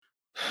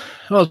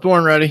I was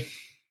born ready.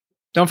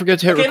 Don't forget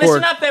to hit record.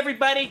 Listen up,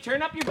 everybody.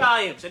 Turn up your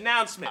volumes.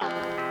 Announcement.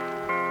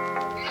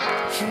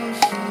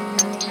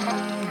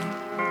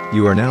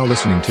 You are now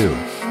listening to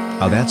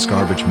a That's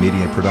Garbage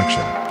Media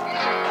production.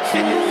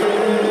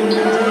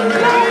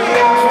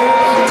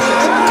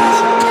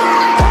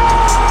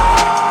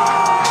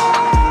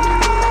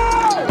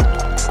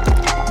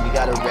 You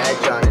got a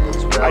reg on it.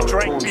 It's I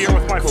drank beer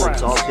with my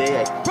friends. All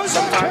day.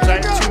 Sometimes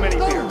I had too many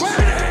beers.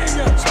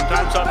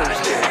 Sometimes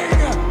others did.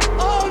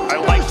 I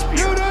liked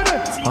beer.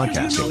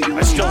 Podcasting.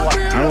 I still like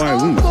it. How do I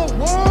lose? Because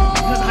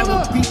I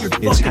will beat your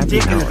It's fucking happy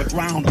dick into hour. the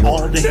ground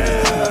all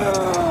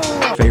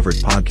day. Favorite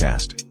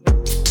podcast.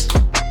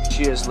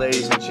 Cheers,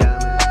 ladies and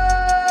gentlemen.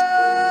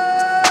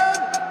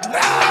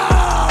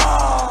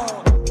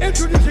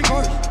 Introducing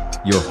artist.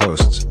 Your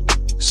hosts,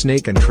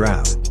 Snake and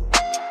Trav.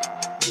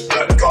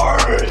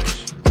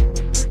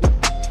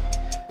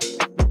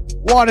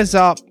 What is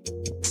up?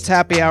 It's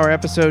Happy Hour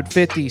episode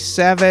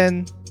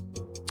 57.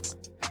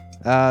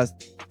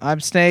 I'm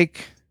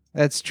Snake.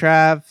 That's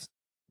Trav.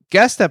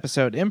 Guest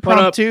episode.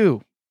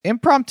 Impromptu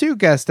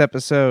guest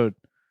episode.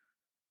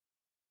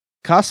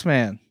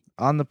 Cussman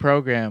on the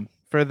program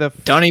for the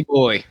Dunny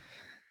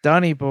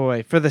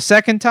boy. for the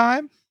second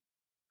time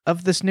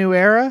of this new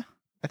era.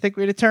 I think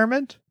we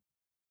determined.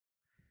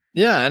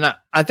 Yeah, and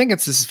I think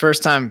it's his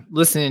first time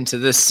listening to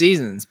this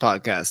season's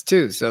podcast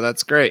too, so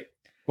that's great.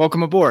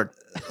 Welcome aboard.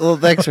 Well,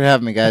 thanks for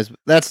having me, guys.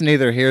 That's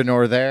neither here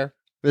nor there.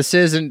 This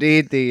is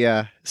indeed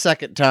the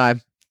second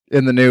time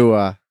in the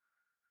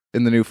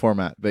new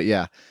format. But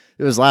yeah,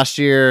 it was last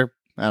year.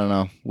 I don't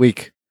know,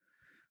 week,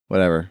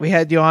 whatever. We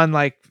had you on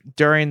like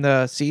during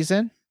the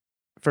season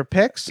for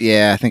picks.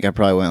 Yeah, I think I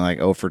probably went like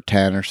 0 for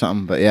 10 or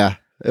something. But yeah,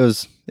 it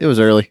was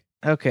early.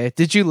 Okay.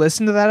 Did you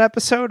listen to that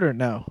episode or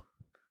no?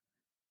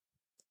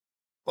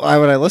 Why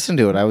would I listen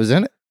to it? I was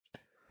in it.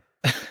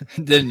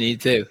 Didn't need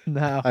to.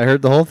 No. I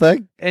heard the whole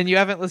thing. And you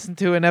haven't listened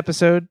to an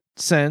episode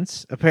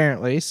since,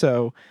 apparently.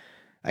 So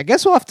I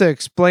guess we'll have to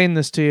explain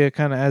this to you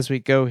kind of as we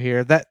go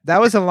here. That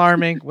was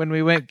alarming when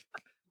we went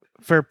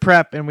for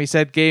prep and we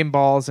said game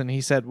balls and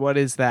he said, "What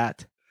is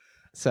that?"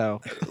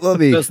 So Let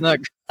me. That's not.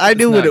 I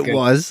knew not what it good.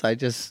 was. I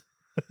just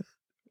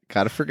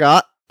kind of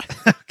forgot.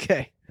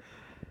 okay.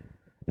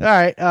 All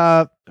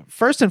right.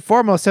 First and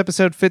foremost,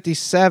 episode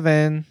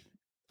 57.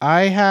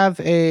 I have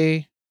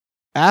a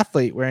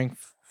athlete wearing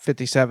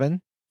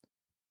 57.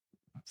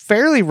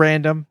 Fairly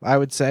random, I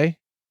would say.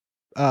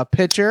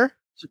 Pitcher.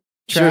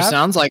 Sure Trav?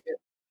 sounds like it.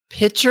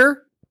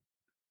 Pitcher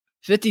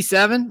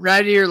 57,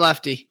 righty or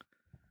lefty?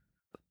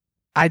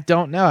 I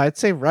don't know. I'd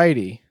say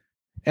righty.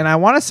 And I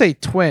want to say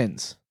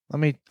Twins. Let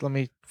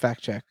me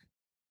fact check.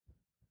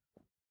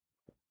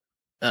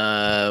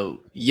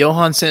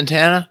 Johan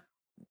Santana?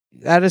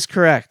 That is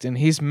correct. And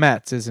he's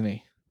Mets, isn't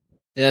he?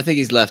 Yeah, I think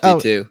he's lefty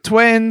too.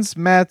 Twins,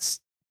 Mets,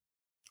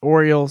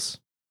 Orioles.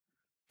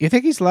 You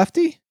think he's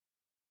lefty?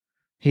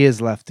 He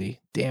is lefty.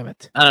 Damn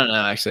it. I don't know,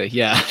 actually.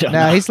 Yeah. I don't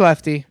No, know. he's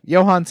lefty.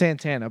 Johan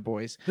Santana,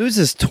 boys. Who's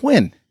his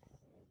twin?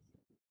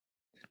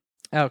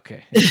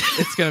 Okay.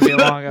 It's going to be a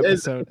long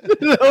episode.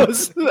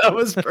 that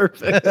was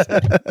perfect.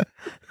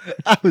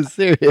 I was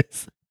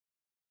serious.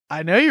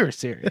 I know you were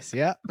serious.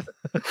 Yeah.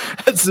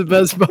 That's the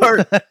best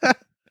part.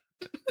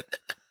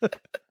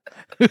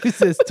 Who's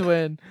his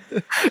twin?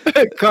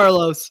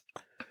 Carlos.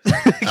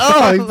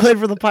 Oh, he played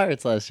for the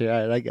Pirates last year.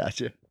 All right, I got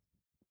you.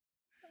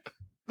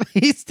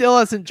 He still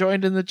hasn't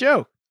joined in the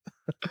joke.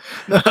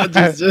 No,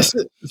 just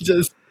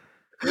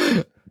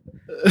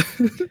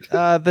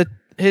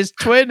His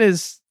twin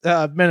is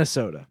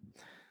Minnesota.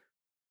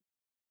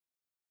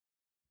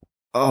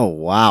 Oh,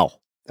 wow.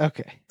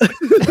 Okay.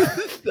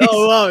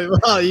 oh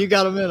wow, you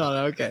got him in on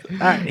it. Okay. All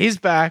right, he's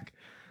back.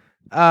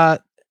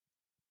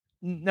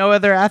 No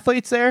other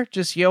athletes there,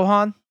 just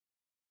Johan.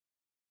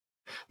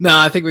 No,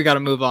 I think we got to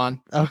move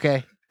on.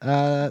 Okay.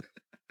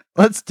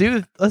 Let's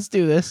do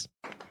this.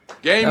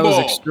 Game That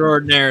ball. was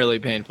extraordinarily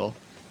painful.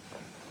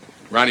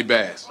 Ronnie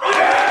Bass. All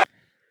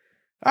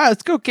right,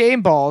 let's go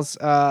game balls.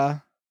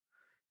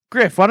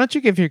 Griff, why don't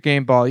you give your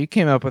game ball? You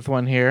came up with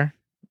one here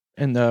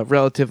in the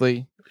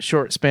relatively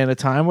short span of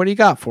time. What do you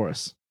got for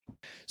us?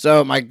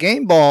 So my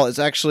game ball is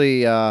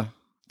actually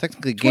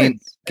technically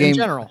Twins, game in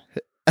general.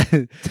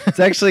 It's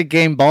actually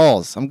game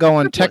balls. I'm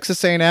going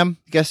Texas A&M.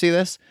 You guys see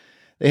this?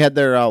 They had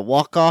their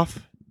walk-off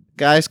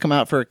guys come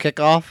out for a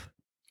kickoff.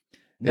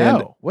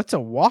 No, what's a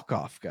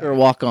walk-off guy? Or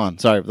walk-on.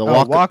 Sorry, the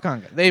walk-on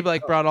guy. They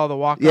like brought all the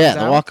walk-ons Yeah,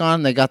 out? the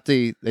walk-on. They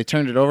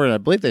turned it over, and I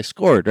believe they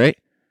scored, right?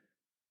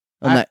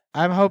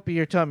 I'm hoping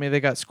you're telling me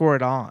they got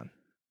scored on.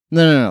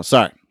 No.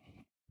 Sorry.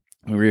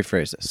 Let me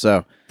rephrase this.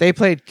 So They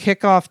played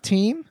kickoff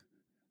team?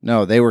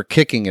 no, they were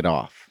kicking it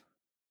off.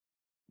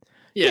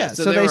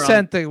 So they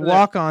sent the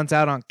walk-ons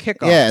out on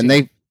kickoff. Yeah, and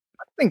team.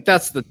 I think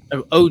that's the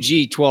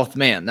OG 12th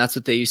man. That's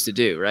what they used to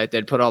do, right?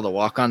 They'd put all the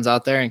walk-ons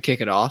out there and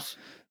kick it off.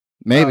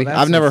 Maybe. that's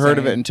I've never heard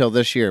of it insane. until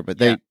this year, but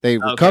Yeah. they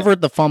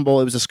recovered the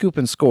fumble. It was a scoop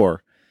and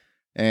score.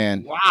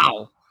 And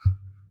Wow.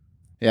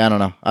 yeah, I don't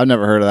know. I've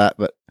never heard of that,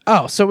 but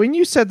Oh, so when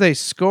you said they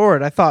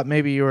scored, I thought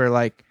maybe you were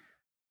like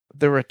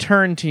the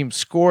return team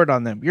scored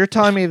on them. You're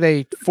telling me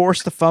they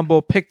forced the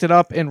fumble, picked it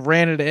up, and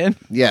ran it in?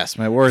 Yes,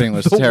 my wording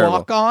was The terrible.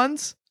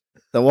 walk-ons?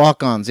 The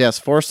walk-ons, yes.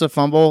 Forced the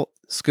fumble,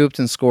 scooped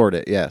and scored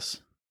it,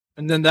 yes.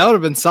 And then that would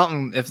have been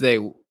something if they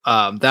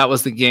that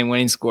was the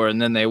game-winning score,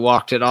 and then they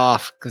walked it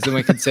off, because then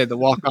we could say the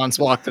walk-ons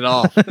walked it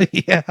off.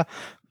 Yeah,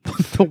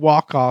 the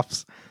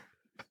walk-offs.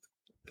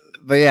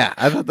 But yeah,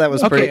 I thought that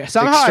was Okay, pretty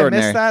somehow I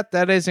extraordinary. missed that.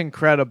 That is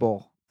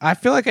incredible. I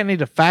feel like I need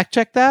to fact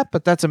check that,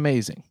 but that's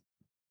amazing.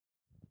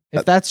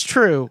 If that's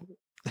true,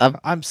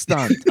 I'm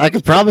stunned. I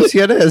can promise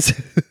you it is.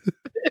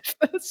 If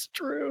that's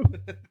true.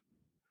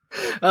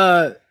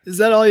 Is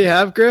that all you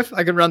have, Griff?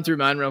 I can run through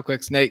mine real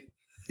quick, Snake.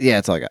 Yeah,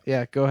 that's all I got.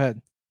 Yeah, go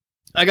ahead.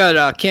 I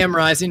got Cam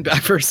Rising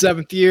back for his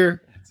 7th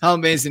year. How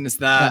amazing is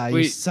that?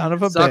 You son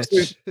of a sucks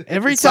bitch.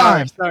 Every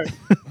Sorry, time.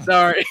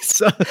 Sorry.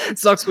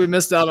 Sucks we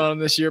missed out on him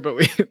this year, but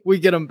we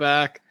get him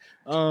back.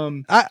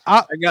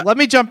 Let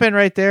me jump in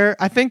right there.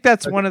 I think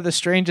that's one of the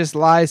strangest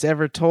lies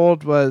ever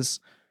told, was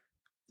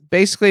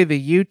basically the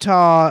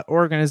Utah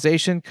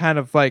organization kind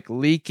of like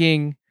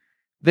leaking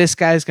this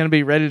guy's going to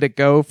be ready to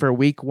go for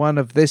week 1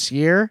 of this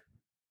year.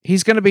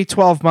 He's going to be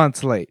 12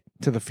 months late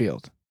to the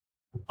field.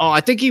 Oh,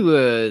 I think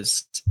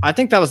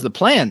that was the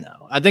plan,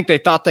 though. I think they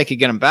thought they could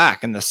get him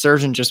back, and the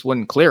surgeon just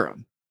wouldn't clear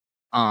him.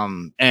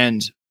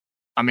 And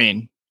I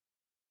mean,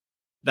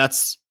 I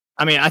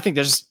think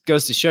that just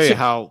goes to show you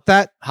how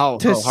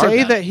hard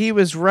say that he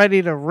was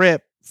ready to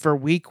rip for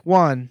week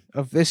 1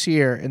 of this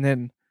year, and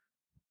then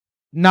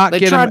They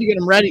tried to get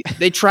him ready.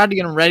 They tried to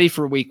get him ready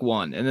for week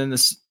 1, and then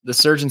the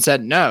surgeon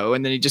said no,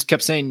 and then he just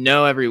kept saying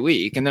no every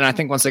week. And then I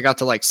think once they got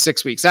to like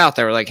 6 weeks out,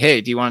 they were like,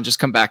 "Hey, do you want to just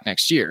come back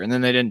next year?" And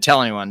then they didn't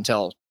tell anyone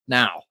until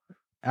now.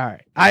 All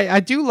right, I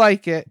do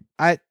like it.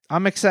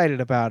 I'm excited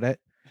about it.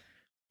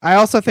 I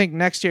also think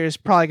next year is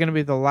probably going to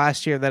be the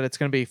last year that it's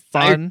going to be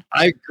fun.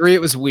 I agree.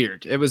 It was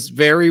weird. It was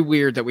very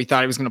weird that we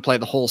thought he was going to play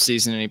the whole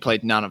season and he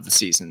played none of the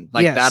season.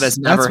 Like that has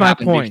never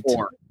happened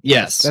before.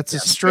 Yes, that's a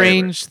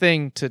strange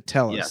thing to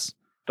tell us.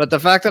 But the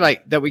fact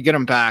that we get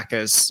him back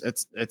is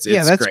it's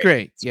that's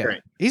great. It's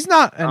great. He's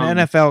not an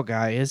NFL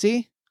guy, is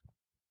he?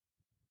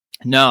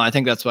 No, I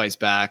think that's why he's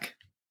back.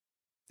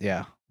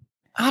 Yeah.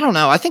 I don't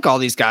know. I think all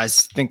these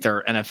guys think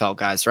they're NFL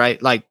guys,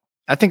 right? Like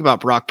I think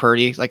about Brock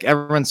Purdy. Like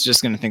everyone's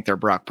just going to think they're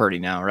Brock Purdy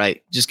now,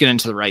 right? Just get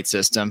into the right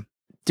system.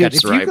 Dude,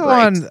 if you go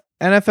on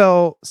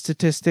NFL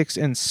statistics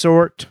and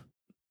sort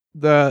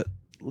the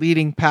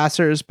leading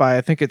passers by,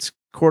 I think it's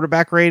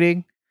quarterback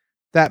rating,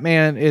 that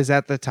man is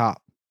at the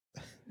top.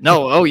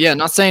 No, oh yeah,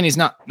 not saying he's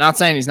not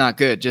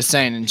good. Just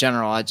saying in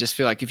general, I just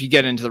feel like if you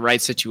get into the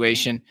right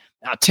situation,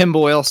 Tim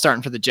Boyle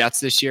starting for the Jets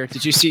this year.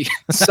 Did you see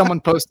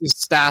someone post his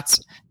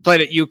stats?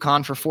 Played at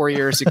UConn for 4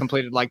 years. He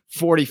completed like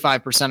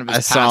 45% of his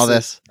passes. I saw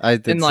this. I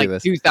did in see like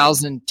this.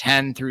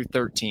 2010 through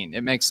 13.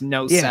 It makes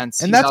no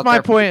sense. And He's that's out my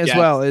there for point the as Jets.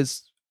 well.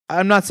 Is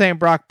I'm not saying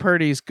Brock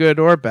Purdy's good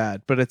or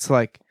bad, but it's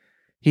like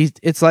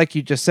it's like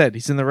you just said.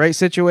 He's in the right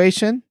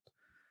situation.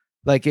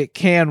 Like it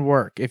can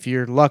work if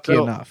you're lucky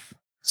enough.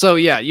 So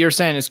yeah, you're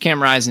saying as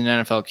Cam Rising,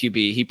 NFL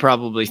QB, he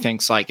probably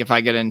thinks like if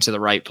I get into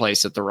the right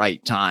place at the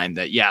right time,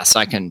 that yes,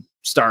 I can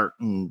start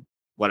and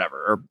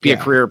whatever, or be a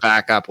career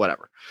backup,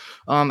 whatever.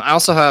 I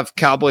also have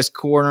Cowboys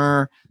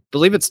corner,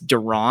 believe it's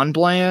Deron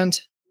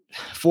Bland,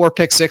 4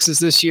 pick sixes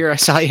this year. I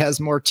saw he has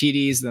more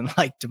TDs than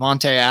like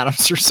Devontae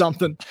Adams or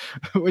something,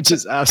 which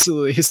is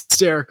absolutely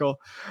hysterical.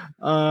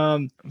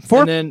 Four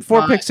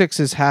pick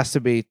sixes has to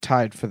be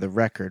tied for the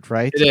record,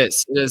 right? It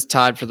is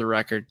tied for the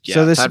record. Yeah,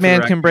 so this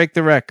man can break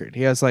the record.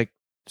 He has like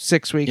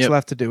 6 weeks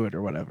left to do it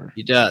or whatever.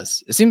 He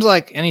does. It seems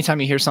like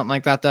anytime you hear something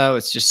like that, though,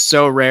 it's just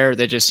so rare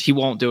that he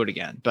won't do it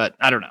again. But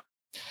I don't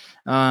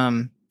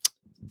know.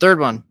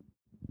 Third one,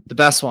 the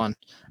best one.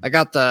 I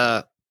got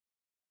the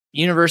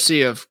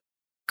University of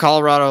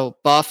Colorado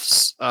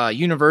Buffs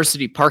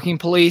University parking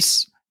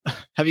police.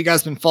 Have you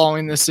guys been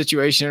following this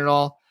situation at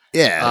all?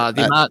 Yeah.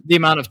 The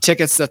amount of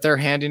tickets that they're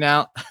handing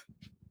out.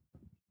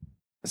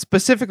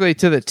 Specifically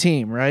to the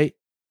team, right?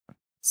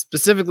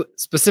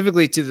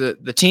 Specifically to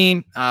the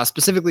team,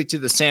 specifically to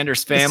the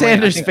Sanders family. The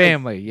Sanders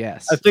family,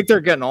 yes. I think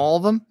they're getting all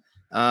of them.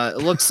 It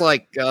looks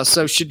like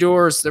so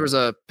Shador's, there was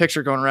a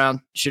picture going around.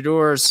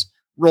 Shador's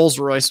Rolls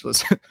Royce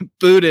was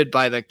booted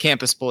by the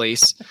campus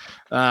police.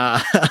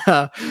 And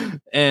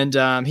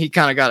he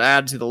kind of got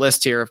added to the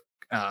list here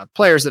of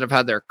players that have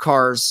had their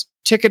cars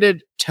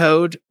ticketed,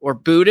 towed, or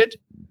booted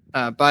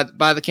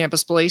by the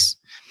campus police.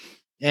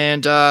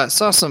 And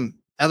saw some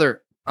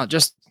other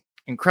just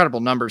incredible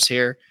numbers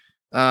here.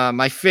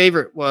 My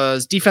favorite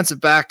was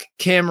defensive back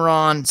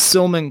Cameron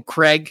Silman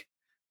Craig.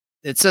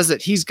 It says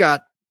that he's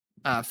got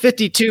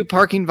 52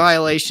 parking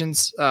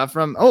violations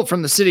from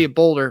the city of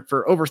Boulder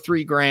for over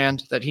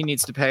 $3,000 that he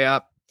needs to pay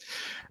up.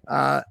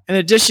 In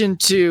addition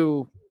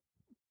to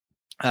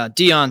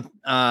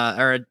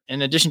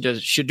in addition to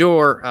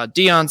Shador,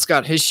 Deion's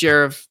got his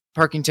share of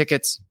parking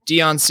tickets.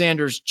 Deion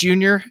Sanders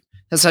Jr.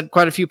 has had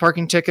quite a few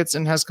parking tickets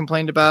and has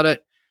complained about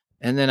it.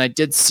 And then I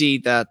did see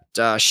that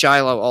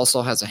Shiloh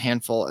also has a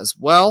handful as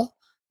well.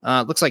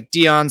 Looks like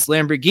Deion's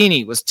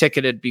Lamborghini was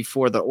ticketed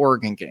before the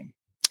Oregon game.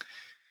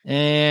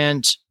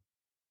 And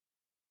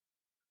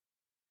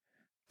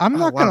I'm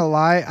not gonna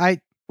lie.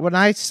 When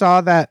I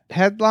saw that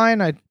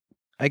headline,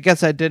 I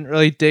guess I didn't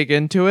really dig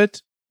into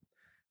it,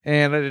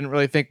 and I didn't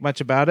really think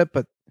much about it.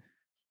 But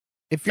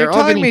if you're They're all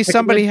telling getting me ticketed?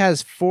 somebody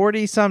has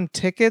 40 some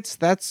tickets,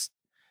 that's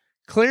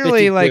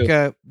clearly 52.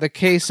 like the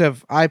case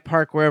of I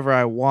park wherever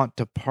I want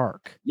to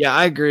park. Yeah,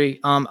 I agree.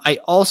 I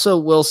also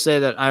will say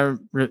that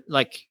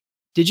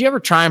did you ever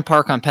try and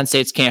park on Penn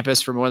State's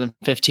campus for more than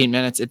 15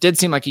 minutes? It did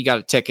seem like you got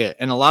a ticket.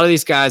 And a lot of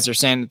these guys are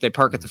saying that they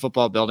park at the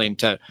football building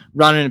to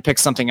run in and pick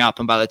something up.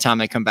 And by the time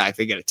they come back,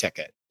 they get a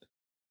ticket.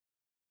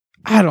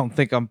 I don't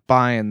think I'm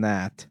buying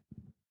that.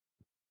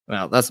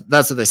 Well, that's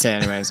what they say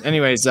anyways.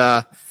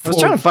 I was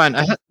trying to find,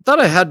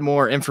 thought I had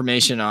more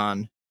information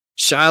on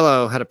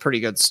Shiloh. Had a pretty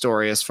good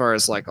story as far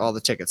as like all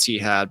the tickets he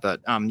had,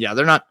 but yeah,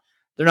 they're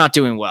not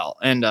doing well.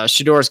 And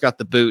Shador's got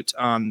the boot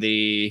on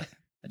I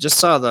just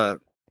saw the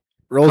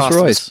Rolls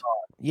Royce.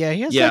 Yeah,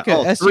 he has like a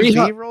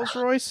SUV Rolls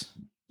Royce.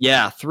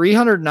 Yeah,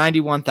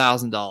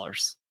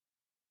 $391,000.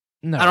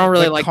 No, I don't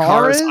really the like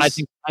car cars.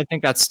 is? I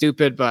think that's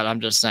stupid, but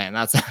I'm just saying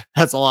that's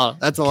a lot.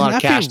 That's a Can lot of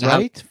that be cash to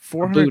right? have.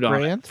 400 boot on it.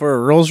 grand For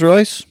a Rolls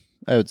Royce,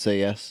 I would say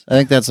yes. I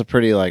think that's a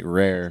pretty like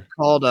rare.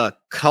 Called a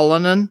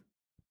Cullinan.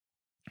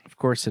 Of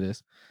course it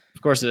is.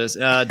 Of course it is.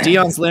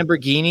 Dion's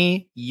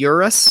Lamborghini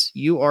Urus,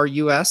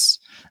 URUS.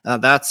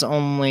 That's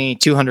only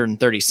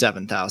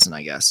 237,000,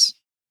 I guess.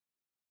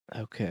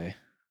 Okay,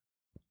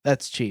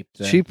 that's cheap.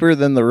 Then. Cheaper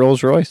than the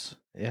Rolls Royce.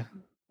 Yeah.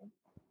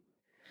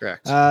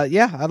 Correct.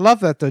 Yeah, I love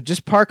that though.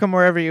 Just park them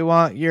wherever you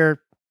want.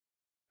 You're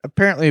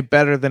apparently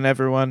better than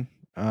everyone.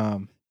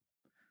 And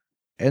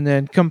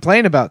then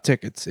complain about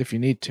tickets if you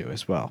need to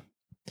as well.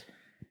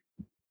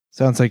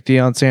 Sounds like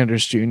Deion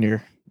Sanders Jr.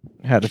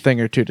 had a thing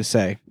or two to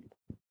say.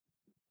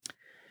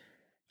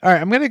 All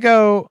right, I'm going to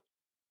go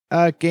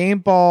game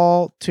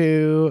ball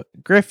to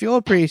Griff. You'll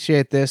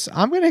appreciate this.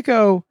 I'm going to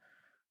go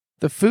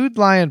the Food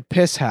Lion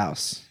Piss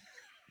House.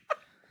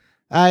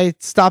 I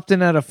stopped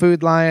in at a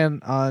Food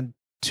Lion on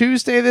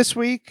Tuesday this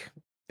week.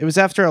 It was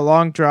after a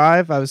long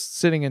drive. I was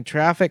sitting in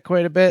traffic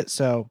quite a bit,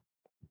 so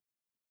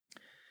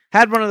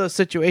had one of those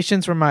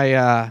situations where my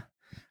I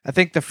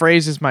think the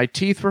phrase is my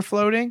teeth were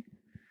floating.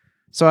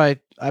 So I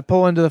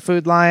pull into the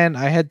Food Lion.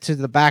 I head to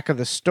the back of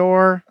the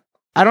store.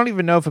 I don't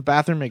even know if a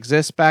bathroom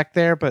exists back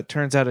there, but it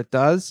turns out it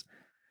does.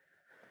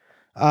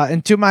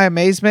 And to my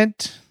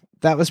amazement,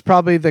 that was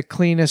probably the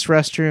cleanest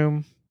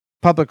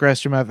public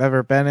restroom I've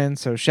ever been in.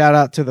 So shout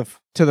out to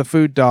the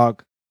food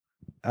dog,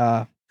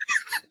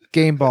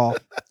 game ball.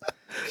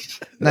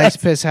 Nice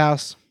piss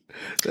house.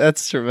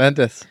 That's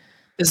tremendous.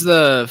 Is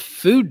the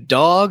food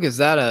dog? Is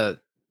that a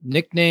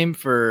nickname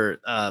for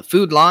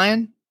Food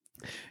Lion?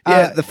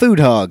 Yeah, the food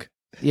hog.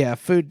 Yeah,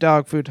 food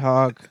dog, food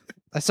hog.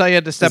 I saw you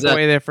had to step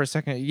away there for a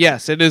second.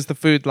 Yes, it is the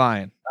Food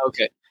Lion.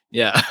 Okay.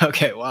 Yeah.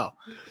 Okay. Wow.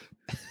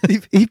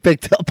 he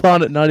picked up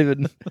on it, not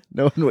even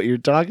knowing what you're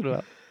talking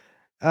about.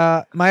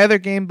 My other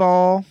game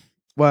ball.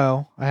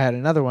 Well, I had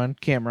another one.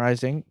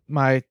 Camerizing.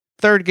 My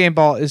third game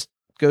ball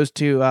goes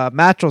to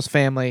Matchell's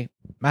family.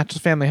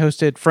 Matchell's family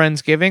hosted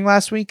Friendsgiving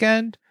last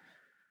weekend.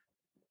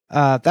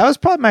 That was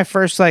probably my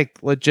first like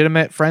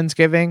legitimate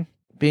Friendsgiving,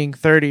 being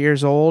 30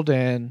 years old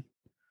and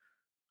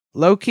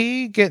low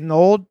key getting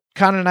old.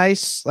 Kind of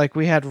nice. Like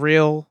we had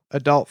real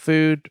adult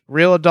food,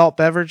 real adult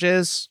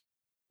beverages.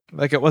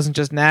 Like it wasn't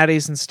just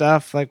natties and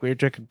stuff. Like we were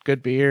drinking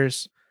good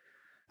beers.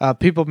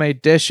 People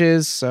made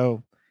dishes.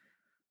 So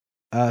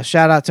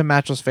shout out to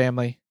Matchell's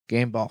family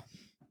game ball.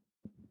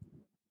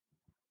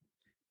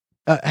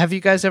 Have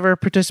you guys ever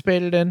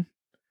participated in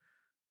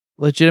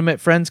legitimate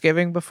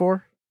Friendsgiving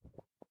before?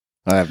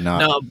 I have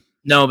not.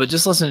 No, but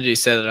just listening to you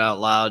say that out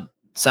loud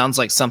sounds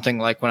like something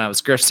like when I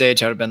was Griff's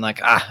age, I would have been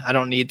like, I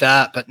don't need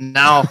that. But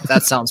now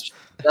that sounds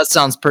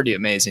pretty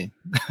amazing.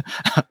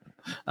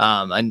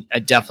 I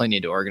definitely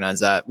need to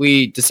organize that.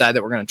 We decided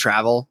that we're going to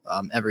travel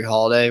every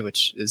holiday,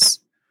 which is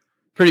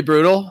pretty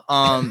brutal.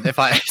 If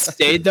I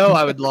stayed though,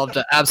 I would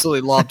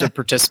absolutely love to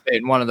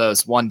participate in one of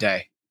those one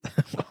day.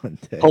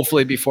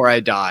 Hopefully before I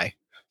die.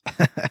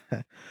 All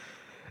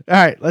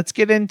right, let's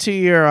get into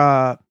your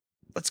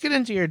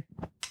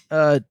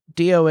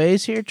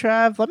DOAs here,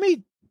 Trav. I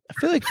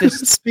feel like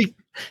this.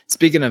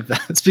 Speaking of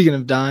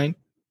dying.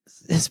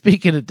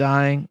 Speaking of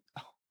dying,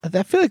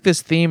 I feel like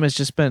this theme has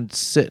just been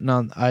sitting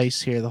on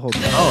ice here the whole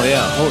time. Oh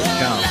yeah, holy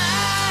cow!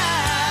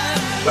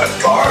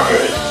 That's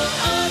garbage.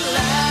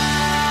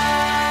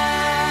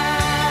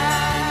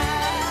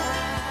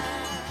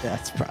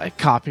 That's probably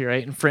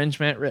copyright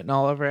infringement written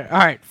all over it. All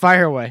right,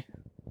 fire away.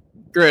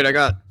 Great, I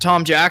got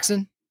Tom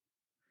Jackson.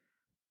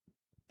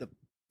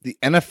 The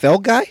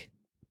NFL guy?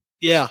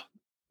 Yeah.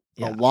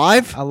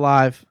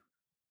 Alive?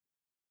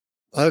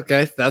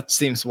 Okay, that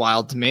seems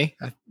wild to me.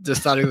 I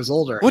just thought he was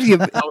older. What do you?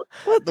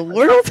 What the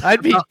world?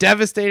 I'd be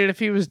devastated if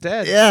he was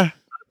dead. Yeah.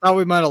 I thought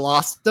we might have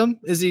lost him.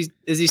 Is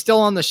he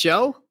still on the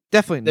show?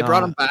 Definitely They not.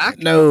 brought him back?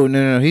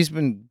 No. He's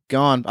been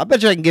gone. I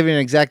bet you I can give you an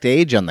exact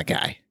age on the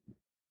guy.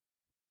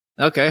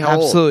 Okay,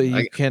 how Absolutely,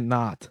 old? you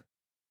cannot.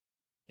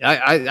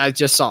 I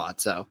just saw it,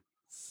 so.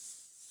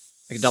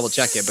 I can double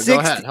check it, but go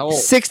ahead. How old?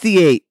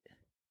 68.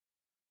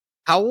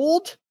 How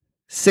old?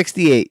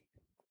 68.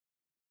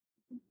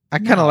 I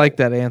kind of like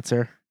that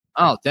answer.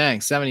 Oh, dang,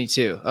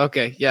 72.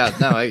 Okay, yeah,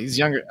 no, he's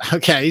younger.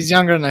 Okay, he's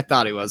younger than I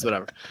thought he was.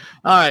 Whatever.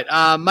 All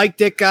right, Mike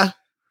Ditka.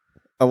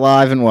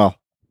 Alive and well.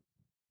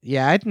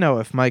 Yeah, I'd know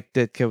if Mike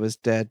Ditka was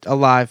dead.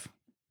 Alive.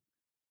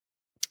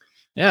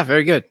 Yeah,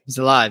 very good. He's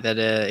alive at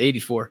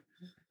 84.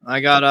 I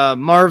got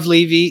Marv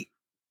Levy,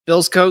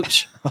 Bills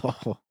coach.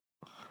 Oh.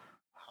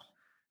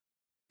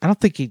 I don't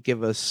think he'd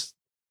give us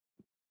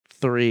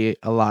 3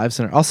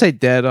 alives. I'll say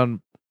dead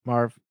on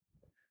Marv.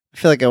 I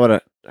feel like I would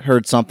have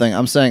heard something.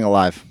 I'm saying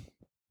alive.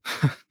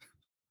 You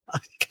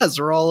guys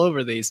are all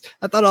over these.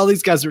 I thought all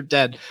these guys were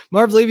dead.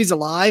 Marv Levy's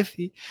alive.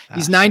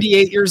 He's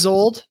 98 years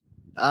old.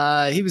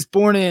 He was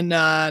born in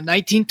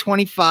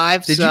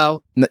 1925. Did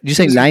you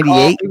say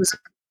 98?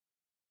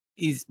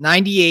 He's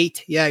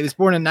 98. Yeah, he was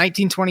born in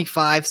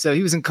 1925. So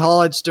he was in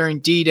college during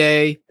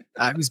D-Day.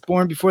 He was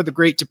born before the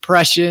Great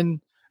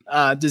Depression.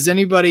 Does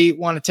anybody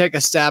want to take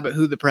a stab at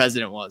who the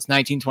president was?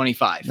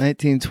 1925.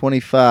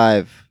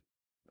 1925.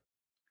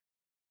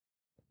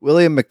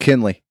 William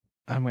McKinley.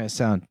 I'm going to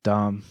sound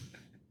dumb.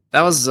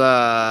 That was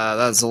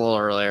a little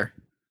earlier.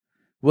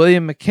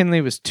 William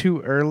McKinley was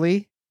too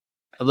early.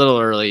 A little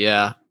early,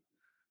 yeah.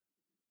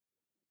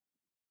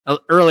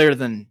 Earlier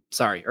than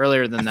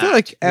that. I feel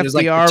like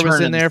FDR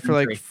was in there for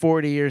like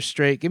 40 years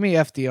straight. Give me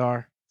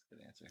FDR.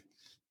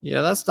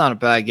 Yeah, that's not a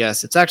bad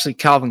guess. It's actually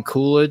Calvin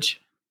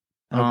Coolidge.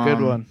 Oh,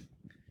 good one.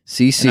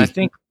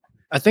 CC.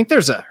 I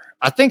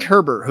think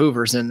Herbert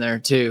Hoover's in there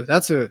too.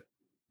 That's who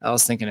I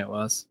was thinking it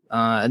was.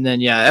 And then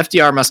yeah,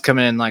 FDR must come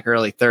in like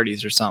early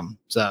 30s or something.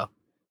 So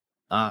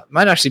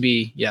might actually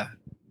be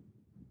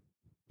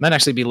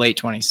late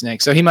 20s,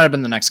 Snake. So he might have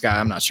been the next guy.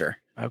 I'm not sure.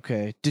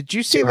 Okay. Did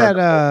you see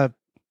that?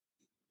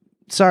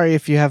 Sorry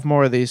if you have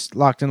more of these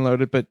locked and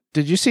loaded, but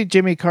did you see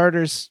Jimmy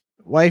Carter's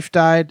wife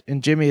died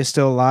and Jimmy is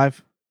still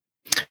alive?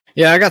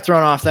 Yeah, I got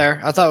thrown off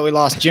there. I thought we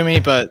lost Jimmy,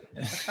 but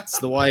it's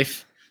the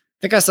wife. I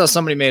think I saw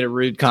somebody made a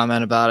rude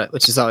comment about it,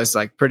 which is always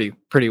like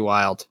pretty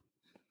wild.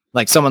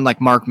 Like someone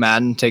like Mark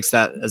Madden takes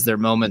that as their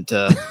moment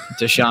to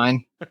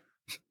shine.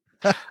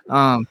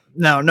 No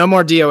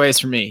more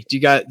DOAs for me. Do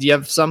you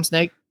have some,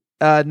 Snake?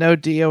 No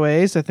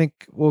DOAs. I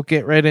think we'll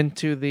get right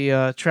into the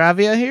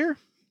Travia here.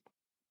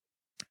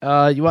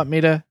 You want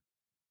me to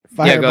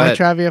fire my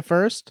Travia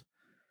first?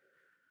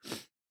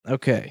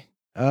 Okay.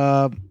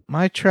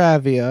 My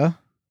Travia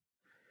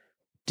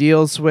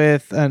deals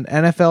with an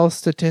NFL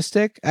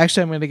statistic.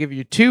 Actually, I'm going to give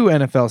you 2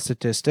 NFL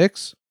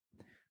statistics.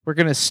 We're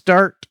going to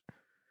start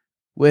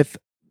with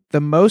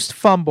the most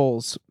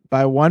fumbles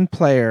by one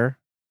player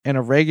in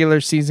a regular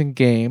season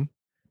game.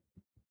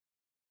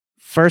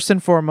 First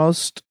and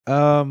foremost,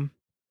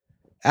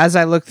 as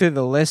I look through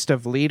the list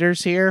of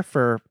leaders here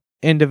for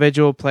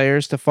individual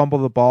players to fumble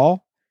the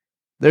ball,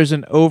 there's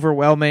an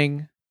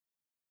overwhelming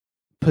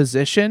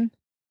position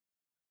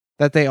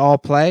that they all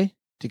play.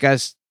 Do you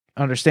guys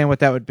understand what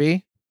that would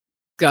be?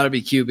 Got to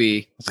be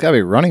QB. It's got to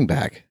be running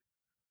back.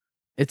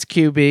 It's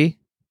QB.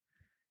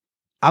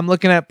 I'm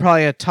looking at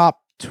probably a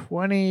top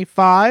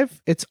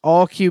 25. It's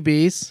all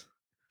QBs.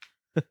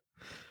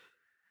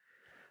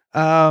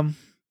 Do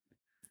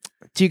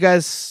you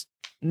guys,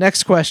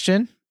 next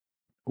question.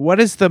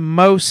 What is the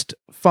most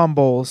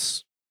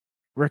fumbles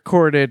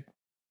recorded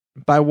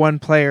by one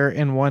player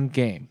in one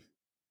game?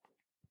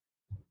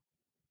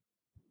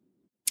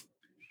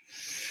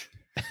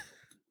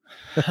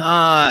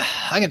 I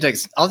can take.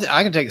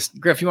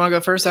 Griff, you want to go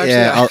first? Actually,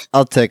 yeah,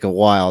 I'll take a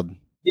wild.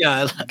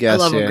 Yeah, I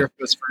love when Griff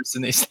goes first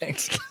in these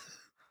things.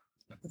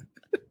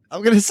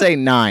 I'm gonna say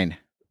 9.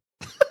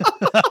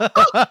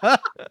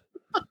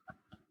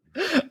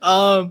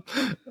 I'm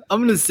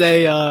gonna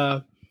say.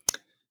 I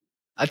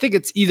think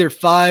it's either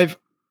 5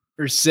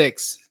 or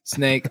 6.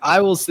 Snake. I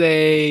will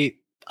say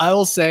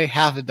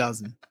half a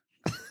dozen.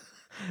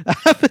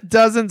 Half a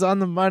dozen's on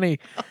the money.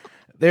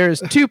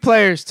 There's 2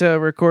 players to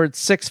record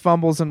 6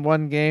 fumbles in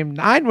one game.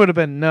 9 would have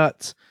been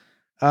nuts.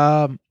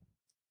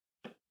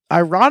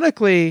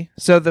 Ironically,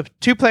 so the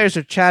 2 players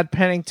are Chad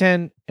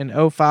Pennington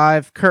in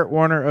 05, Kurt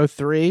Warner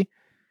 03.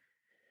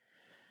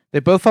 They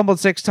both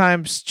fumbled 6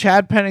 times.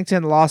 Chad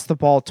Pennington lost the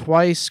ball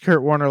twice.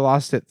 Kurt Warner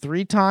lost it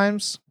 3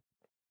 times.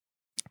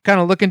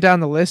 Kind of looking down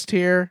the list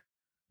here.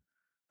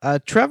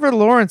 Trevor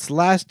Lawrence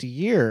last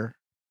year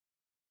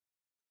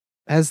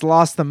has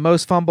lost the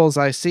most fumbles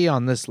I see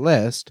on this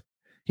list.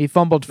 He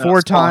fumbled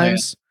 4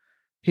 times.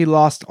 He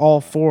lost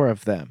all 4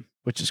 of them,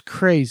 which is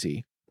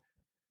crazy.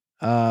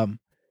 But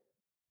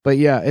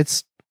yeah,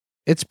 it's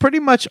pretty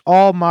much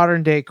all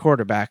modern day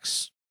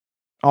quarterbacks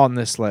on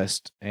this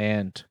list,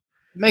 and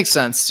makes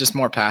sense. Just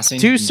more passing.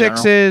 2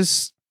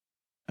 6s,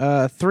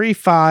 3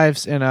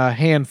 5s, and a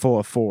handful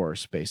of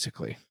 4s,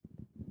 basically,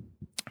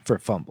 for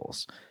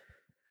fumbles.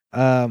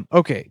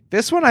 Okay,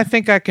 this one I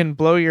think I can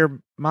blow your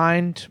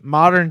mind.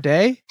 Modern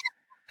day,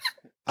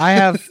 I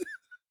have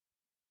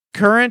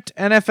current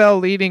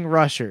NFL leading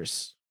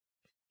rushers.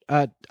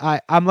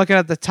 I'm looking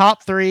at the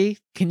top 3.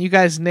 Can you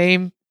guys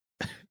name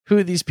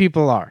who these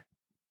people are?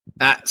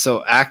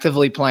 So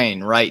actively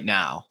playing right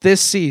now.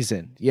 This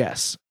season,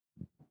 yes.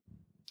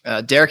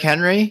 Derrick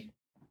Henry.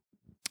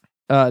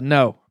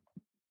 No.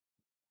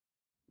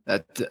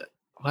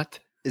 What?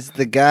 Is it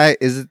the guy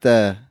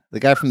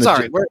from the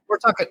Sorry,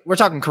 we're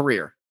talking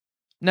career.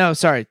 No,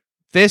 sorry.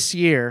 This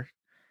year,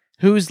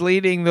 who's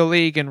leading the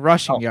league in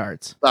rushing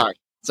yards?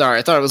 Sorry.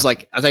 I thought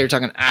you were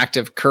talking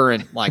active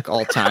current, like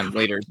all-time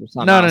leaders or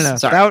something. No.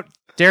 Sorry.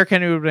 Derrick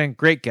Henry would have been a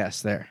great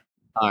guess there.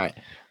 All right.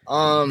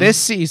 This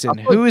season,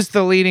 who is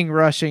the leading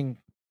rushing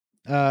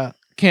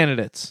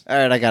candidates? All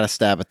right, I got a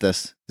stab at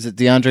this. Is it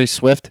DeAndre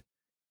Swift?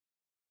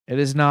 It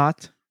is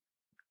not.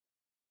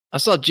 I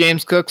saw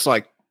James Cook's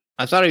I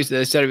thought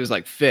they said he was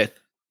like fifth.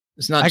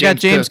 It's not. I got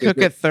James Cook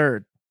at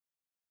third.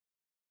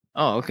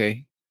 Oh,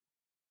 okay.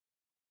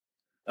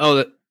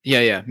 Oh,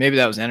 yeah. Maybe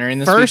that was entering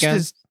this First weekend.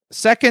 is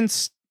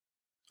second's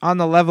on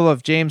the level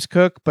of James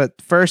Cook, but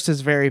first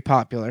is very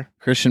popular.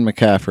 Christian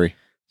McCaffrey.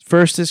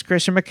 First is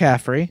Christian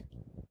McCaffrey.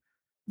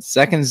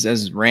 Second's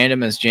as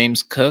random as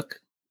James Cook.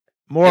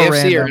 More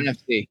AFC random. or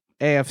NFC?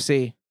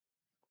 AFC.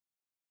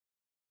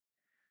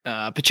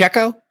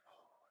 Pacheco.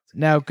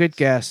 No, good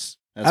guess.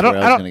 That's I where I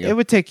was don't. gonna go. It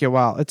would take you a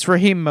while. It's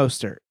Raheem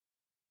Mostert.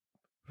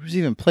 Who does he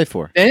even play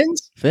for?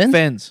 Fins?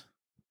 Fins.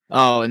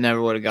 Oh, I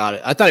never would have got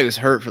it. I thought he was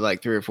hurt for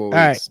like 3 or 4 weeks.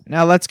 All right,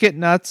 now let's get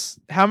nuts.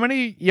 How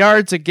many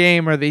yards a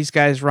game are these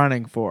guys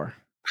running for?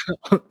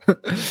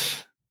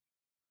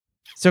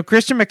 So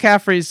Christian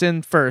McCaffrey's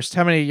in first.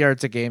 How many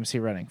yards a game is he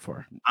running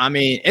for? I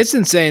mean, it's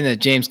insane that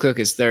James Cook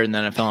is third in the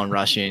NFL in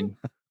rushing.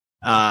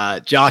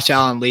 Josh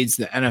Allen leads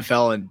the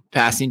NFL in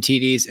passing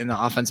TDs, and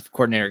the offensive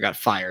coordinator got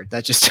fired.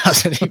 That just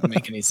doesn't even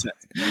make any sense.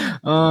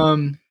 How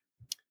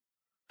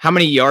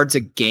many yards a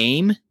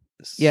game?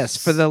 Yes,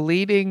 for the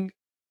leading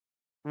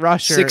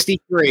rusher.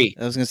 63.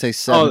 I was going to say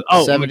 70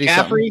 70 McCaffrey?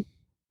 something.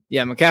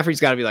 Yeah,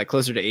 McCaffrey's got to be like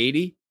closer to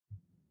 80.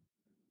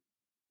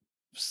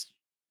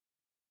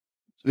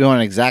 We want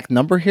an exact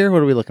number here?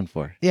 What are we looking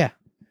for? Yeah.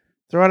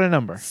 Throw out a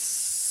number.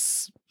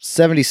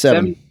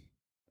 77.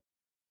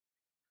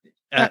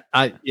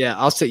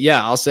 I'll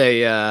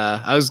say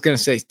I was going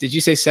to say, did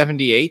you say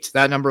 78?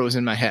 That number was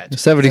in my head.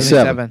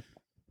 77.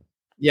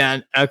 Yeah.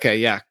 Okay.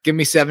 Yeah. Give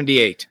me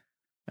 78.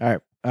 All right.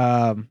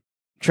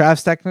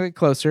 Trav's technically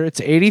closer. It's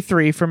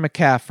 83 for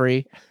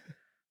McCaffrey.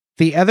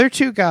 The other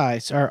two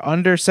guys are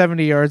under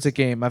 70 yards a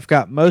game. I've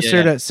got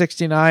Mostert at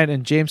 69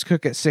 and James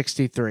Cook at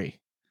 63.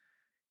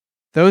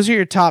 Those are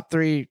your top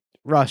three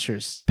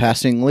rushers.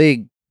 Passing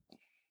league.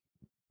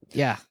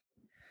 Yeah.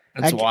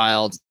 That's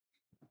wild.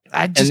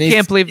 I just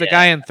can't believe the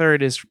guy in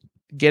third is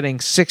getting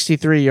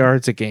 63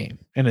 yards a game,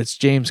 and it's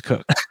James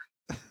Cook.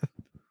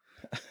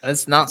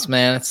 That's nuts,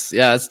 man.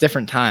 It's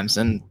different times.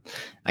 And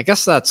I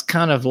guess that's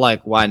kind of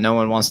like why no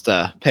one wants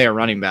to pay a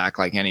running back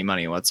like any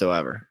money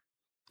whatsoever.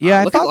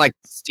 Yeah, look at like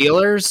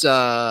Steelers.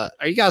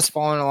 Are you guys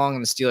following along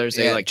in the Steelers?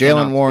 Yeah, they like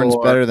Jalen Warren's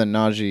better than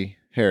Najee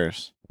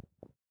Harris.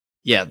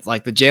 Yeah,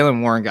 like the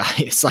Jalen Warren guy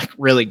is like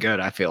really good,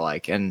 I feel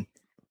like. And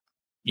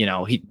I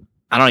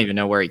don't even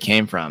know where he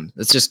came from.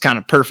 It's just kind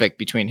of perfect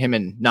between him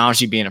and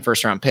Najee being a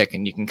first round pick,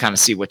 and you can kind of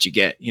see what you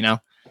get,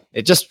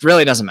 It just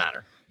really doesn't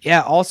matter.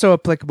 Yeah, also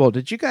applicable.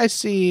 Did you guys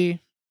see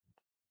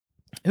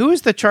who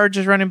was the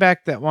Chargers running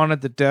back that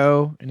wanted the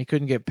dough and he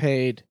couldn't get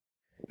paid?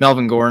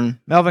 Melvin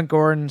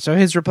Gordon. So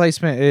his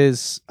replacement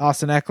is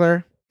Austin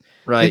Eckler.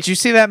 Right. Did you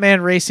see that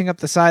man racing up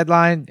the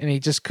sideline and he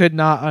just could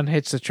not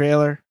unhitch the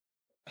trailer?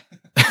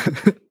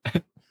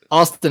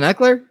 Austin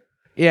Eckler?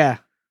 Yeah.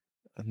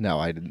 No,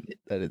 I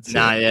didn't see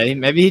Nah, it. yeah,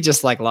 maybe he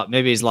just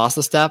maybe he's lost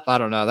a step. I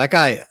don't know. That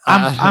guy.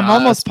 I'm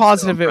almost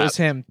positive it was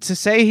him. To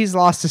say he's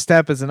lost a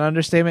step is an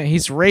understatement.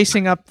 He's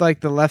racing up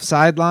like the left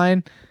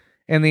sideline,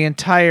 and the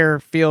entire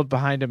field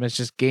behind him is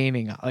just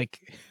gaining.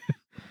 Like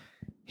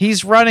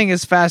he's running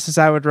as fast as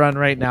I would run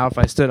right now if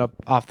I stood up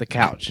off the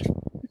couch.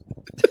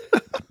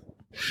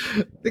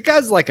 The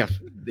guy's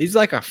he's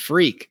like a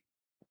freak,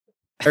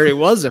 or he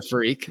was a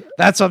freak.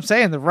 That's what I'm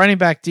saying. The running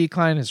back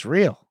decline is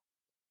real.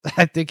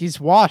 I think he's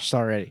washed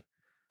already.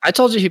 I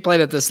told you he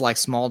played at this like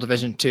small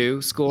Division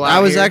II school. I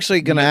was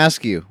actually going to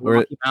ask you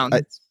where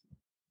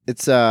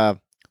it's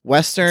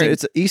Western.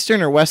 It's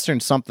Eastern or Western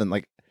something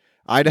like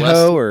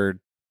Idaho or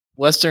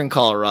Western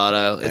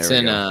Colorado. It's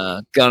in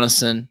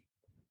Gunnison.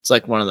 It's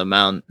like one of the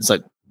mountain. It's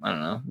like I don't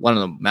know, one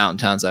of the mountain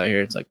towns out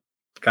here. It's like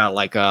got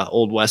like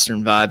old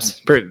Western vibes.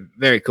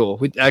 Very cool.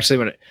 We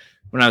actually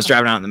when I was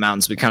driving out in the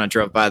mountains, we kind of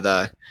drove by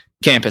the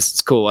campus.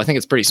 It's cool. I think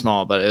it's pretty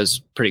small, but it was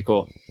pretty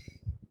cool.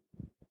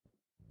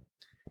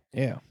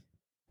 Yeah.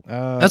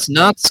 That's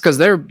nuts because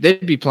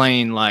they'd be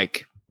playing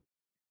like,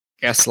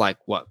 I guess like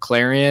what,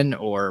 Clarion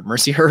or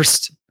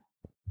Mercyhurst?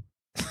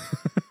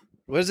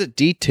 What is it,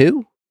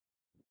 D2?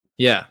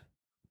 Yeah.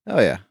 Oh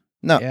yeah.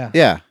 No.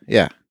 Yeah.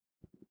 Yeah.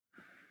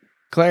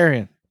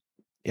 Clarion.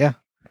 Yeah.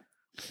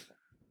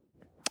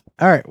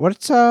 All right.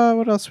 What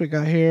else we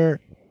got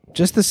here?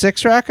 Just the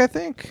 6-rack, I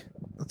think.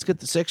 Let's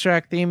get the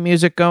 6-rack theme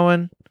music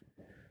going.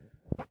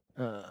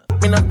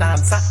 Me no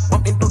dancer,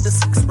 want me do the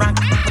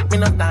 6-rack. Me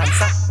no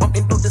dancer, want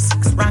me do the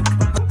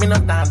 6-rack. Me no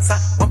dancer,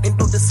 want me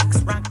do the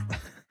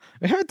 6-rack.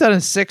 We haven't done a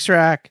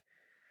 6-rack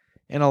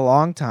in a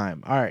long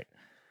time. All right.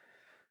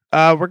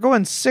 We're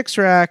going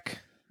 6-rack.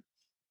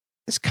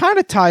 This kind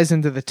of ties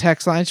into the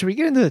text line. Should we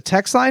get into the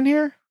text line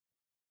here?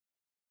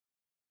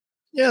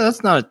 Yeah,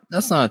 that's not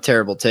a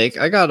terrible take.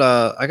 I got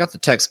the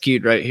text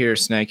queued right here,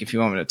 Snake, if you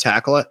want me to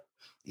tackle it.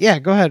 Yeah,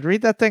 go ahead.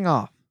 Read that thing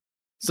off.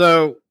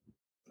 So,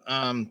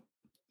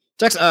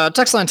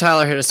 text line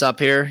Tyler hit us up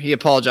here. He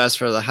apologized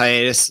for the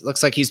hiatus.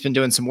 Looks like he's been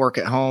doing some work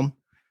at home,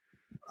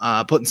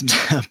 putting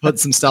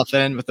some stuff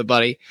in with a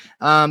buddy.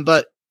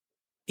 But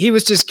he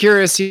was just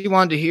curious. He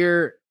wanted to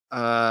hear.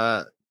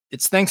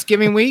 It's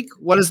Thanksgiving week.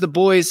 What is the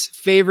boys'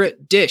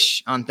 favorite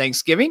dish on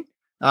Thanksgiving?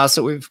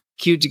 So we've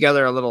queued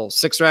together a little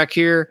 6-rack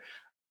here.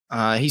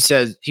 He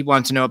said he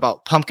wanted to know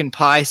about pumpkin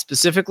pie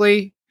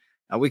specifically.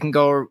 We can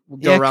go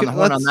around the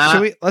horn on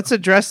that. Let's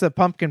address the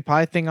pumpkin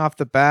pie thing off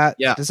the bat.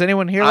 Yeah. Does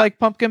anyone here like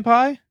pumpkin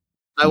pie?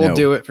 I will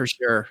do it for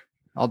sure.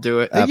 I'll do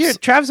it.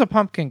 Trav's a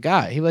pumpkin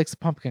guy. He likes the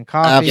pumpkin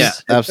coffee. Yeah,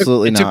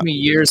 absolutely it not. took me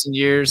years and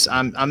years.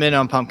 I'm in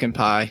on pumpkin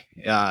pie.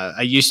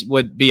 I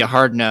would be a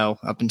hard no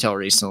up until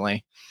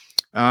recently.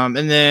 And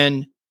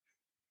then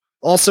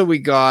also we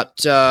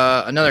got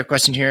another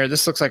question here.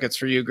 This looks like it's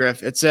for you,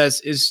 Griff. It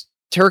says, "Is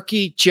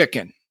turkey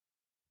chicken?"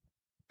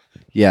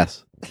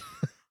 Yes.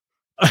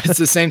 It's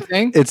the same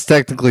thing. It's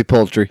technically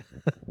poultry.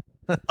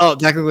 Oh,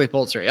 technically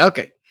poultry.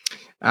 Okay.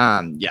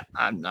 Yeah,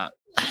 I'm not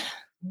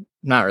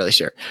really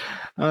sure.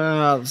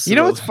 You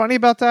know what's funny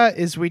about that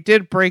is we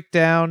did break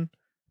down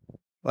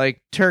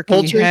like turkey,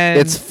 poultry? hen.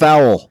 It's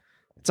fowl.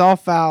 It's all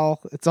fowl.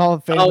 It's all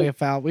a family of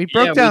fowl. We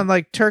broke down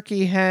like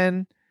turkey,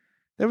 hen.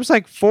 There was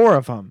like 4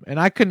 of them, and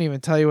I couldn't even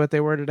tell you what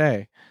they were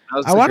today.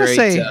 I want to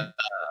say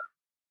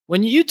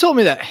when you told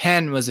me that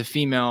hen was a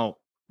female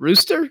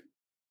rooster.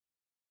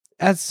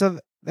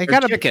 They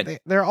got a.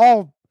 They're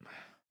all.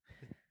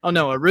 Oh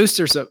no, a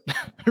rooster's the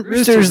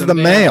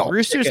male.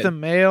 Rooster's the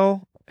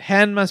male.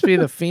 Hen must be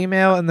the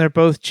female, and they're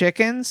both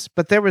chickens.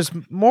 But there was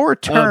more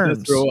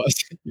terms.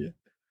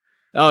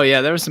 Oh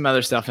yeah, there was some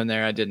other stuff in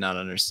there I did not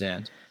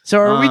understand. So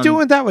are we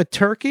doing that with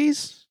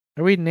turkeys?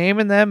 Are we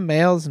naming them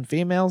males and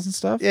females and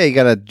stuff? Yeah, you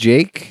got a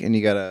Jake and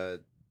you got a.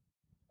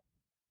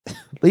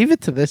 Leave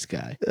it to this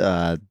guy.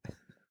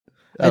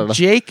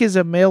 Jake is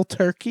a male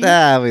turkey.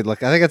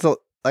 Look. I think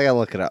I gotta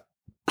look it up.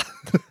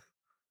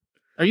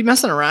 Are you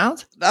messing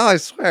around? No, I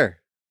swear.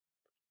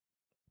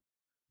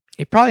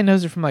 He probably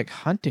knows it from like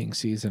hunting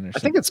season or something.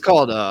 I think it's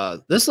called.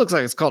 This looks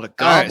like it's called a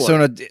gobbler. All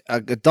right, so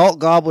an adult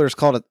gobbler is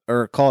called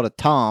a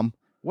tom.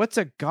 What's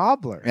a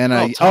gobbler?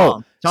 And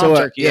Tom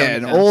turkey.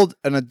 An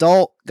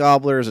adult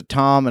gobbler is a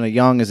tom, and a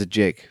young is a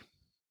Jake.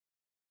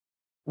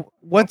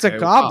 What's a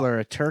gobbler?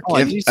 Wow. A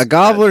turkey? A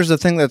gobbler is the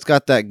thing that's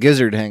got that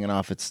gizzard hanging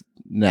off its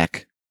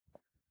neck.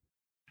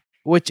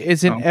 Which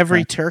isn't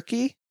every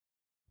turkey?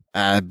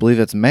 I believe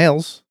it's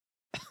males.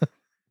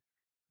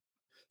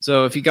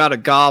 So if you got a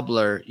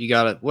gobbler, you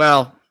got it.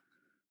 Well,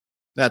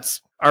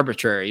 that's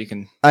arbitrary.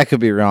 I could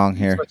be wrong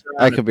here.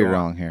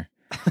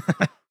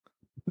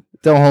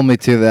 Don't hold me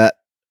to that.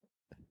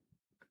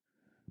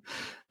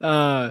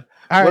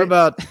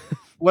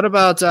 What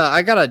about?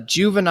 I got a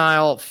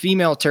juvenile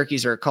female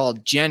turkeys are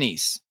called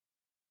Jennies.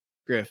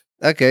 Griff.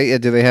 Okay. Yeah.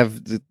 Do they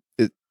have? Does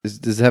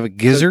it have a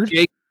gizzard?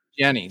 So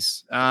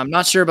Jennies. I'm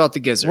not sure about the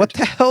gizzard. What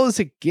the hell is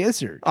a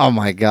gizzard? Oh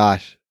my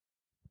gosh.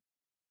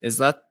 Is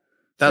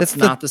that's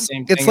not the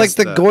same thing? It's like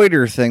the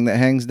goiter thing that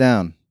hangs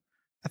down.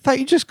 I thought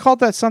you just called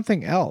that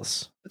something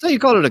else. I thought you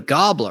called it a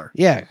gobbler.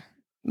 Yeah.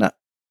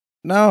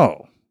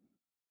 No.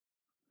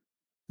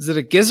 Is it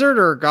a gizzard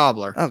or a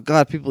gobbler? Oh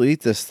God, people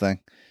eat this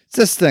thing. It's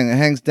this thing that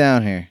hangs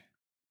down here.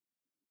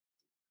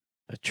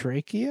 A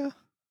trachea?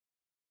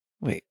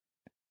 Wait.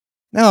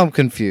 Now I'm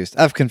confused.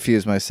 I've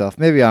confused myself.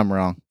 Maybe I'm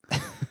wrong.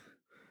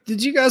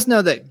 Did you guys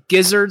know that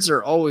gizzards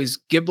are always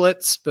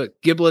giblets,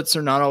 but giblets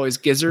are not always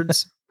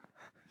gizzards?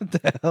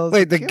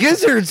 Wait, the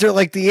gizzards are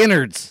like the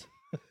innards.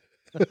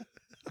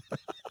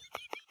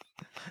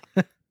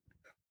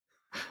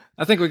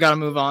 I think we got to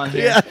move on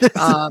here.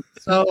 Yeah.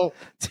 So,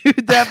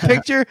 dude,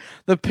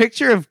 the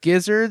picture of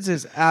gizzards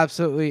is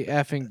absolutely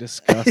effing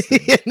disgusting.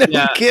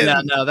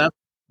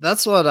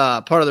 That's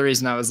what part of the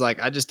reason I was like,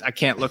 I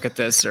can't look at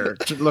this or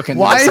look into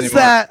Why this is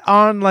that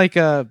on like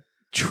a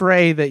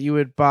tray that you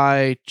would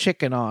buy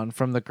chicken on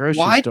from the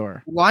grocery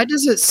store? Why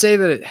does it say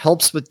that it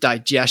helps with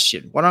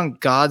digestion? What on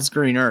God's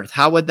green earth?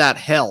 How would that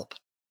help?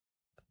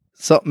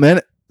 So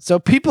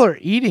people are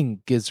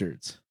eating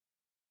gizzards.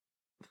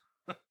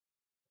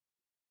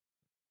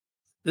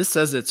 This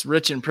says it's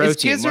rich in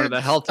protein. One of the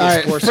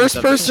healthiest portions.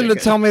 First person to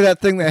tell me that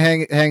thing that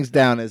hangs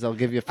down is, I'll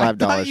give you $5. I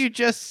thought you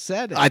just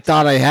said it. I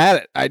thought I had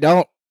it. I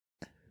don't.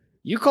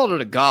 You called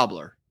it a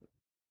gobbler.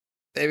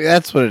 Maybe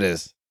that's what it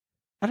is.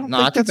 I don't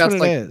think that's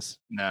what it is.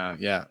 No,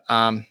 yeah.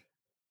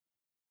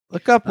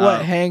 Look up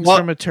what hangs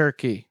from a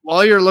turkey.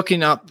 While you're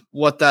looking up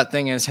what that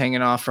thing is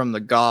hanging off from the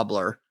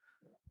gobbler,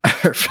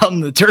 or from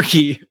the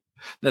turkey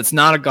that's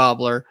not a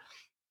gobbler,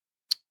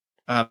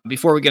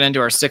 before we get into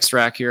our 6th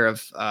rack here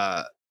of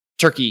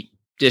turkey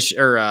dish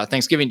or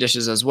Thanksgiving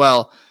dishes as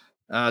well,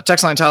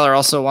 Text line Tyler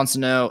also wants to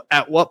know,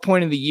 at what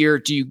point of the year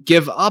do you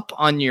give up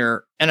on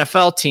your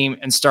NFL team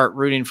and start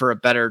rooting for a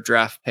better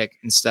draft pick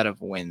instead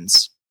of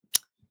wins?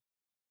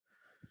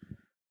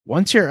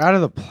 Once you're out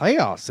of the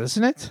playoffs,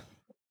 isn't it?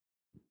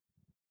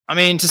 I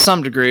mean, to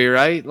some degree,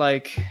 right?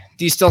 Like,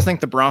 do you still think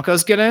the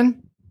Broncos get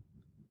in?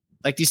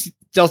 Like, do you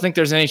still think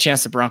there's any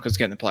chance the Broncos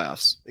get in the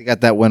playoffs? They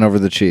got that win over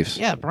the Chiefs.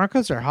 Yeah,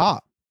 Broncos are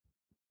hot.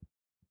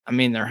 I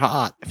mean, they're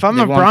hot. If I'm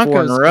They've a won 4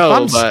 Broncos, in a row, if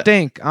I'm but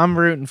Stink, I'm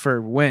rooting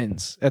for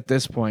wins at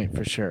this point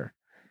for sure.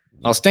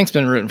 well, Stink's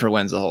been rooting for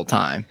wins the whole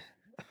time.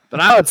 But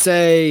I would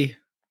say,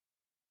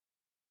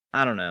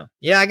 I don't know.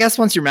 Yeah, I guess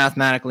once you're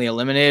mathematically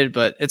eliminated,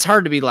 but it's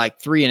hard to be like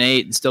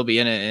 3-8 and still be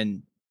in it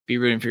and be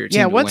rooting for your team.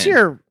 Yeah, to once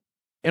win.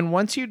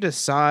 once you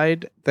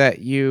decide that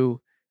you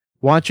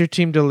want your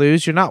team to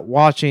lose, you're not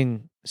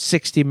watching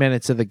 60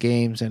 minutes of the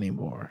games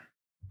anymore.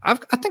 I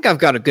think I've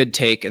got a good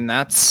take, and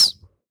that's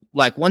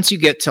like once you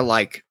get to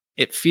like,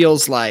 it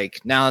feels like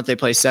now that they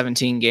play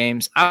 17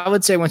 games, I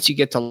would say once you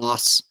get to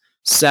loss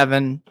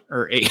 7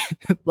 or 8,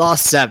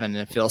 loss 7,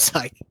 it feels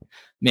like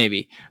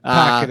maybe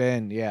Pack it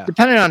in, yeah.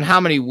 depending on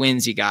how many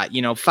wins you got,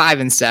 5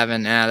 and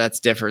 7, that's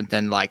different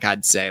than like,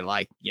 I'd say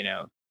like,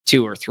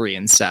 2 or 3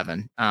 and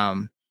 7.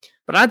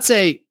 But I'd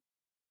say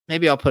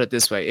maybe I'll put it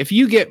this way. If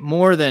you get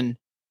more than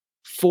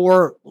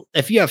 4,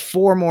 if you have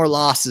 4 more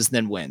losses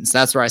than wins,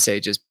 that's where I say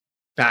just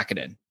pack it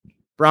in.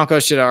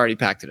 Broncos should have already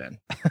packed it in.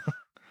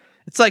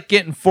 It's like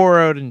getting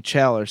 4-0'd in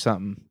Chell or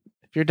something.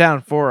 If you're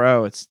down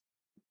 4-0, it's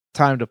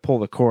time to pull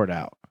the cord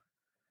out.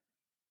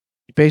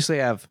 You basically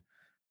have,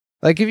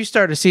 like, if you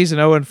start a season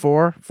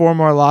 0-4, 4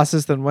 more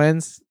losses than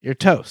wins, you're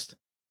toast.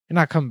 You're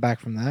not coming back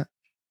from that.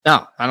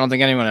 No, I don't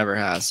think anyone ever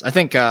has. I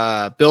think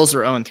Bills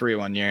were 0-3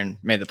 one year and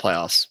made the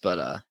playoffs, but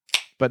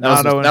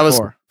not 0-4. That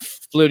was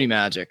fluty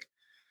magic.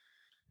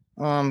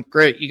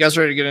 Great. You guys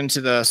ready to get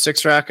into the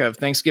 6-rack of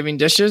Thanksgiving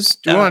dishes?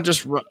 Do you want to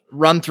just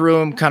run through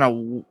them kind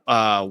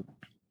of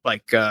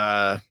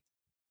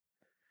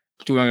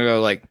do we want to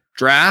go like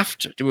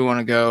draft? Do we want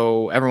to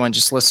go, everyone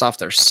just lists off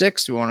their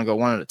 6? Do we want to go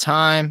one at a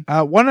time?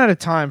 One at a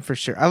time for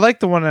sure. I like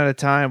the one at a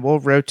time. We'll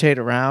rotate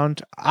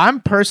around. I'm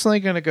personally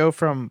going to go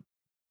from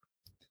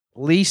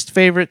least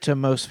favorite to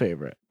most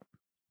favorite,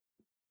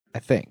 I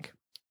think.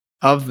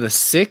 Of the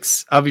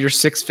 6 of your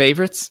 6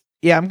 favorites?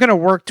 Yeah, I'm going to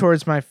work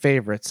towards my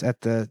favorites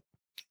in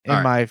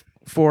All my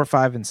 4,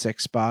 5, and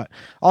 6 spot.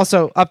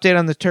 Also, update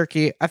on the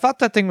turkey. I thought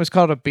that thing was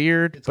called a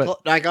beard, but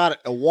I got it.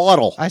 A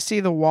waddle. I see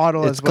the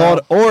waddle It's as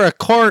well. called, or a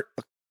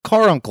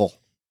caruncle.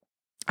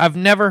 I've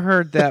never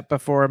heard that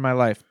before in my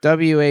life.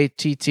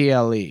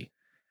 Wattle.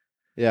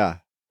 Yeah.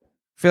 I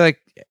feel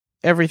like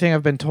everything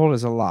I've been told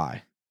is a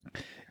lie.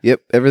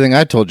 Yep. Everything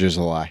I told you is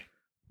a lie.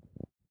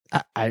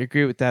 I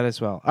agree with that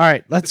as well. All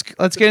right, let's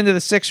get into the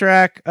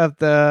 6-rack of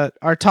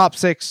our top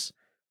 6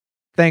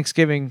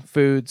 Thanksgiving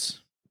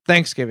foods.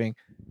 Thanksgiving.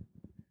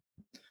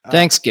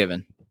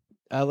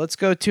 Let's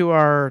go to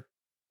our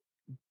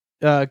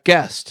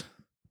guest.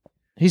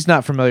 He's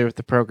not familiar with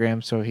the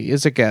program, so he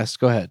is a guest.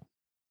 Go ahead.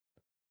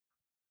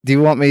 Do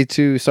you want me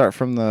to start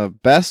from the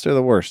best or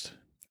the worst?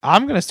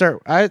 I'm going to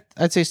start.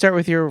 I'd say start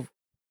with your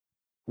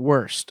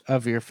worst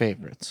of your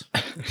favorites.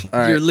 All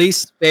right. Your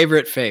least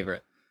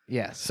favorite.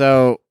 Yes.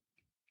 So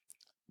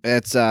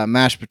it's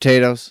mashed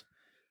potatoes.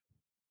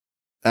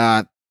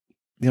 The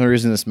only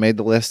reason this made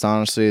the list,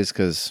 honestly, is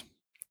because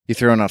you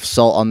throw enough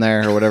salt on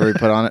there or whatever you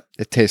put on it.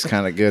 It tastes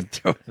kind of good.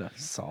 Throw enough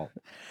salt.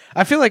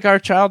 I feel like our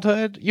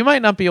childhood, you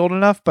might not be old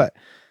enough, but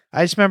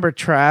I just remember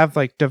Trav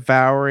like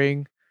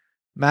devouring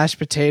mashed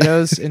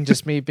potatoes and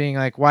just me being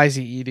like, why is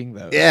he eating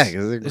those? Yeah,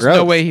 because they're There's gross.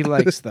 no way he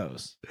likes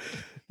those.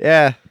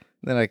 Yeah.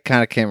 Then I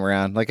kind of came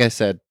around. Like I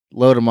said,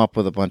 load them up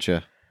with a bunch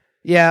of...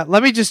 Yeah,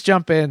 let me just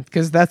jump in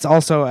because that's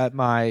also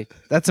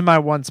that's in my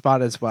one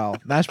spot as well.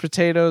 Mashed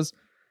potatoes.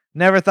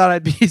 Never thought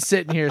I'd be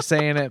sitting here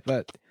saying it,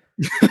 but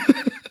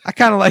I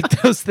kind of like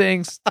those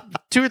things.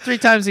 2 or 3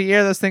 times a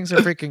year, those things are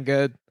freaking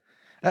good.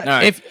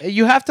 Right. If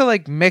you have to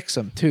like mix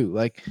them too,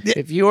 like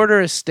if you order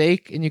a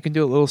steak and you can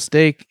do a little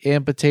steak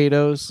and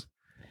potatoes.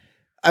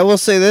 I will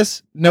say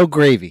this: no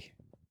gravy.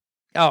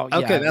 Oh, yeah.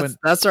 Okay,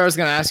 that's what I was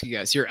going to ask you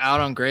guys. You're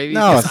out on gravy?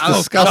 No, it's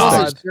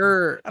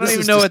disgusting. I don't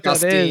even know what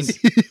that is.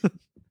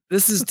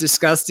 This is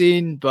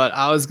disgusting, but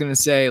I was going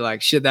to say,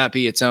 like, should that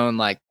be its own,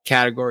 like,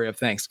 category of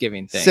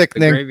Thanksgiving thing?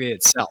 Sickening. The gravy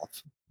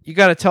itself. You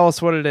got to tell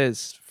us what it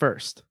is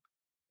first.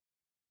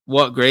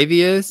 What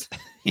gravy is?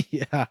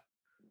 Yeah.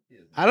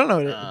 I don't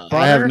know. Butter?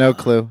 I have no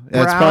clue.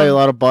 Yeah, it's probably a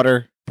lot of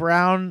butter.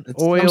 Brown It's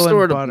oil some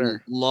sort and of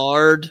butter.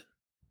 lard.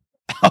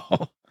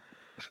 Oh.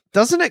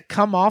 Doesn't it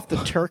come off the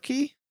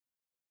turkey?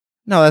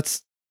 No,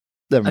 that's...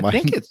 Never I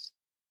mind.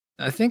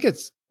 think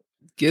it's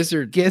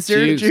gizzard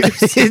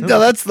juice. No,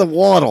 that's the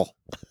waddle.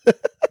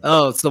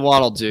 Oh, it's the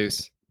wattle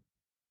juice.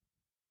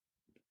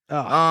 Oh.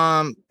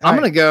 I'm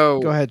going to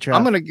go... Go ahead, Trav.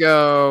 I'm going to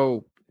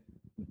go...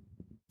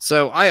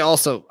 So I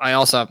also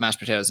have mashed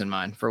potatoes in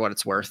mind for what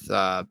it's worth.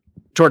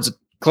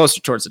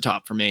 Closer towards the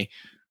top for me.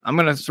 I'm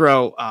going to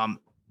throw...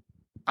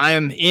 I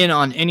am in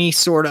on any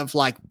sort of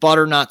like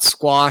butternut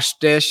squash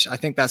dish. I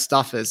think that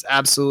stuff is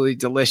absolutely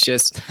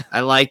delicious.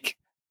 I like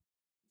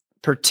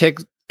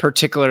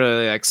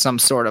particularly like some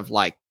sort of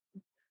like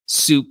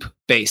soup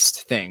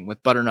based thing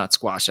with butternut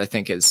squash, I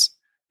think is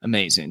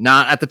amazing.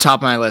 Not at the top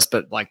of my list,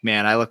 but like,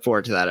 man, I look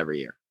forward to that every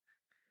year.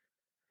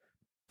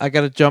 I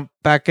got to jump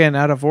back in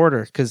out of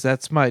order because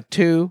that's my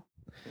 2.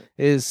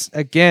 Is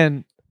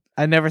again,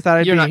 I never thought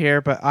I'd be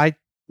here, but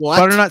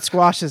butternut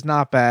squash is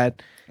not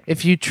bad.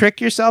 If you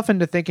trick yourself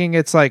into thinking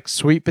it's like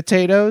sweet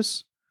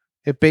potatoes,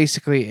 it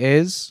basically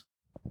is.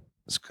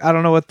 I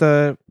don't know what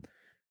the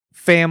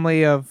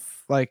family of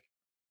like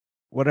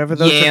whatever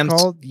those are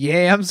called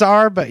yams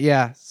are, but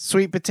yeah,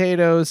 sweet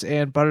potatoes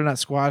and butternut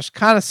squash,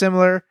 kind of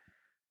similar.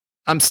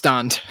 I'm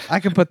stunned. I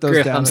can put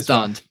those down. I'm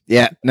stunned.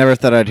 Yeah, never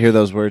thought I'd hear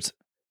those words.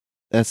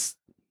 That's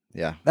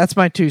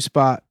my 2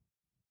 spot.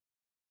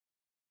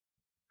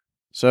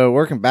 So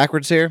working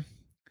backwards here.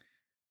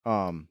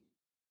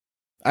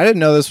 I didn't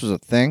know this was a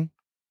thing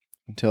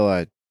until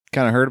I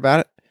kind of heard about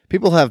it.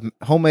 People have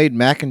homemade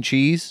mac and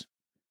cheese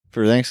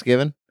for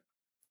Thanksgiving.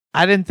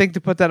 I didn't think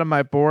to put that on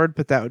my board,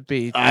 but that would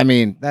be. I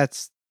mean,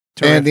 that's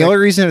terrific. And the only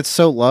reason it's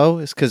so low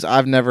is because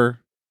I've never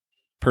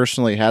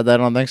personally had that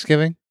on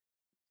Thanksgiving.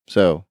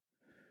 So,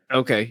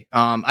 okay,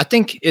 I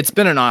think it's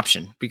been an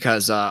option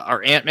because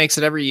our aunt makes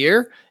it every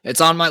year.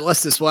 It's on my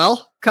list as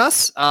well.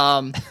 Cuss.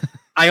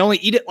 I only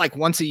eat it like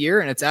once a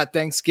year, and it's at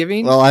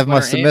Thanksgiving. Well, I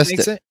must have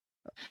missed it.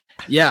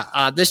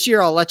 Yeah, this year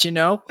I'll let you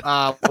know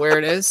where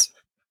it is.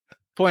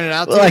 Point it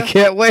out. Well, I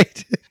can't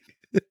wait.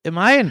 Am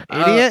I an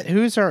idiot?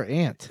 Who's our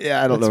aunt?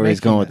 Yeah, I don't know where he's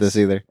going with this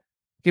either.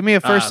 Give me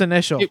a first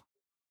initial.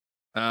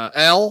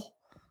 L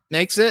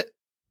makes it,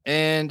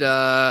 and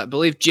I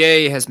believe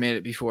J has made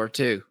it before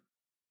too.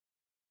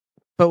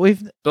 But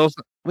we've both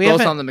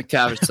on the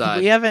McTavish side.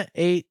 We haven't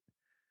ate.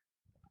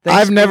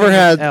 I've never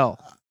had L.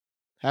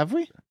 Have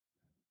we?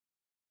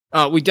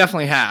 We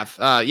definitely have.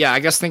 Yeah, I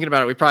guess thinking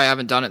about it, we probably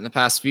haven't done it in the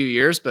past few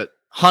years, but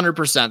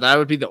 100%. That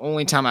would be the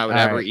only time I would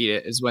ever eat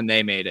it is when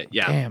they made it.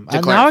 Yeah. Damn.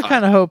 Now I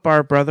kind of hope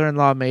our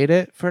brother-in-law made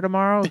it for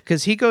tomorrow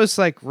because he goes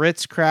like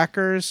Ritz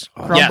crackers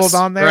crumbled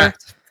on there.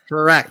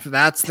 Correct.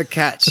 That's the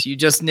catch. You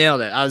just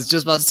nailed it. I was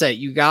just about to say,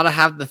 you got to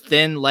have the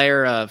thin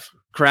layer of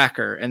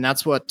cracker, and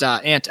that's what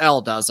Aunt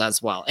L does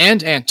as well.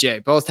 And Aunt J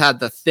both had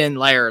the thin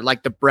layer,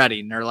 like the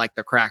breading or like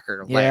the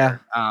cracker layer.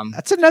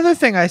 That's another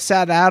thing I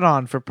sat out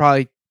on for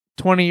probably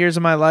 20 years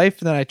of my life,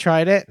 and then I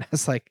tried it, and I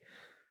was like,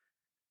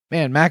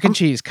 man, mac and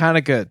cheese, kind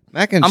of good.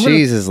 Mac and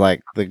cheese is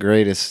like the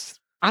greatest.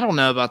 I don't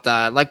know about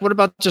that. Like, what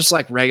about just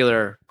like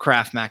regular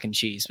Kraft mac and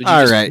cheese? Would you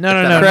just right.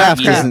 No.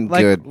 Kraft isn't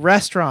like good.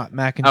 Restaurant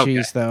mac and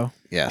cheese, though.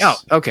 Yes.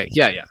 Oh, okay.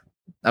 Yeah.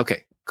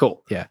 Okay,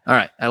 cool. Yeah. All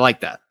right. I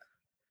like that.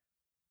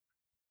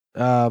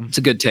 It's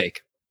a good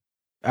take.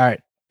 All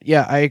right.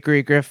 Yeah, I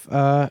agree, Griff.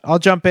 I'll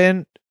jump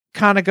in.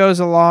 Kind of goes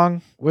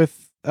along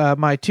with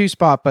my 2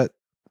 spot, but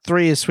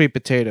 3 is sweet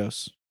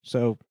potatoes.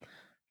 So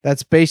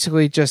that's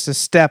basically just a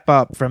step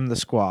up from the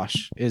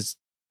squash is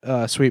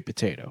sweet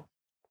potato.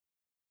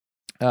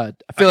 I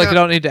feel like I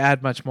don't need to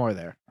add much more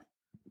there.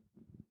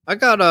 I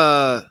got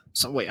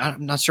so wait,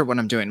 I'm not sure what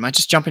I'm doing. Am I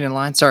just jumping in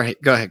line? Sorry,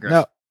 go ahead, Griff.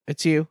 No,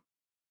 it's you.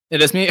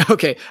 It is me?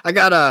 Okay. I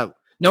got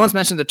no one's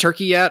mentioned the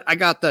turkey yet. I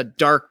got the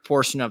dark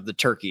portion of the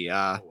turkey.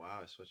 I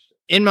switched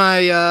it. In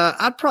my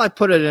I'd probably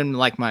put it in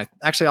like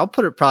I'll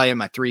put it probably in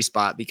my 3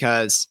 spot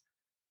because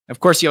of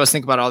course you always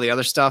think about all the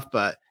other stuff,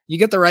 but you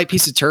get the right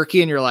piece of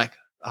turkey and you're like,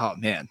 oh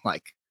man,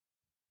 like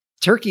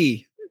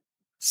turkey,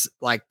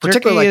 like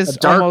particularly like the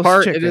dark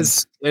part, chicken.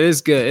 It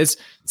is good. It's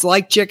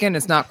like chicken.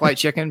 It's not quite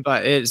chicken,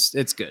 but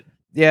it's good.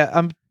 Yeah,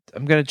 I'm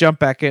gonna jump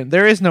back in.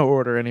 There is no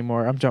order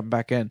anymore. I'm jumping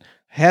back in.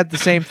 Had the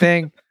same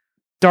thing.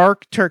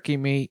 Dark turkey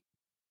meat.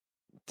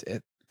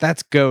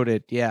 That's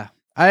goated. Yeah,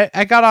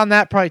 I got on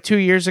that probably 2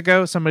 years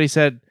ago. Somebody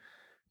said,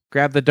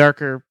 grab the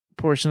darker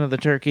portion of the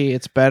turkey.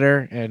 It's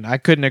better, and I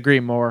couldn't agree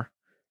more.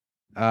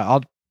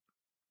 I'll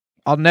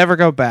never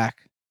go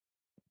back.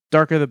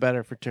 Darker the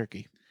better for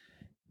turkey.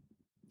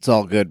 It's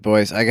all good,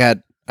 boys.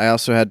 I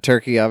also had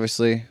turkey,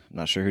 obviously. I'm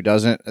not sure who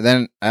doesn't. And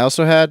then I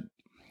also had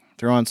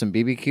throw on some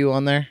BBQ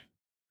on there.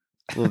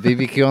 A little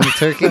BBQ on the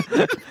turkey.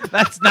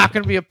 That's not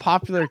going to be a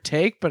popular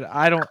take, but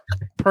I don't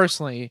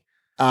personally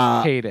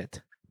hate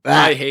it.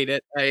 I hate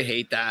it. I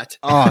hate that.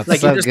 Oh, it's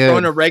like so you're just good.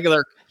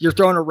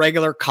 throwing a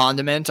regular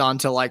condiment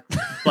onto like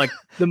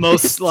the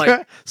most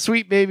like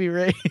Sweet Baby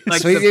Ray's.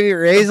 Like Sweet Baby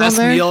Ray's the on best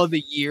there? meal of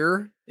the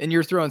year, and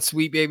you're throwing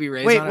Sweet Baby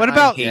Ray's. Wait, on what it?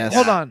 about? Yes.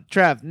 Hold on,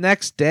 Trav.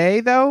 Next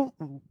day though,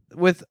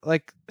 with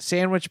like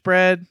sandwich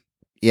bread.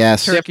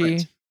 Yes,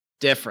 turkey.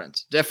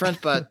 Different,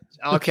 but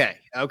okay.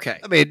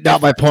 I mean,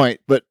 not my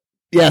point, but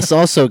yes,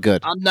 also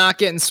good. I'm not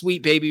getting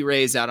Sweet Baby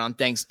Ray's out on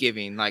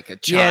Thanksgiving like a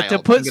child. Yeah,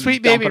 to put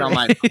Sweet Baby Ray's on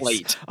my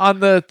plate on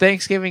the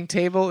Thanksgiving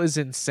table is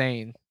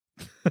insane.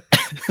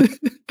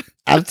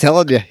 I'm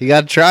telling you, you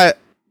got to try it.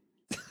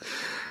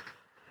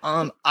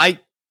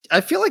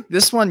 I feel like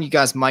this one you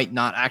guys might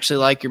not actually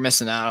like. You're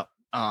missing out.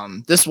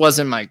 This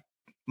wasn't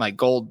my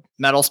gold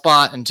medal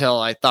spot until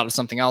I thought of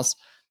something else.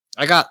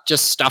 I got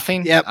just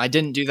stuffing. Yep. I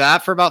didn't do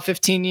that for about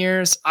 15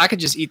 years. I could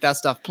just eat that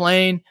stuff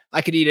plain.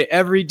 I could eat it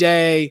every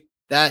day.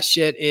 That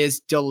shit is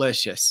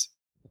delicious.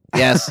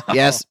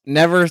 Yes.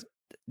 Never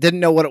Didn't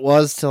know what it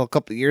was till a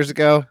couple of years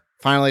ago.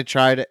 Finally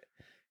tried it.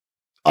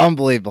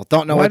 Unbelievable.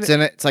 Don't know what's in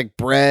it. It's like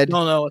bread.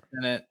 Don't know what's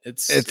in it.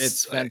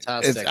 It's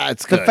fantastic.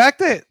 It's good. The fact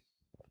that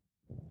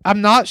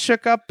I'm not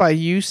shook up by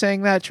you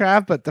saying that,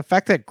 Trav, but the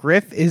fact that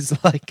Griff is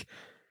like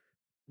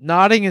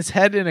nodding his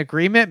head in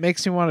agreement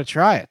makes me want to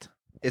try it.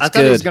 It's I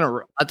thought he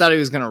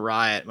was gonna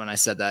riot when I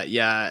said that.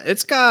 Yeah,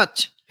 it's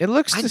got. It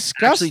looks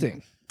disgusting.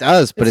 It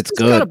does, but it's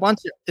good.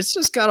 It's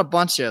just got a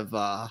bunch of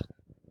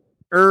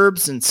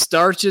herbs and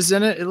starches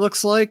in it. It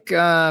looks like.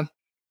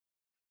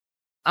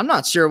 I'm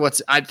not sure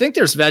I think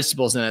there's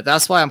vegetables in it.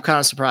 That's why I'm kind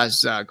of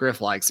surprised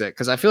Griff likes it,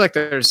 because I feel like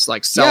there's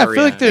like celery. Yeah, I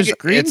feel like there's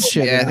green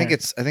shit. Yeah, I think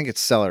it's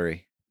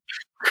celery.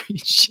 Green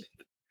shit.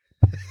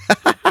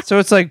 So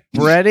it's like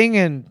breading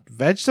and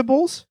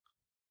vegetables.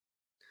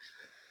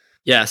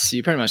 Yes,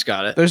 you pretty much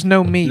got it. There's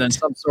no meat. And then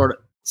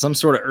some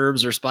sort of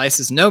herbs or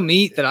spices. No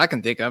meat that I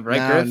can think of,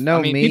 right, Griff? No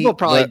meat. People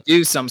probably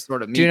do some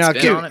sort of meat.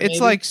 It's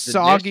like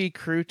soggy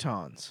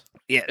croutons.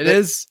 Yeah, it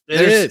is.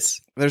 It is.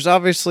 There's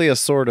obviously a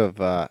sort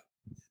of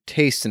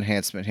taste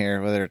enhancement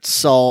here, whether it's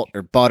salt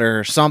or butter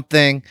or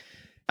something.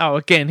 Oh,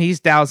 again, he's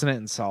dousing it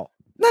in salt.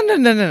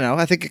 No.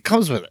 I think it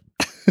comes with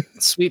it.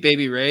 Sweet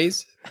Baby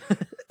Ray's.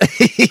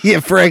 Yeah,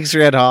 Frank's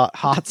Red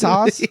Hot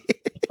sauce.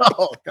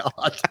 Oh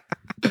God.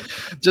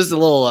 Just a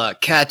little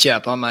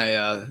ketchup on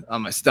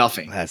my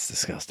stuffing. That's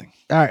disgusting.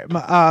 All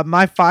right,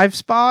 my 5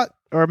 spot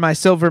or my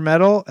silver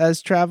medal,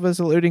 as Trav was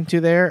alluding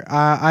to there.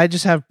 I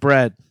just have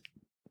bread.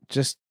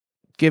 Just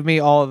give me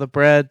all of the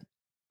bread.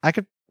 I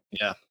could.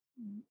 Yeah.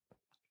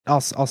 I'll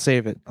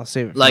save it. I'll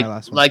save it for like my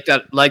last one.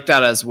 like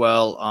that as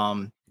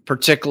well.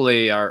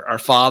 Particularly our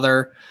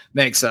father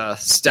makes a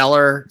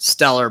stellar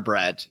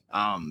bread.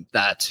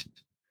 That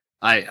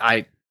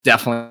I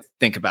definitely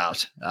think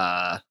about.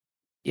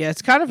 Yeah,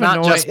 it's kind of Not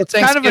annoying. just with It's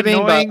kind of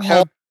Thanksgiving, annoying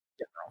but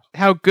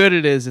how good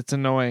it is. It's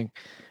annoying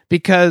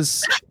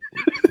because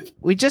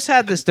we just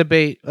had this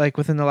debate like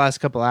within the last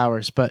couple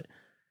hours, but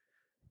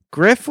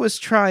Griff was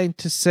trying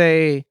to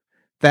say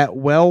that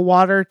well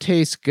water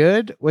tastes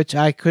good, which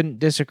I couldn't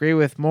disagree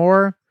with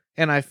more.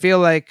 And I feel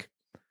like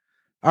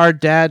our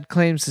dad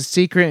claims the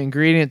secret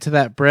ingredient to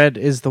that bread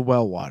is the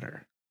well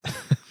water.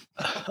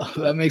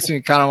 That makes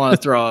me kind of want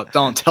to throw up.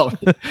 Don't tell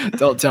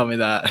me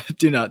that.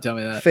 Do not tell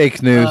me that.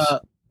 Fake news.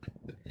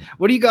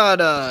 What do you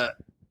got,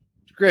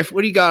 Griff?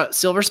 What do you got?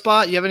 Silver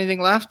spot? You have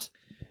anything left?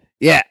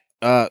 Yeah,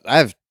 I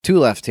have 2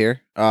 left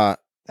here. That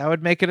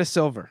would make it a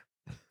silver.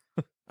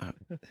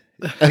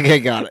 Okay,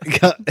 got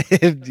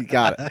it. You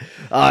got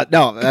it.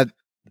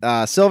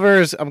 No,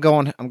 silvers. I'm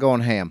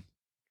going ham.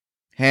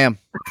 Ham.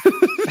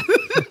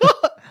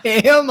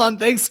 Ham on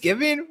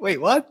Thanksgiving? Wait,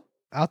 what?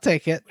 I'll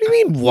take it. What do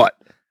you mean? What?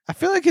 I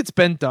feel like it's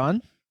been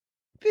done.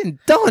 Been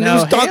done. No,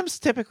 it was done. ham's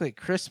typically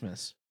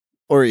Christmas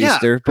or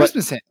Easter. But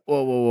Christmas ham.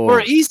 Whoa.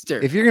 Or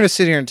Easter. If you're gonna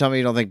sit here and tell me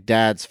you don't think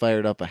Dad's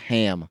fired up a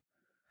ham,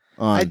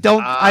 I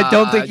don't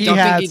think he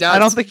has. I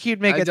don't think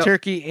he'd make a don't-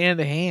 turkey and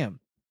a ham.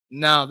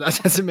 No, that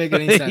doesn't make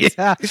any sense.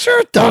 Yeah, sure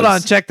it does. hold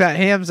on, check that.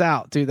 Ham's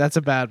out, dude. That's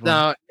a bad one.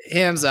 No,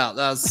 ham's out.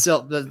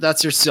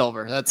 That's your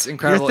silver. That's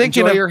incredible. You're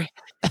thinking Enjoy of- your.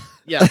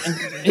 Yeah,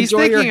 He's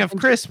enjoy thinking your- of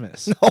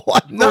Christmas. No,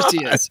 I'm Of course not.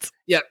 he is.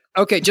 Yeah.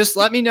 Okay. Just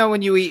let me know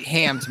when you eat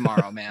ham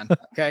tomorrow, man.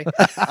 Okay.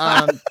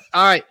 All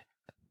right.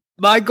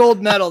 My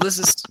gold medal. This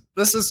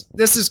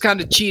is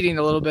kind of cheating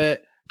a little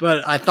bit,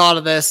 but I thought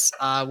of this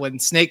when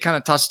Snake kind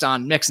of touched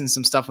on mixing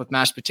some stuff with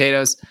mashed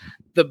potatoes.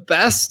 The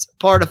best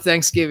part of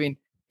Thanksgiving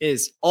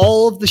is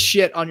all of the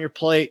shit on your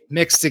plate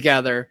mixed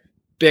together.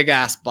 Big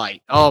ass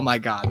bite. Oh my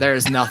God. There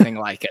is nothing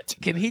like it.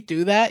 Can he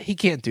do that? He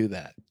can't do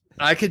that.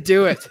 I could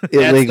do it.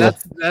 Illegal.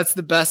 That's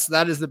the best.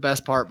 That is the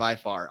best part by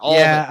far.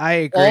 Yeah, I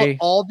agree.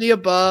 All the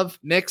above,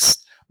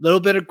 mixed, little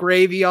bit of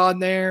gravy on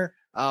there,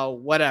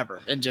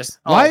 whatever, and just.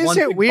 Why is one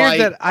it big weird bite.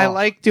 that I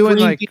like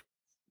doing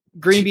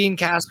green bean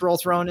casserole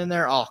thrown in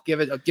there? Oh,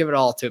 give it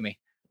all to me.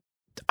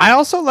 I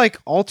also like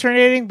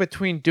alternating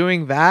between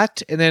doing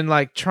that and then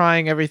like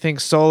trying everything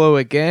solo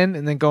again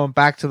and then going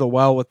back to the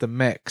well with the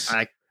mix.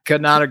 I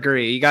could not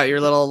agree. You got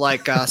your little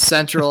like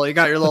central. You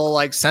got your little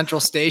like central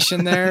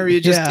station there.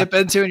 You just dip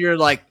into and you're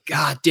like,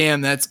 God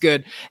damn, that's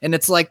good. And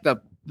it's like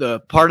the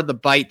part of the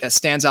bite that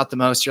stands out the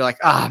most. You're like,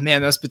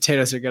 man, those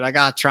potatoes are good. I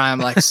gotta try them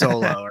like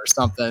solo or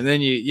something. And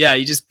then you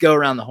just go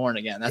around the horn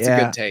again. That's a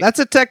good take. That's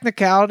a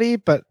technicality,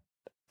 but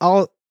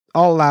I'll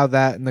allow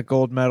that in the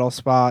gold medal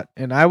spot.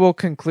 And I will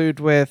conclude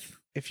with,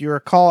 if you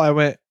recall, I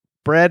went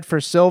bread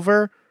for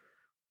silver.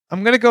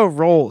 I'm gonna go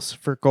rolls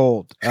for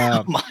gold.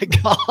 Oh my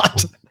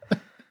God.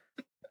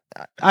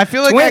 I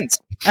feel like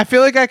I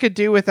feel like I could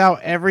do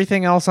without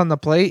everything else on the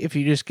plate if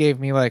you just gave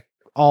me like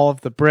all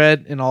of the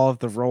bread and all of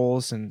the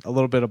rolls and a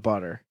little bit of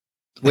butter.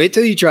 Wait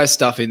till you try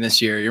stuffing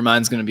this year. Your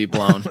mind's going to be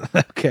blown.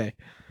 Okay.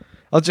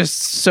 I'll just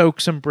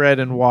soak some bread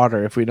in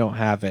water if we don't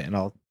have it, and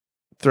I'll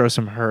throw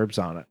some herbs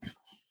on it.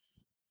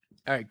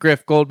 All right,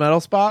 Griff, gold medal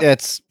spot? Yeah,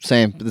 it's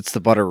same. It's the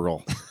butter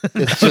roll.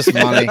 It's just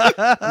money.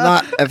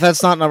 If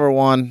that's not number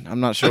 1, I'm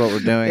not sure what we're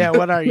doing. Yeah,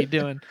 what are you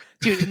doing?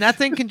 Dude, and that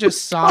thing can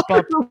just sop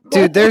up.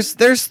 Dude,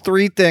 there's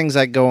 3 things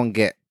I go and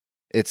get.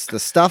 It's the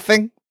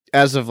stuffing,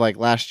 as of like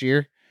last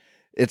year.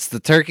 It's the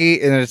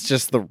turkey and it's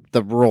just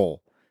the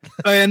roll.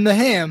 And the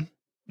ham.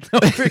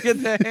 Don't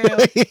forget the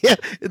ham. Yeah,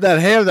 that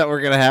ham that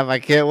we're gonna have. I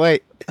can't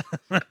wait.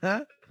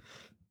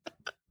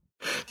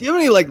 Do you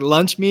have any like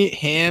lunch meat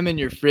ham in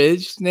your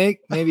fridge, Snake?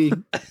 Maybe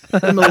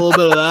give him a little bit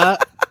of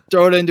that.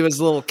 Throw it into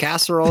his little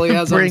casserole he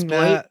has on his plate.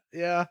 That.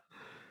 Yeah.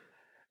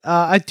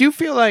 I do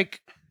feel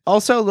like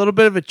also a little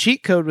bit of a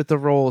cheat code with the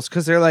rolls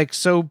because they're like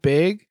so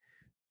big.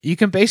 You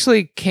can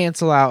basically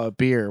cancel out a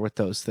beer with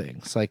those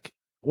things. Like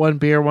one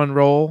beer, one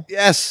roll.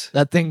 Yes.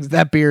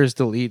 That beer is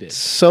deleted.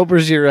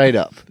 Sobers you right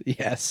up.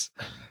 Yes.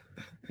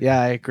 Yeah,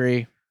 I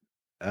agree.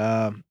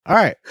 All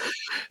right.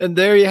 And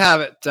there you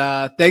have it.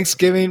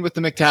 Thanksgiving with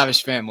the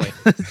McTavish family.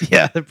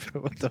 Yeah.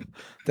 What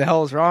the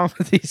hell is wrong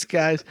with these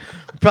guys?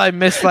 We probably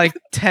missed like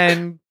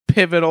 10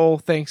 pivotal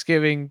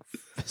Thanksgiving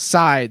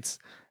sides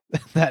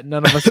that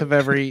none of us have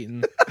ever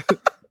eaten.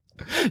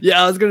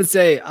 Yeah, I was gonna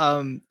say,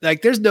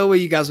 like, there's no way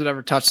you guys would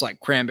ever touch like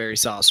cranberry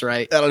sauce,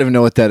 right? I don't even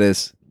know what that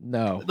is.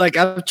 No. Like,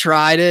 I've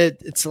tried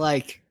it. It's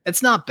like,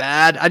 it's not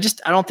bad. I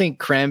don't think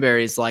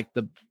cranberry is like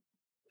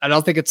I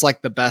don't think it's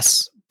like the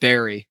best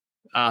berry.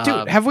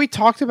 Dude, have we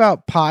talked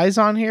about pies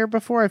on here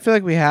before? I feel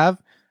like we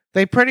have.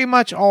 They pretty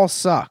much all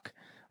suck.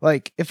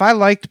 Like, if I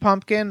liked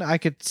pumpkin, I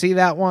could see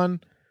that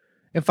one.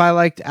 If I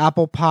liked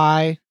apple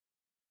pie,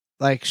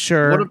 like,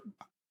 sure.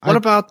 What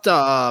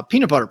about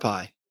peanut butter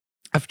pie?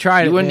 I've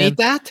tried it. You wouldn't eat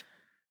that?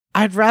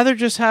 I'd rather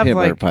just have Peanut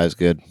butter like pie is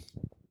good.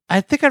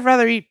 I think I'd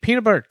rather eat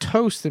peanut butter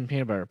toast than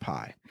peanut butter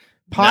pie.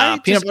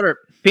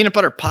 Peanut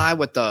butter pie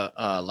with the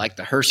like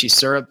the Hershey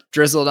syrup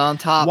drizzled on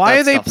top. Why That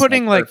are they stuff's,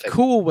 putting like perfect.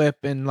 Cool Whip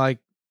and like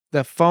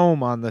the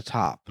foam on the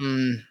top? They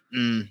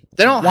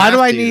don't. Why have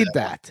do I to need though.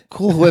 that?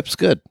 Cool Whip's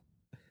good.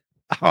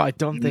 Oh, I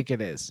don't think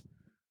it is.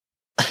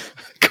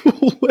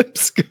 Cool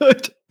Whip's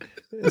good.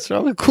 What's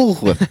wrong with Cool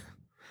Whip?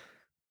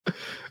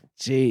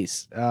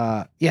 Jeez.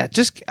 Yeah,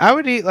 I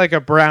would eat like a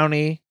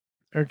brownie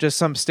or just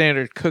some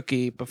standard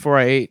cookie before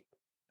I ate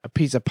a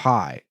piece of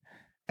pie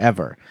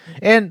ever.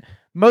 And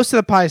most of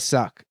the pies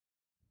suck.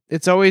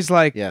 It's always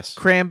like Yes.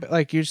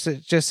 like you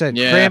just said,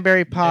 Yeah.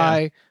 cranberry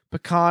pie,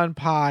 pecan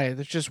pie.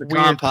 There's just Pecan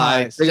weird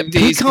pie. pies. Big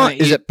D's Pecan- gonna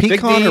is eat- it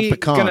pecan Big or D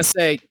pecan? Gonna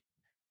say,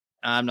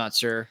 I'm not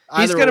sure.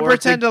 He's Either gonna or.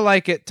 pretend to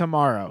like it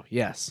tomorrow.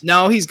 Yes.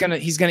 No, he's gonna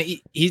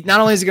eat. He's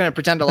not only is he gonna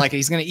pretend to like it,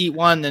 he's gonna eat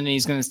one, then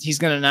he's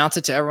gonna announce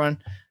it to everyone.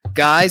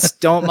 Guys,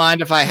 don't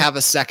mind if I have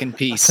a second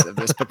piece of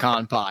this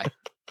pecan pie.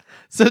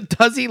 So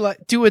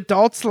do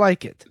adults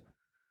like it?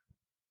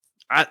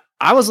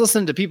 I was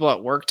listening to people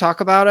at work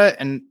talk about it,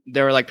 and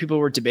there were like people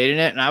were debating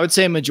it, and I would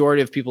say a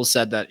majority of people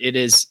said that it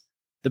is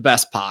the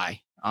best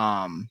pie.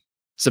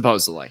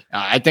 Supposedly,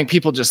 I think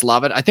people just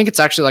love it. I think it's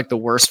actually like the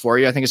worst for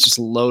you. I think it's just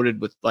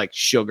loaded with like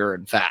sugar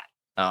and fat.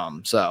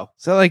 So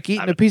like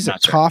eating a piece of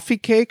not sure. coffee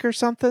cake or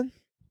something.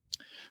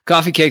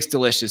 Coffee cake's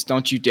delicious.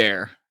 Don't you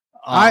dare.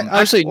 I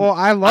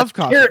love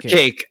coffee carrot cake.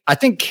 cake. I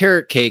think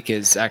carrot cake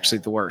is actually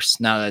the worst.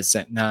 Now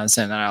that I'm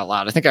saying that out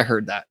loud, I think I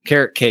heard that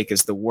carrot cake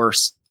is the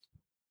worst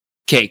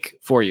cake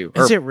for you.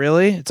 Is it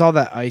really? It's all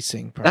that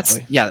icing.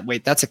 Probably.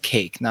 That's a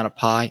cake, not a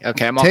pie.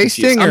 Okay, I'm all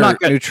Tasting confused. I'm or not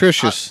good.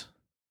 nutritious?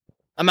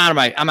 I'm out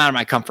of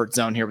my comfort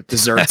zone here with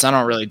desserts. I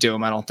don't really do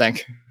them. I don't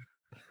think.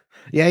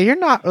 Yeah, you're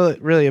not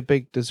really a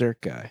big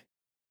dessert guy,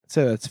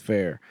 so that's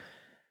fair.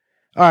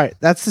 All right,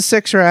 that's the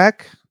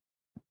 6-rack.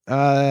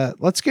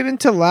 Let's get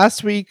into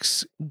last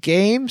week's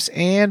games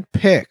and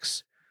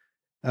picks.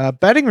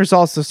 Betting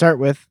results to start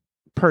with,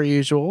 per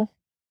usual.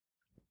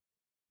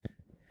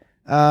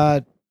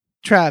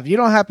 Trav, you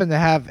don't happen to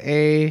have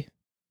a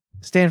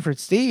Stanford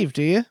Steve,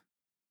 do you?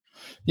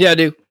 Yeah, I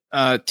do.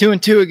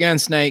 2-2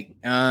 against Snake.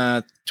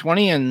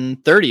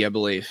 20-30, I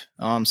believe.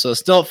 So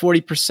still at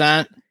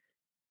 40%.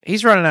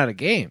 He's running out of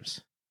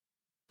games.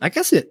 I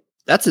guess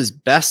that's his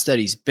best that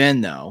he's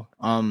been though.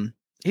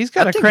 He's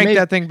got to crank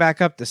that thing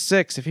back up to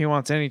 6 if he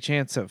wants any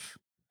chance of.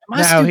 Am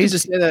I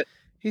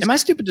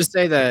stupid to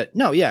say that?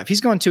 No, yeah. If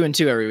he's going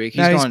 2-2 every week,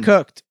 he's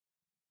cooked.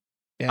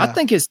 Yeah. I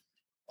think he's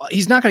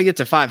not going to get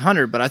to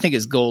 500, but I think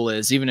his goal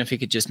is, even if he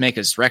could just make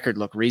his record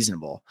look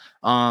reasonable.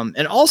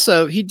 And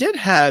also he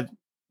had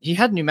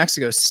New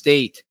Mexico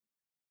State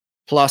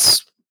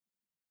plus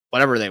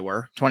whatever they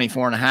were,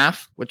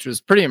 24.5, which was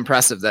pretty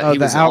impressive. That he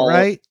was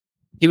outright.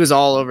 He was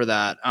all over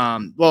that.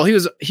 Well,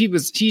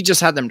 he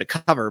just had them to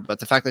cover, but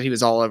the fact that he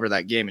was all over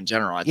that game in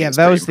general, I think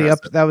that was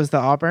that was the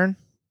Auburn.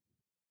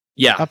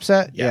 Yeah.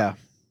 Upset. Yeah.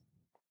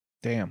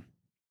 Damn.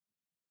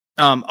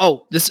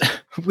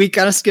 We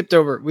kind of skipped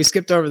over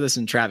this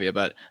in Travia,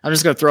 but I'm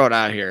just going to throw it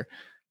out here.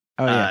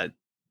 Oh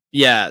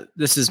yeah.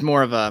 This is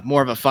more of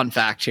a fun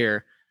fact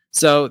here.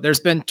 So there's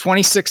been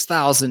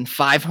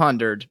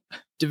 26,500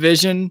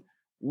 Division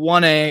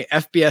 1A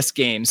FBS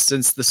games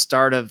since the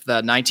start of the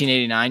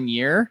 1989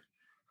 year.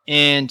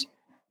 And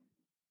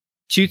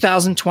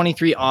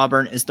 2023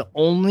 Auburn is the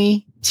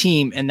only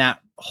team in that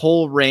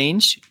whole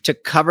range to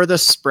cover the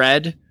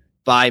spread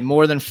by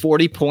more than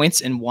 40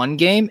 points in one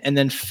game and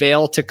then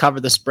fail to cover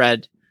the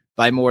spread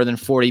by more than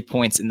 40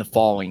 points in the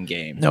following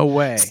game. No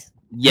way.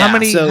 Yeah.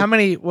 How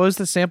many, what was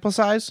the sample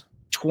size?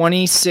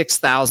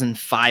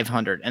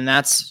 26,500, and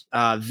that's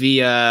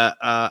via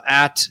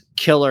at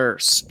Killer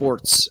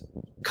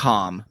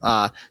Sports.com.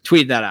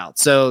 Tweeted that out.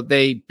 So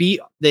they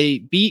beat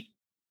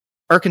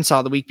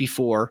Arkansas the week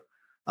before.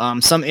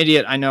 Some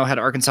idiot I know had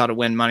Arkansas to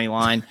win money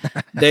line.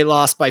 They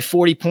lost by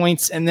 40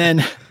 points, and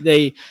then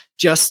they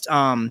just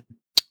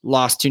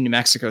lost to New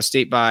Mexico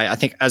State by, I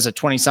think, as a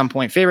 20-some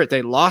point favorite.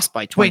 They lost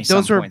by 20. Wait,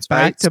 those were points,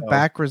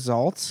 back-to-back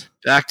results?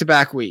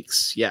 Back-to-back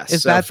weeks, yes.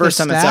 Is so that first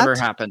the time it's stat? ever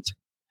happened.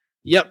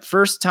 Yep,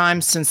 first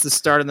time since the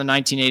start of the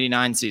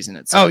 1989 season.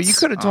 It says. Oh, you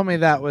could have told me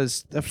that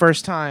was the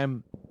first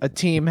time a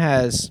team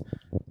has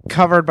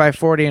covered by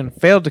 40 and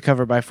failed to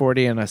cover by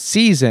 40 in a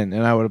season,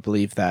 and I would have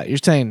believed that. You're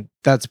saying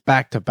that's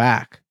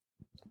back-to-back.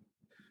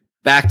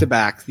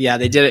 Back-to-back. Yeah,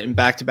 they did it in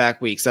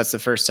back-to-back weeks. That's the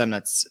first time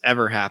that's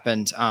ever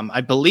happened.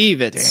 I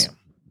believe it's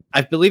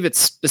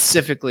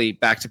specifically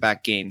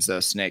back-to-back games,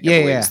 though, Snake.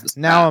 Yeah.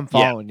 Now I'm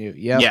following you.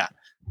 Yep.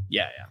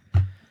 Yeah.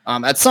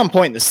 At some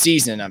point in the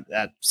season,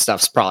 that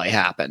stuff's probably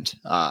happened,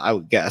 I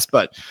would guess.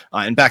 But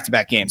in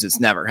back-to-back games, it's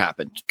never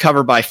happened.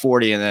 Cover by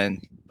 40 and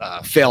then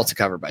fail to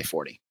cover by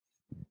 40.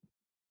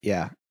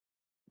 Yeah.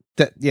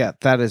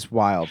 That is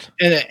wild.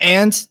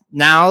 And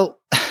now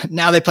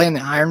they play in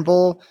the Iron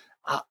Bowl.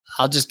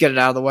 I'll just get it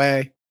out of the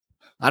way.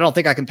 I don't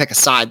think I can pick a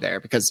side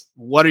there because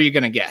what are you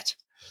going to get?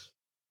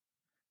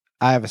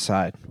 I have a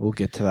side. We'll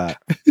get to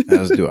that.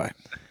 As do I.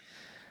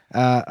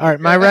 All right,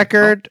 my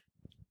record,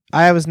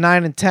 I was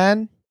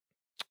 9-10.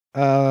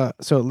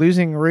 So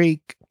losing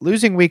week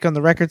on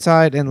the record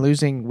side and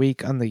losing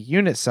week on the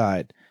unit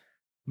side.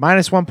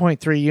 Minus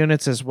 1.3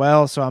 units as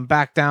well, so I'm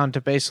back down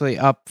to basically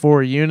up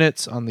 4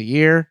 units on the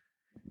year.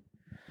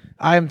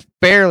 I'm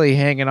barely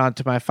hanging on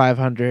to my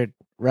 500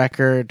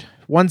 record.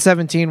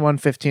 117,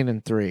 115,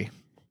 and 3.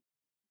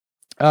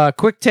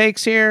 Quick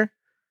takes here.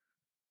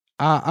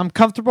 I'm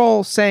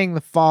comfortable saying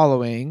the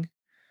following.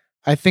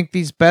 I think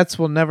these bets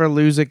will never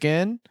lose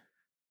again.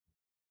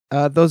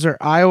 Those are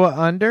Iowa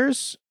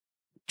unders,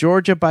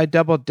 Georgia by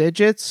double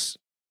digits,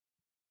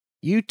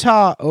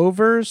 Utah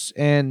overs,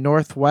 and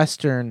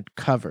Northwestern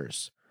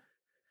covers.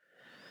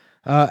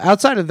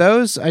 Outside of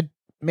those, I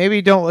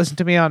maybe don't listen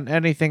to me on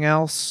anything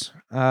else.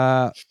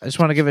 I just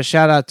want to give a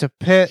shout out to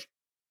Pitt.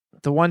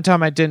 The one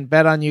time I didn't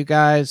bet on you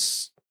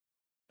guys,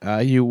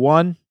 you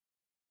won.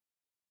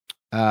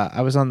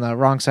 I was on the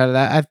wrong side of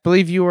that. I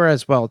believe you were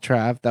as well,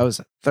 Trav. That was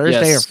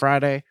Thursday or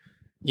Friday.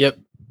 Yep.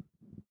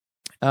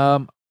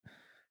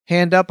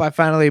 Hand up, I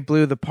finally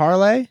blew the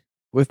parlay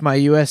with my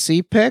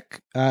USC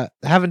pick.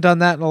 Haven't done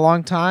that in a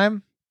long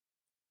time.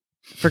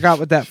 Forgot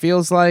what that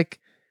feels like.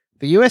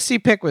 The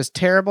USC pick was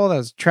terrible. That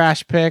was a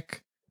trash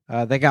pick.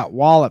 They got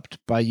walloped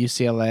by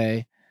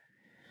UCLA.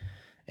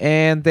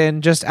 And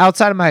then just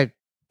outside of my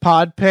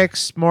pod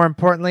picks, more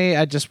importantly,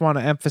 I just want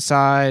to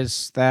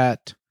emphasize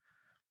that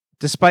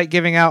despite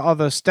giving out all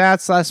those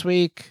stats last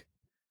week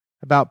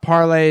about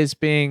parlays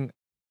being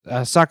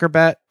a sucker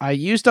bet, I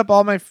used up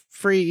all my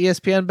free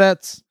ESPN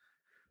bets.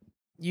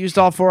 Used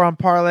all 4 on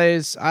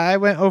parlays. I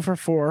went over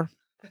 4.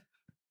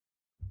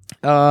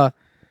 The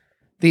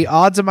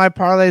odds of my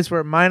parlays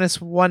were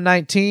minus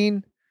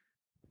 119,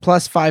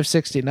 plus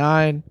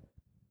 569,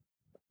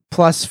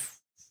 plus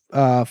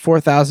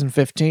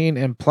 4,015,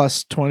 and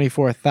plus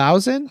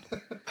 24,000.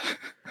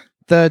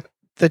 The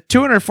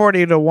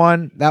 240 to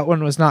 1, that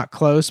one was not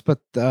close, but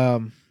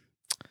the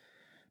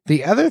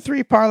other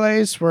 3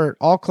 parlays were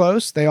all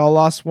close. They all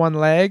lost 1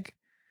 leg.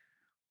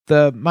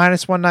 The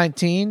minus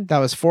 119, that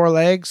was 4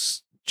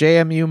 legs.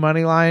 JMU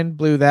money line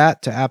blew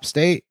that to App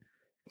State.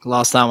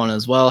 Lost that one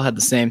as well. Had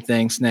the same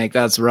thing, Snake.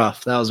 That's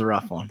rough. That was a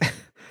rough one.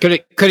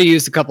 Could have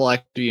used a couple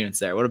extra units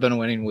there. Would have been a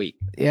winning week.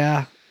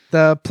 Yeah.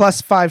 The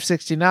plus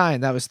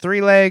 569, that was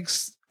 3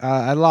 legs.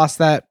 I lost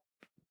that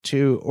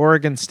to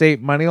Oregon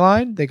State money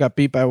line. They got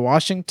beat by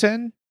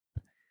Washington.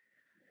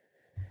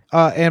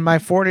 And my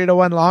 40 to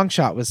 1 long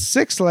shot was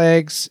 6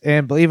 legs.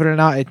 And believe it or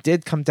not, it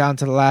did come down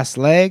to the last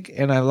leg.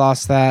 And I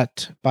lost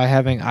that by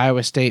having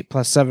Iowa State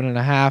plus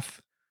 7.5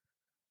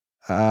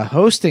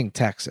 hosting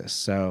Texas.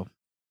 So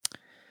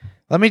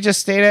let me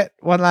just state it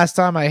one last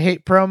time. I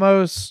hate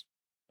promos.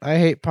 I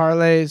hate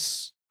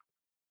parlays.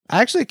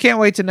 I actually can't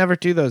wait to never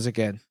do those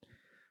again.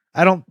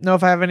 I don't know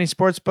if I have any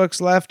sports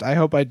books left. I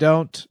hope I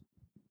don't.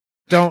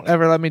 Don't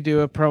ever let me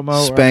do a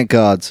promo Spank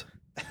odds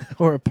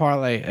or a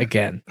parlay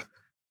again.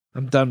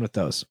 I'm done with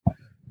those.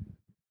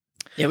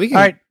 Yeah, we can.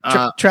 All right,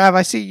 Trav,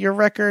 I see your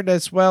record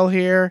as well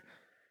here.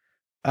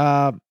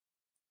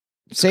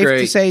 Safe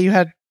to say you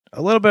had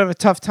a little bit of a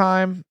tough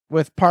time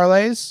with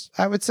parlays,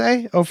 I would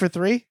say. 0 for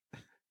 3.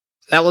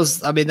 That was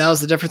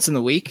the difference in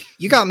the week.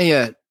 You got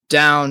me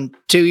down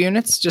 2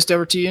 units, just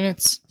over 2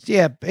 units.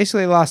 Yeah,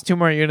 basically lost 2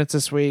 more units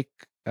this week.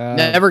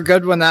 Never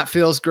good when that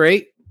feels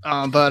great.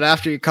 But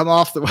after you come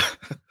off the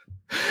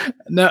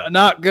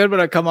not good when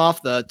I come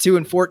off the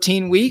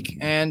 2-14 week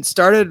and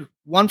started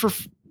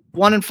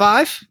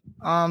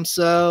 1-5.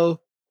 So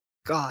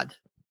God,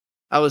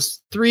 I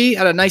was 3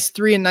 at a nice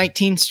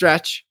 3-19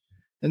 stretch,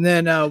 and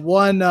then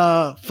won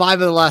 5 of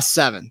the last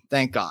 7.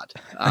 Thank God.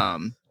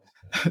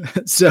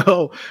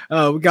 So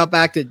we got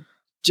back to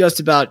just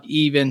about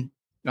even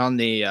on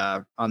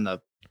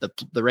the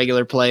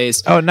regular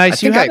plays. Oh,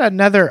 nice. You had I-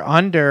 another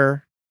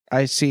under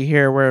I see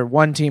here where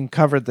one team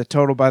covered the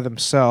total by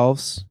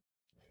themselves.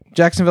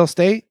 Jacksonville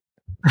State?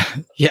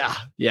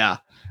 Yeah.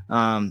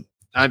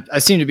 I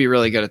seem to be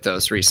really good at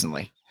those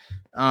recently.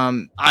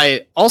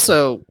 I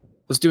also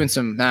was doing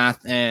some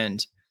math,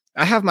 and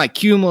I have my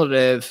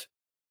cumulative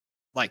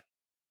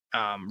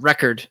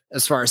record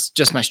as far as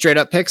just my straight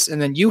up picks,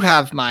 and then you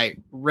have my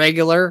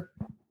regular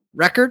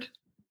record,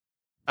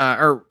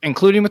 or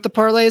including with the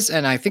parlays,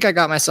 and I think I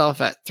got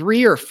myself at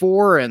 3 or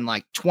 4 and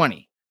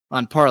 20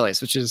 on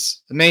parlays, which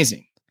is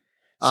amazing.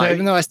 So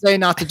even though I say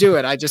not to do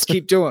it, I just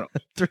keep doing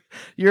it.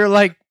 You're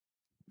like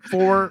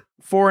 4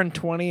 and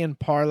 20 in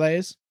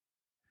parlays.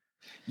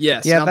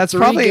 Yes. Yeah, now that's 3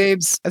 probably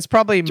games. That's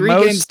probably 3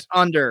 most games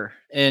under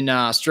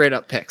in straight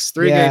up picks.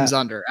 3 Yeah. games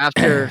under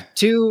after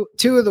two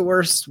of the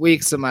worst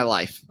weeks of my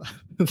life.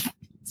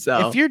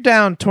 So If you're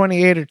down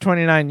 28 or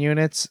 29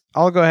 units,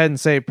 I'll go ahead and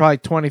say probably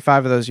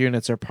 25 of those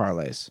units are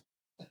parlays.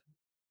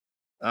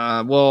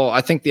 well,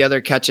 I think the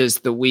other catch is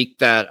the week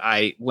that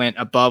I went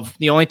above.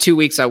 The only 2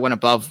 weeks I went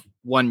above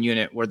 1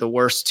 unit were the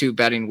worst 2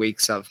 betting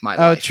weeks of my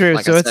life. Oh, true.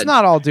 Like So I it's said,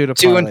 not all due to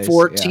 2 and parlays.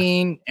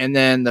 14, and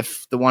then the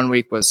 1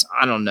 week was,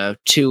 I don't know,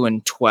 2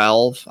 and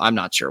 12. I'm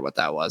not sure what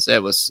that was.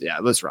 It was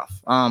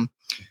rough.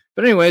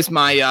 But anyways,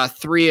 my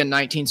 3 and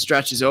 19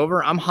 stretch is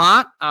over. I'm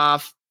hot.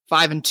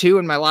 5 and 2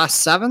 in my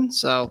last 7.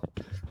 So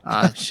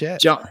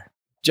Shit.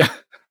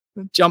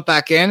 jump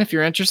back in if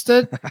you're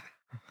interested.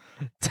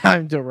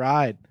 Time to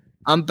ride.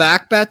 I'm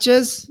back,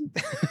 betches.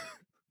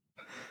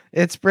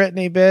 It's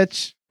Brittany,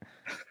 bitch.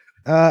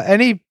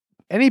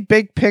 Any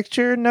big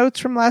picture notes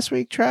from last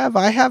week, Trav?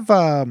 I have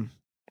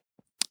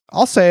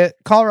I'll say it.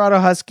 Colorado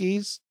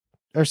Huskies.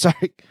 Or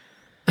sorry.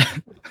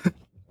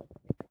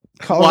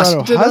 Colorado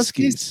Washington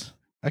Huskies.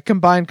 I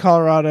combined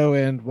Colorado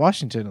and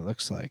Washington, it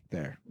looks like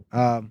there.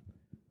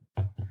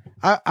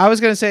 I was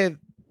gonna say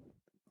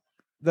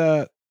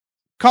the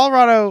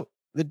Colorado,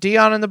 the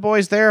Dion and the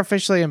boys, they're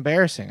officially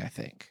embarrassing, I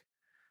think.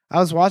 I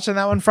was watching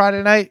that one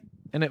Friday night,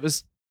 and it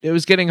was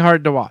getting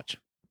hard to watch.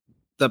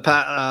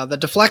 The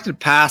deflected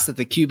pass that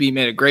the QB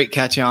made a great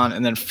catch on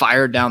and then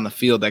fired down the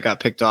field that got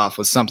picked off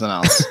was something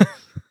else.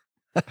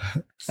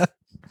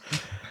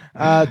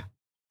 I'll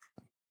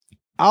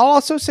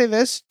also say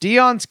this: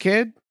 Dion's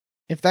kid.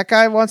 If that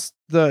guy wants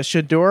the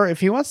Shador,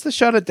 if he wants to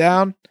shut it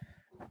down,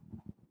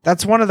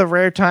 that's one of the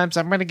rare times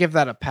I'm going to give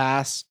that a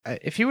pass.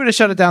 If he would have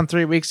shut it down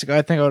 3 weeks ago,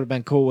 I think I would have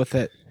been cool with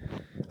it.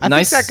 I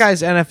think that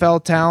guy's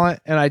NFL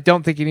talent, and I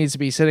don't think he needs to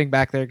be sitting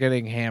back there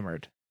getting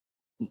hammered.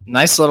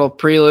 Nice little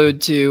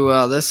prelude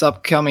to this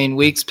upcoming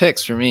week's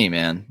picks for me,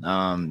 man.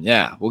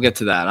 Yeah, we'll get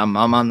to that. I'm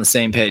on the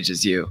same page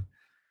as you.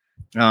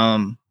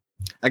 I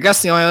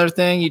guess the only other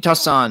thing you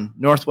touched on,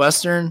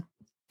 Northwestern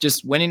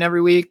just winning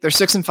every week. They're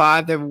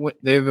 6-5.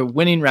 They have a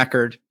winning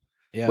record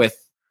with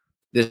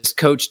this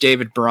coach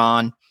David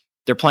Braun.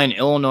 They're playing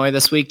Illinois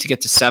this week to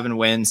get to 7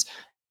 wins.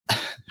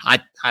 I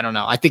don't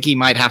know. I think he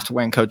might have to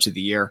win Coach of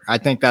the Year. I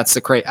think that's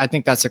the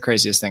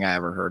craziest thing I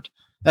ever heard.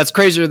 That's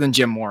crazier than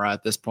Jim Mora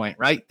at this point,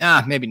 right?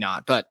 Maybe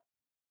not. But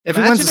if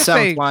he wins the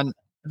 7th one,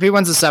 if he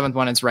wins the 7th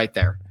one, it's right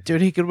there.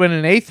 Dude, he could win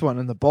an 8th one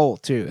in the bowl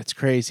too. It's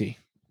crazy.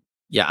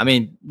 Yeah, I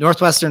mean,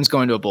 Northwestern's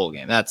going to a bowl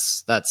game.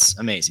 That's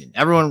amazing.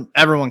 Everyone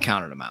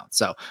counted them out.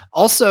 So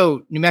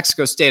also New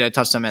Mexico State, I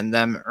touched on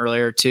them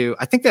earlier too.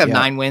 I think they have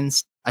 9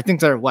 wins. I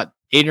think they're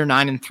 8 or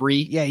 9 and 3.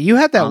 Yeah, you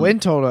had that win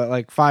total at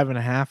like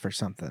 5.5 or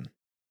something.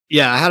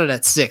 Yeah, I had it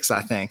at 6,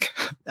 I think.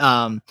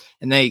 And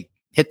they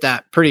hit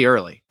that pretty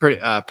early,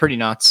 pretty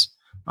nuts.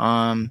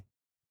 I'm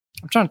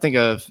trying to think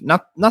of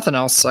nothing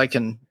else I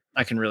can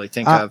really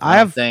think of.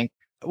 I think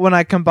when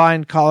I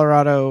combined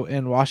Colorado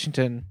and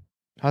Washington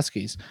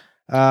Huskies,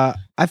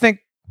 I think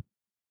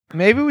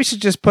maybe we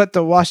should just put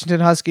the Washington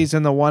Huskies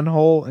in the one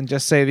hole and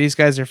just say these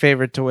guys are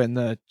favored to win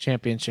the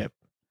championship.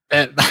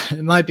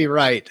 It might be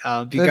right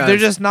because they're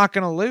just not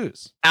going to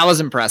lose. That was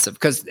impressive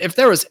because if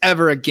there was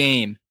ever a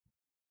game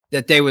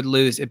that they would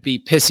lose, it'd be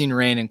pissing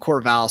rain in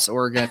Corvallis,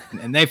 Oregon,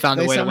 and they found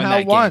a way to win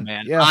that game.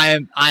 Man, yeah.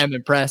 I am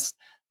impressed.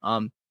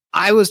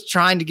 I was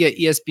trying to get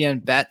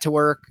ESPN Bet to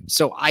work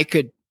so I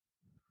could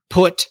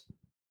put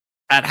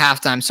at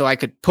halftime, so I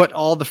could put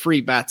all the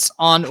free bets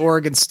on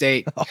Oregon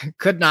State.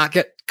 Could not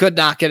get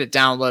it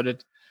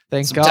downloaded.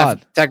 Thank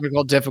God.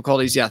 Technical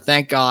difficulties. Yeah,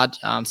 thank God.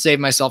 Saved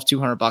myself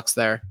 $200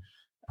 there.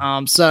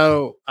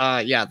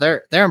 Yeah,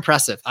 they're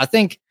impressive. I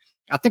think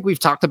we've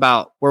talked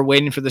about we're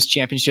waiting for this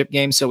championship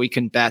game so we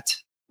can bet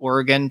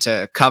Oregon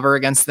to cover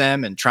against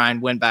them and try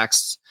and win back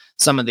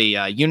some of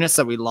the units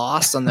that we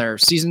lost on their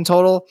season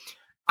total.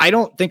 I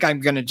don't think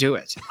I'm going to do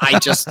it.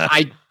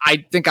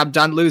 I think I'm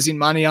done losing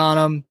money on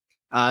them.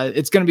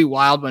 It's going to be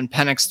wild when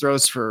Penix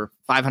throws for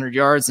 500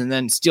 yards and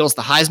then steals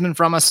the Heisman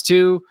from us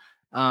too.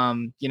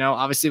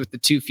 Obviously with the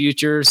 2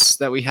 futures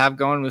that we have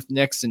going with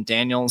Nix and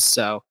Daniels.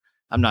 So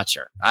I'm not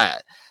sure.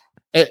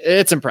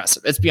 It's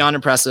impressive. It's beyond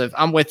impressive.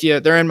 I'm with you.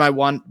 They're in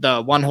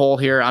the one hole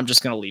here. I'm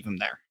just going to leave them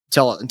there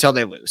until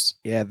they lose.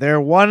 Yeah, they're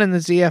 1 in the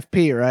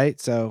ZFP,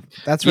 right? So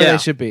that's where they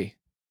should be.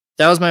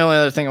 that was my only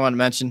other thing I wanted to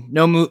mention.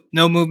 No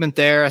movement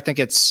there. I think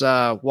it's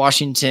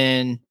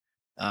Washington,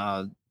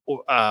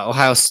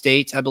 Ohio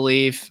State, I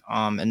believe,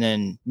 and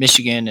then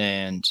Michigan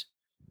and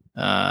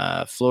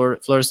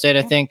Florida State,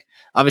 I think.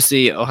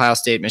 Obviously, Ohio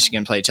State,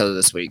 Michigan play each other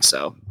this week,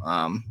 so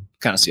kind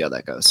of see how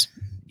that goes.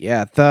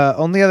 Yeah, the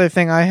only other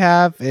thing I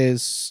have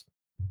is,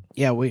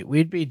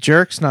 we'd be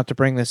jerks not to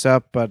bring this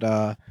up,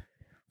 but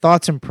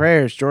thoughts and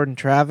prayers, Jordan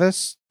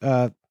Travis.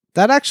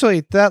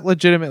 That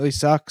legitimately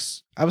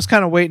sucks. I was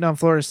kind of waiting on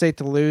Florida State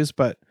to lose,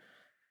 but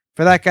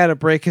for that guy to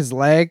break his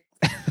leg,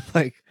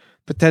 like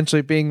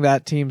potentially being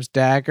that team's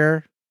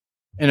dagger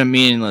in a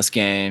meaningless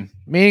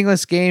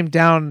game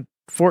down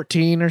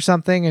 14 or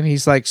something, and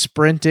he's like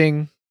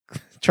sprinting,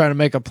 trying to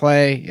make a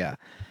play. Yeah.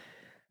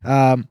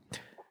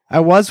 I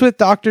was with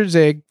Dr.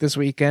 Zig this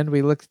weekend.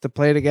 We looked at the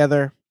play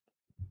together.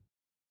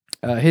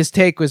 His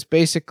take was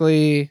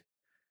basically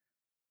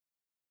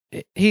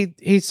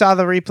he saw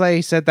the replay.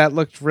 He said that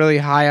looked really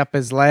high up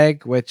his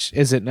leg, which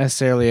isn't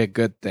necessarily a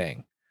good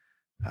thing.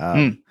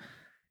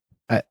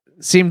 It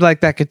seemed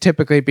like that could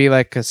typically be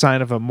like a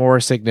sign of a more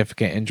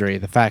significant injury.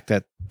 The fact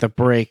that the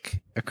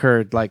break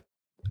occurred like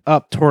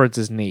up towards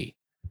his knee.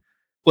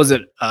 Was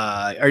it,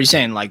 are you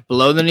saying like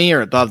below the knee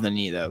or above the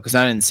knee though? Because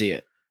I didn't see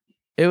it.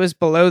 It was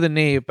below the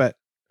knee, but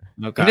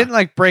okay. He didn't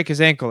like break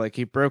his ankle. Like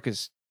he broke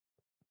his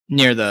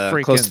near the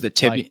close to the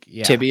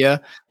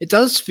tibia. It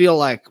does feel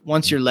like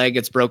once your leg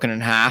gets broken in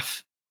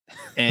half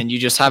and you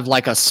just have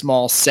like a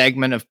small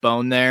segment of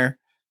bone there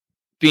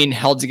being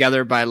held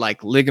together by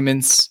like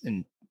ligaments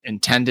and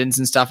tendons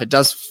and stuff. It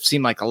does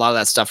seem like a lot of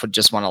that stuff would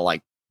just want to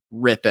like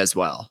rip as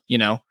well, you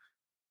know?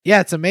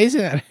 Yeah, it's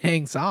amazing that it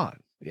hangs on.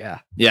 Yeah.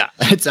 Yeah,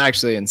 it's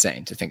actually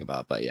insane to think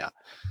about, but yeah.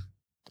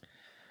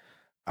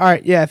 All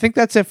right, yeah, I think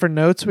that's it for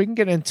notes. We can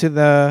get into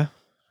the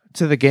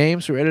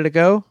games. We're ready to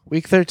go.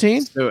 Week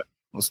 13?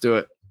 Let's do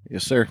it.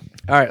 Yes, sir.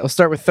 All right, let's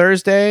start with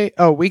Thursday.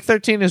 Oh, week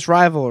 13 is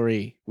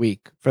rivalry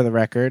week for the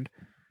record.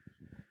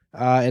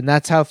 And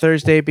that's how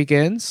Thursday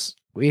begins.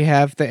 We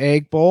have the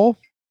Egg Bowl.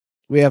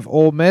 We have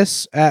Ole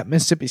Miss at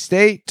Mississippi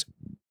State.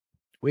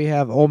 We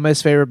have Ole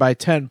Miss favored by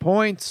 10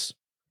 points.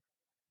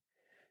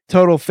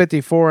 Total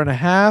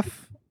 54.5.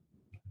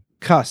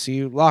 Cuss,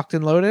 you locked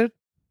and loaded?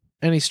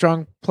 Any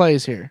strong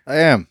plays here? I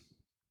am.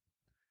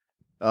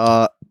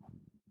 I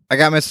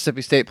got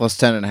Mississippi State plus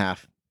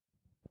 10.5.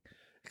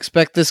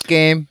 Expect this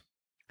game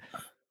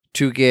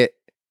to get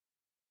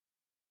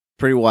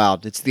pretty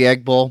wild. It's the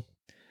Egg Bowl.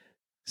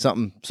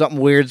 Something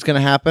weird's gonna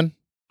happen.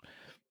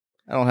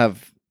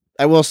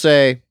 I will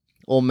say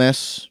Ole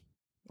Miss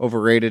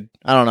overrated.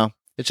 I don't know.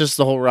 It's just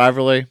the whole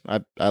rivalry.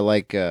 I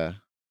like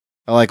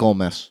Ole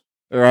Miss.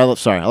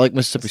 I like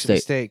Mississippi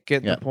State.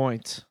 Getting the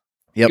points.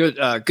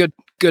 Yep.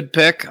 Good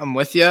pick. I'm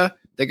with you.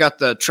 They got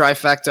the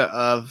trifecta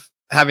of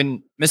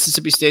having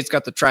Mississippi State's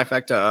got the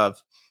trifecta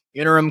of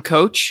interim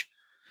coach.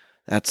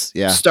 That's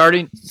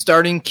starting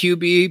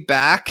QB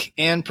back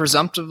and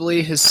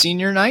presumptively his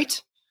senior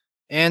night.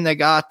 And they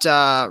got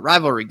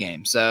rivalry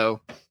game.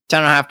 So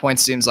 10.5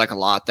 points seems like a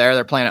lot there.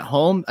 They're playing at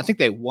home. I think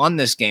they won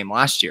this game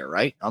last year,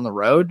 right? On the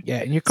road. Yeah,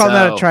 and you call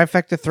that a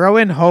trifecta. Throw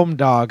in home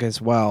dog as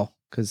well,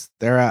 because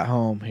they're at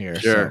home here.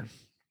 Sure. So.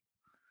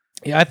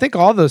 Yeah, I think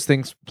all those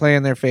things play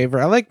in their favor.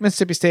 I like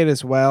Mississippi State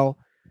as well.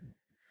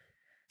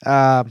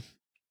 It's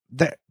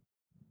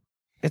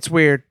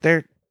weird.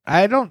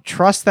 I don't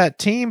trust that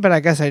team, but I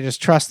guess I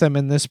just trust them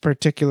in this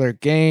particular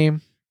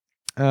game.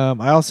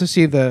 I also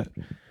see the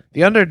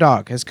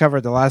underdog has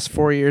covered the last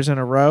 4 years in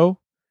a row.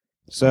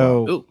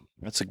 So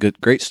that's a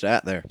great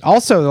stat there.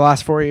 Also, the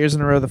last 4 years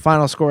in a row, the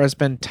final score has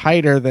been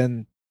tighter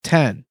than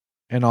 10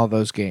 in all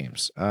those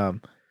games.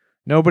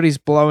 Nobody's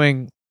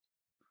blowing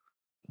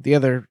the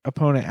other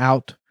opponent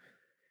out.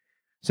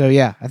 So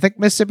yeah, I think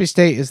Mississippi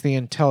State is the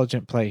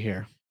intelligent play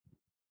here.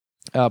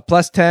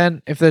 Plus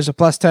 10. If there's a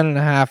plus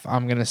 10.5,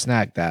 I'm going to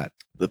snag that.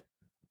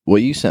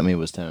 What you sent me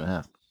was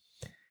 10.5.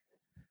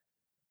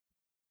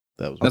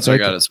 That's what I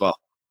got as well.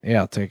 Yeah,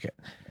 I'll take it.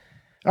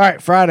 All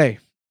right, Friday.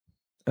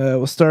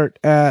 We'll start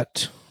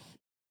at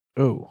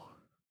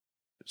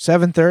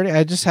 7:30.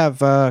 I just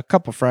have a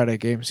couple Friday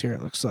games here,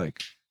 it looks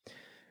like.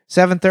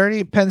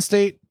 7:30, Penn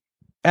State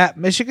at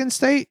Michigan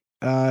State.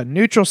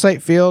 Neutral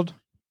site field.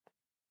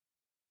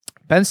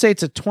 Penn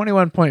State's a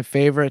 21-point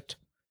favorite.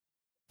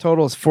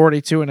 Total is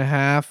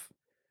 42.5.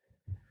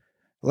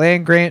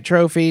 Land Grant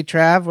Trophy.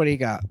 Trav, what do you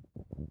got?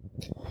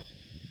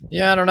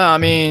 Yeah, I don't know. I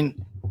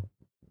mean,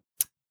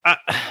 I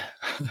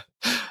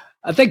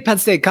think Penn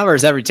State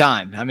covers every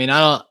time. I mean, I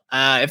don't.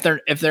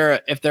 If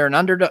they're an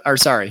underdog, or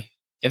sorry,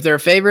 if they're a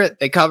favorite,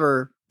 they've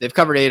covered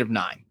 8 of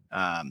 9.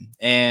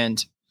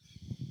 And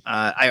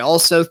I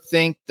also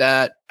think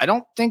that I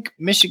don't think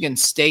Michigan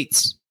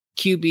State's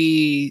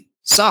QB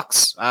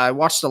sucks. I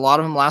watched a lot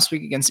of him last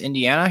week against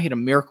Indiana. He had a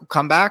miracle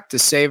comeback to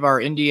save our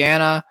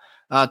Indiana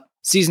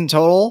season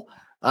total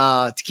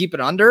to keep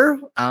it under.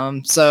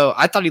 So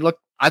I think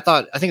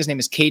his name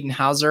is Caden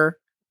Hauser.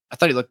 I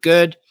thought he looked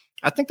good.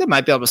 I think they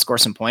might be able to score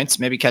some points,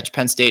 maybe catch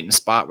Penn State in a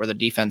spot where the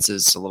defense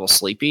is a little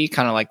sleepy,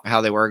 kind of like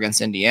how they were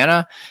against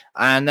Indiana.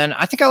 And then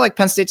I think I like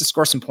Penn State to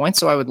score some points,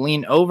 so I would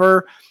lean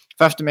over.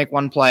 If I have to make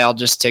one play, I'll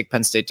just take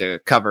Penn State to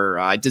cover.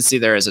 I did see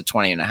there is a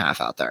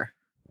 20.5 out there.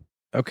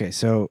 Okay,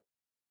 so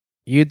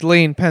you'd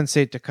lean Penn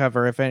State to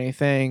cover, if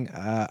anything.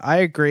 I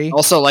agree.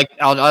 Also, like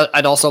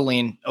I'd also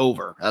lean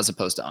over as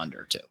opposed to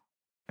under too.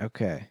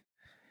 Okay.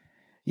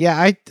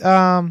 Yeah,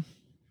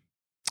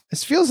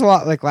 this feels a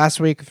lot like last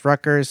week with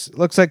Rutgers. It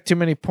looks like too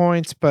many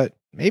points, but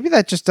maybe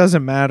that just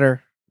doesn't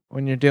matter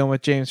when you're dealing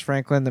with James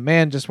Franklin. The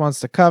man just wants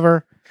to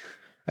cover.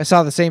 I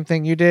saw the same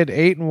thing you did.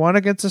 8-1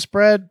 against the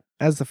spread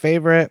as the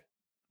favorite.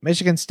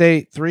 Michigan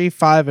State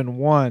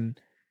 3-5-1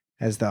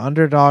 as the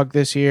underdog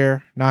this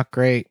year. Not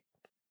great.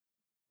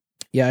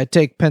 Yeah, I'd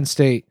take Penn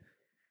State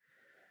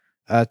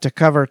to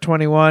cover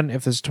 21.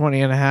 If there's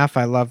 20.5,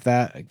 I love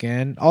that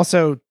again.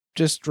 Also,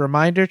 just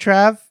reminder,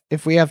 Trav,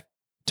 if we have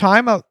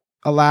time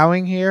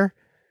allowing here,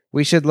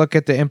 we should look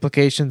at the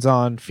implications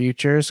on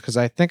futures because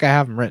I think I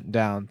have them written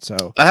down.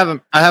 So I have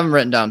them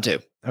written down too.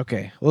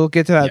 Okay, we'll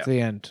get to that at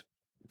the end.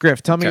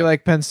 Griff, tell me you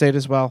like Penn State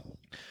as well.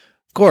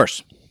 Of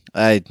course,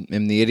 I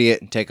am the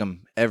idiot and take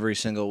them every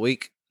single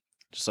week.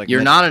 Just like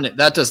you're not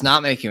that does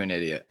not make you an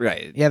idiot,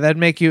 right? Yeah, that'd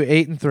make you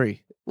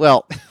 8-3.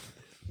 Well,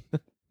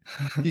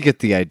 you get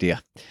the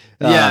idea.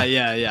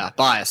 Yeah.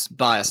 Biased.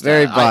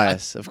 Very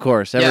biased, of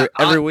course.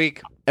 Every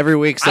week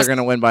they're going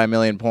to win by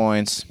 1,000,000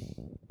 points.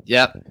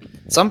 Yep.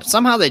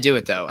 Somehow they do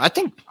it though. I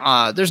think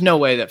there's no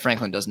way that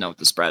Franklin doesn't know what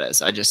the spread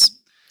is.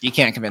 You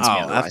can't convince me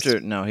otherwise.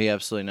 No, he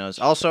absolutely knows.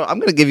 Also, I'm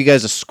going to give you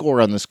guys a score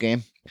on this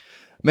game.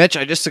 Mitch,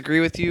 I disagree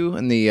with you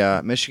in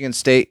the Michigan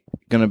State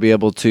going to be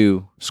able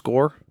to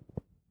score.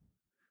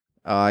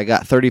 I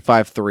got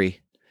 35-3.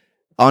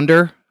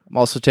 Under, I'm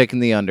also taking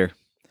the under.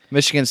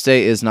 Michigan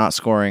State is not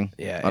scoring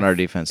on our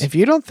defense. If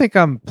you don't think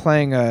I'm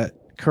playing a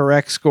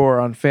correct score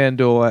on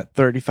FanDuel at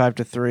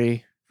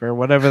 35-3 for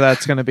whatever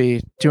that's going to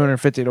be,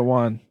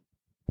 250-1,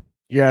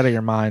 you're out of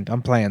your mind.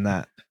 I'm playing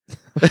that.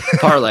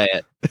 Parlay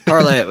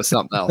it with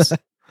something else.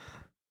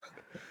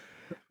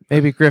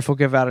 Maybe Griff will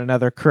give out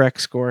another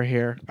correct score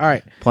here. All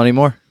right. Plenty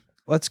more.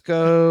 Let's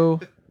go.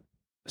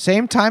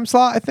 Same time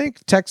slot, I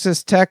think.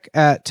 Texas Tech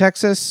at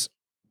Texas.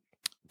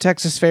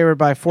 Texas favored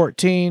by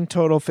 14,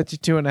 total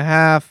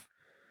 52.5.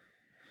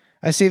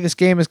 I see this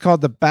game is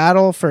called the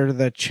Battle for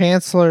the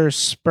Chancellor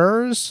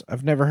Spurs.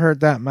 I've never heard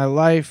that in my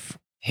life.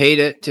 Hate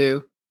it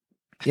too.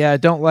 Yeah, I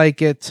don't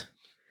like it.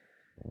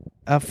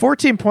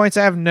 14 points.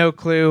 I have no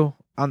clue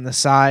on the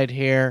side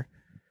here.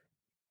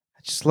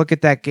 Just look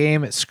at that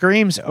game. It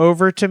screams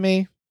over to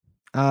me.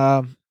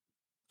 I'm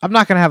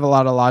not going to have a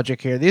lot of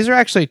logic here. These are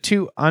actually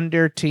two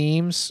under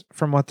teams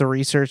from what the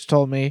research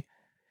told me.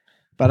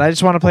 But I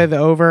just want to play the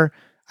over.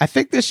 I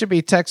think this should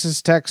be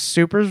Texas Tech's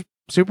Super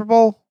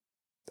Bowl.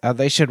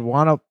 They should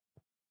want to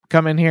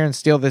come in here and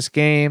steal this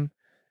game.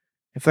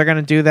 If they're going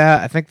to do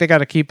that, I think they got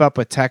to keep up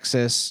with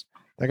Texas.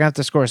 They're going to have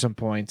to score some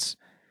points.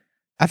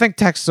 I think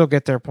Texas will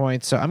get their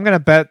points, so I'm going to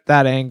bet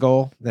that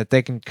angle that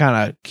they can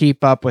kind of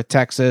keep up with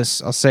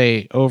Texas. I'll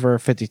say over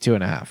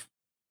 52.5.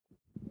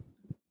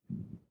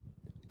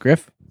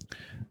 Griff?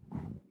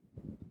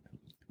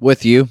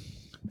 With you.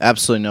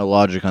 Absolutely no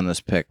logic on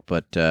this pick,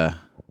 but I'm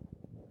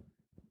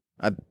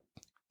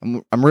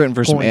rooting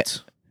for points.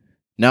 some...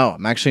 No,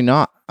 I'm actually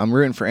not. I'm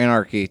rooting for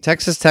anarchy.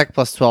 Texas Tech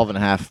plus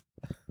 12.5.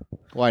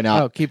 Why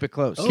not? Oh, keep it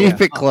close. Keep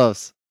it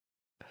close.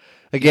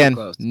 Again,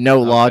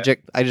 no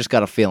logic. I just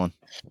got a feeling.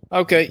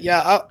 Okay,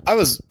 yeah, I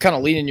was kind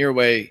of leaning your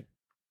way,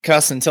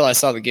 Cuss, until I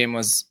saw the game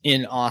was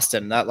in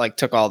Austin. That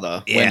took all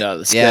the wind out of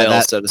the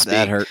sails, so to speak.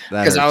 That hurt.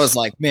 Because I was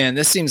like, man,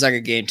 this seems like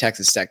a game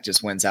Texas Tech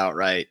just wins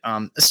outright.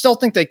 I still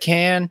think they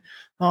can.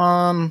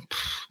 Man,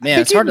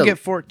 it's hard to get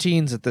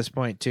 14s at this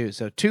point too.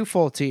 So 2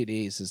 full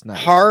TDs is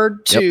nice.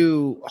 Hard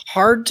to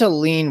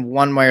lean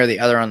one way or the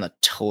other on the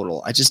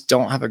total. I just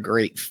don't have a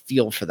great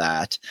feel for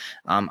that.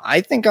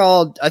 I think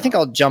I'll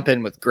jump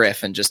in with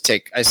Griff and just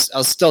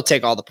I'll still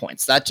take all the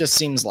points. That just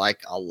seems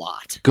like a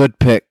lot. Good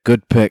pick.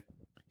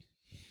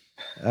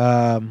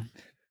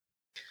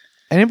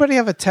 Anybody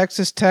have a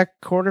Texas Tech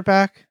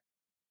quarterback?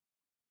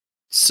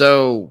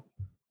 So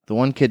the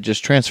one kid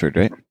just transferred,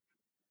 right?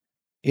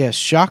 Yeah,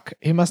 Shock.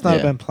 He must not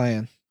have been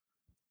playing.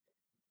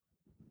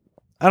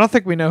 I don't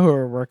think we know who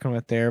we're working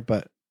with there,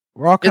 but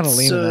we're all kind of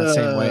leaning that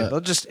same way.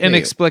 They'll just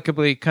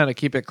inexplicably kind of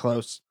keep it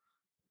close.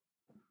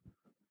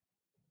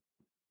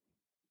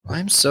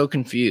 I'm so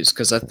confused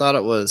because I thought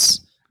it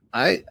was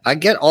I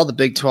get all the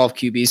Big 12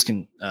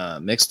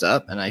 QBs mixed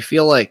up, and I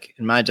feel like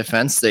in my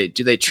defense, they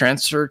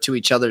transfer to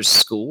each other's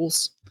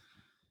schools?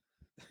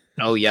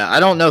 Oh yeah, I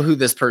don't know who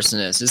this person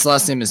is. His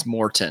last name is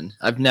Morton.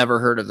 I've never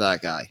heard of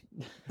that guy.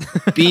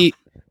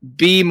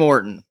 B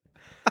Morton.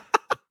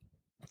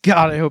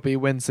 God, I hope he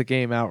wins the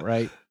game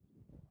outright.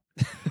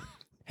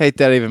 Hate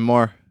that even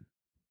more.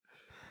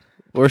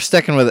 We're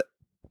sticking with it.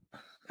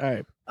 All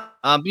right.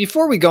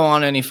 Before we go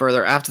on any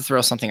further, I have to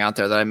throw something out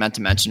there that I meant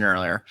to mention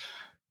earlier.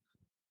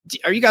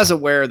 Are you guys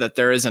aware that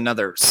there is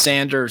another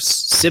Sanders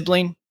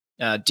sibling?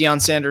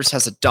 Deion Sanders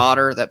has a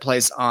daughter that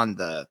plays on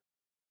the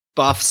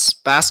Buffs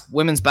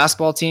women's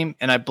basketball team,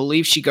 and I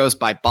believe she goes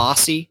by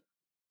Bossy.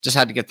 Just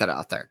had to get that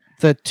out there.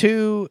 The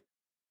two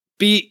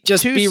Be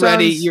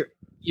ready.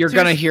 You're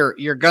gonna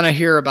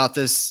hear about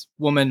this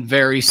woman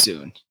very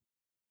soon.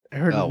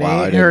 Her Oh name,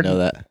 wow, I didn't know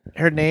that.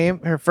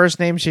 Her first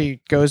name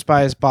she goes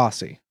by is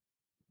Bossy.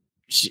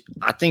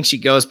 I think she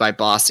goes by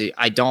Bossy.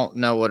 I don't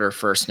know what her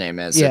first name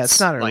is. Yeah, it's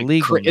not her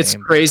legal name. It's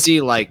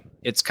crazy, like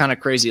it's kind of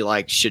crazy,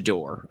 like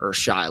Shador or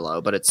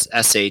Shiloh, but it's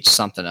SH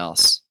something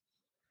else.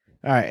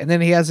 All right, and then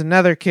he has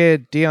another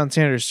kid, Deion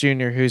Sanders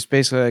Jr., who's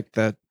basically like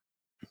the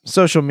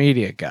social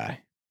media guy.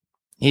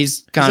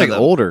 He's kind of like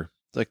older.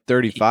 It's like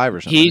 35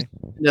 or something.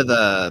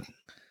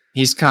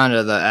 He's kind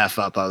of the F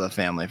up of the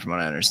family, from what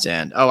I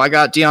understand. Oh, I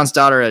got Deion's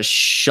daughter as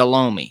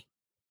Shalomi.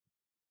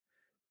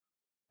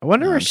 I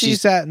wonder where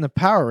she's at in the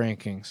power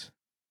rankings.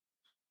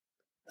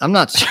 I'm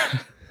not sure.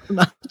 I'm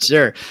not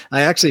sure.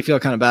 I actually feel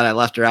kind of bad I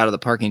left her out of the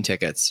parking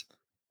tickets.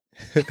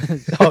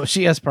 Oh,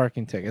 she has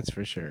parking tickets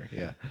for sure.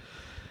 Yeah.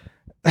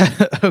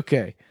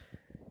 Okay.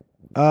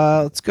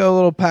 Let's go a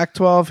little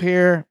Pac-12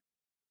 here.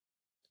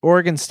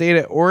 Oregon State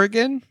at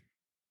Oregon.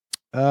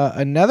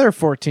 Another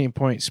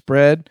 14-point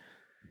spread.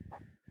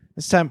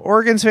 This time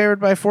Oregon's favored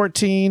by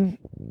 14.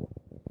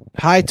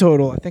 High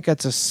total. I think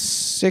that's a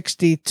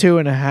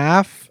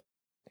 62.5.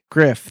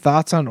 Griff,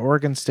 thoughts on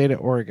Oregon State at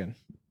Oregon?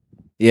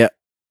 Yeah.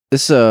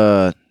 This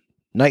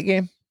night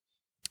game?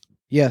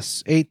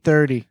 Yes,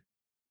 8:30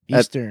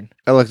 Eastern.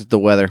 I looked at the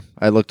weather.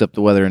 I looked up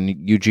the weather in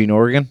Eugene,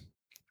 Oregon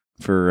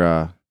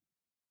for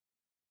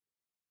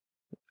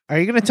Are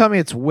you going to tell me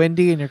it's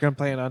windy and you're going to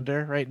play an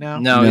under right now?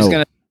 No. He's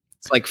going to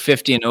it's like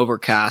 50 and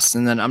overcast,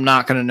 and then I'm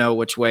not going to know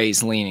which way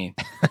he's leaning.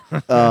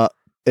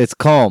 It's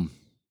calm.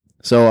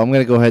 So I'm going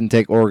to go ahead and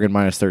take Oregon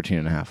minus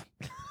 13.5.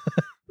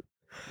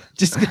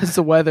 Just because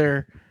the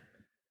weather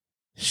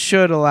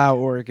should allow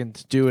Oregon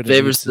to do what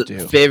it needs to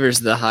do. Favors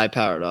the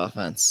high-powered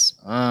offense.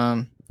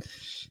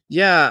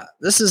 Yeah,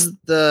 this is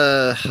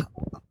the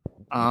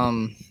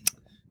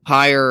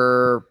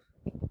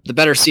the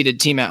better seeded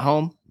team at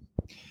home.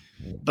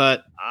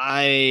 But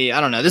I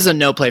don't know. This is a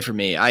no play for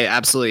me. I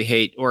absolutely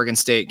hate Oregon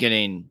State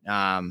getting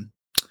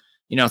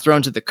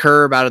thrown to the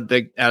curb out of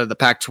the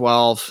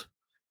Pac-12,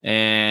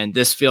 and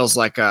this feels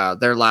like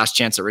their last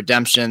chance at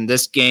redemption.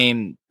 This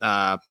game,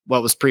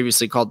 what was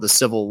previously called the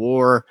Civil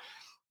War,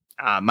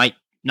 might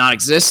not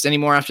exist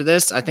anymore after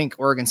this. I think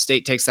Oregon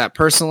State takes that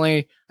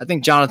personally. I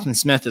think Jonathan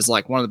Smith is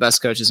like one of the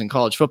best coaches in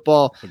college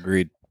football.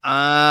 Agreed.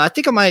 I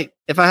think I might,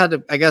 if I had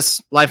to, I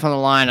guess, life on the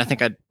line, I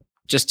think I'd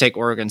just take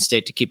Oregon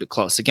State to keep it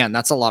close. Again,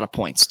 that's a lot of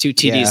points. 2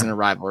 TDs in a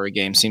rivalry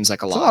game seems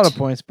like a lot. It's a lot of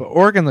points, but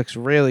Oregon looks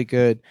really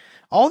good.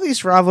 All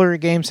these rivalry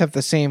games have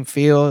the same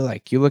feel.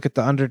 Like you look at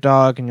the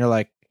underdog and you're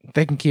like,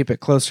 they can keep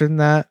it closer than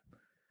that.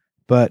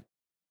 But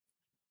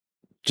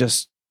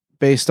just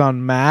based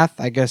on math,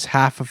 I guess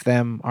half of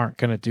them aren't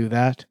going to do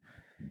that.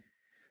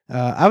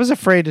 I was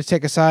afraid to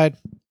take a side.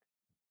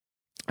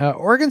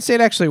 Oregon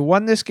State actually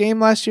won this game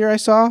last year, I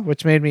saw,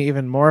 which made me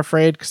even more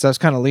afraid because I was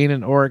kind of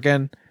leaning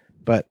Oregon,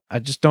 but I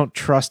just don't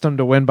trust them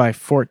to win by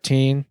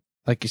 14.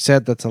 Like you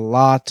said, that's a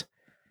lot.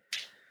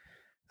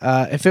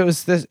 If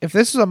this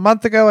was a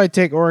month ago, I'd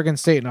take Oregon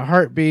State in a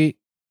heartbeat.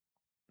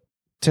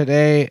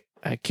 Today,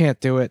 I can't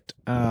do it.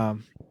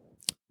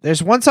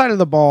 There's one side of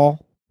the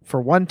ball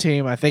for one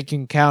team I think you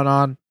can count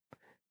on.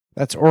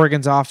 That's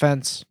Oregon's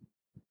offense.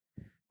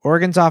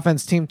 Oregon's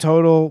offense team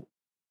total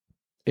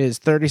is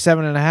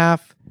 37.5.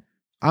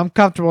 I'm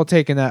comfortable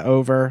taking that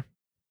over.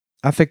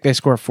 I think they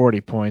score 40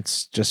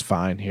 points just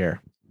fine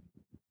here.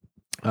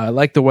 I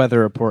like the weather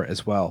report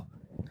as well.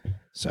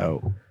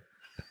 So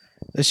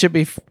this should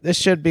be 6 or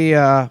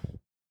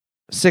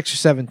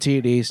 7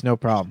 TDs, no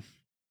problem.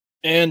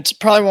 And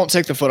probably won't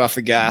take the foot off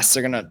the gas.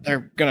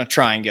 They're gonna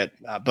try and get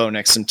Bo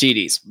Nix some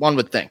TDs. One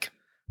would think.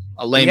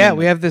 A layman. Yeah,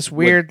 we have this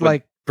weird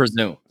would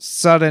presume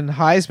sudden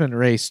Heisman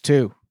race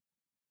too.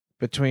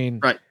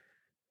 Between right.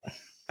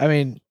 I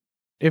mean,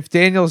 if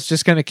Daniel's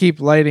just going to keep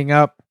lighting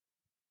up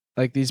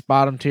like these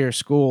bottom tier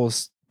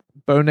schools,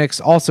 Bo Nix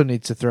also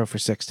needs to throw for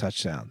 6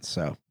 touchdowns.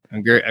 So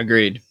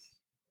agreed.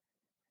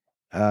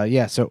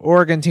 Yeah. So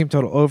Oregon team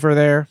total over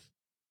there.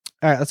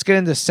 All right, let's get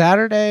into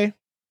Saturday.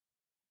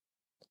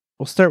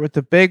 We'll start with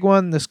the big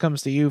one. This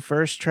comes to you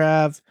first,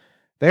 Trav.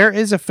 There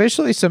is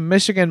officially some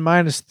Michigan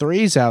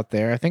 -3s out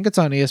there. I think it's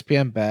on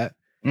ESPN Bet.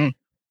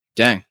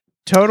 Dang.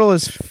 Total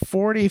is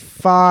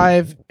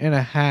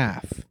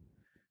 45.5.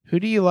 Who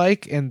do you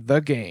like in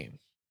the game?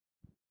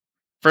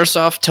 First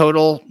off,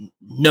 total,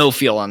 no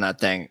feel on that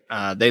thing.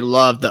 They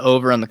love the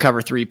over on the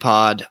cover 3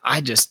 pod.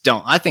 I just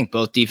don't. I think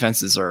both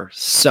defenses are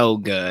so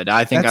good.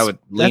 I think I would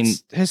lean.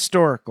 That's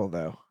historical,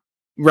 though.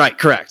 Right,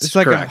 correct. It's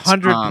like correct.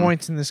 100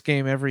 points in this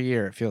game every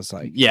year, it feels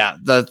like. Yeah,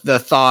 the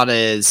thought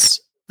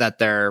is that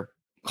they're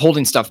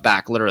holding stuff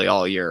back literally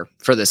all year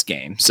for this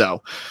game.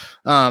 So,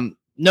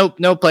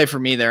 no play for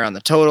me there on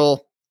the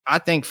total. I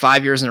think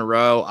 5 years in a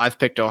row, I've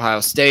picked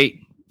Ohio State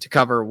to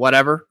cover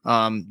whatever,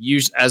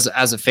 used as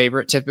a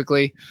favorite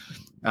typically.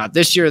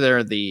 This year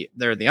they're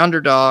the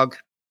underdog.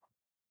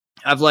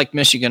 I've liked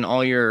Michigan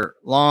all year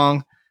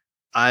long.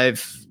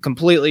 I've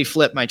completely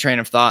flipped my train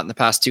of thought in the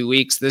past 2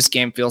 weeks. This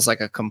game feels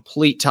like a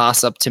complete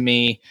toss-up to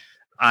me.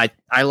 I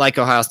like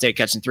Ohio State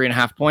catching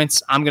 3.5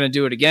 points. I'm going to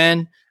do it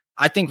again.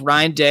 I think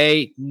Ryan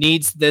Day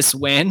needs this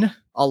win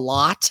a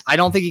lot. I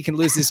don't think he can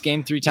lose this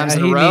game 3 times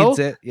in a row. He needs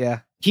it. Yeah.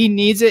 He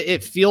needs it.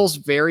 It feels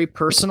very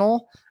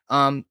personal.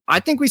 I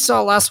think we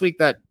saw last week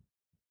that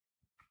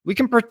we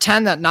can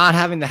pretend that not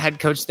having the head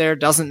coach there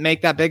doesn't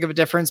make that big of a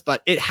difference,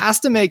 but it has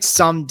to make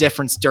some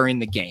difference during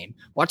the game.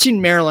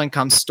 Watching Maryland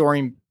come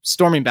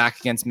storming back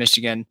against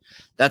Michigan,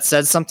 that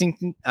says something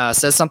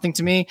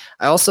to me.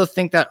 I also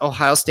think that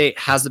Ohio State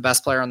has the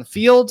best player on the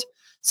field.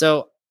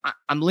 So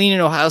I'm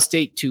leaning Ohio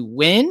State to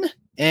win.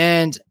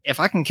 And if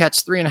I can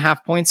catch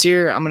 3.5 points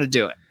here, I'm going to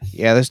do it.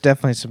 Yeah, there's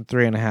definitely some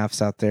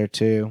 3.5s out there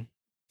too.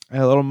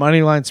 A little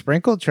money line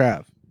sprinkle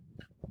trap.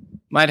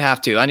 Might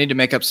have to. I need to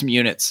make up some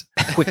units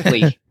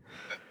quickly.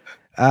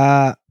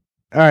 All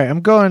right,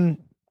 I'm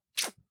going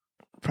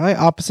probably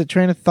opposite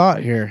train of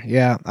thought here.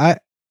 Yeah, I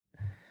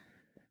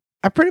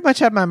pretty much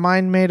had my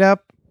mind made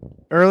up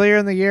earlier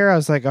in the year. I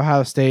was like,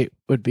 Ohio State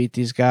would beat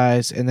these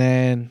guys, and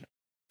then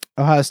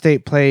Ohio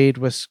State played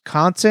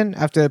Wisconsin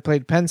after they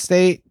played Penn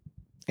State,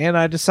 and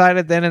I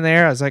decided then and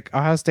there, I was like,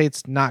 Ohio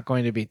State's not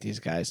going to beat these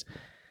guys.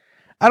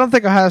 I don't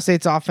think Ohio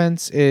State's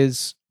offense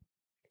is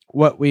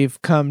what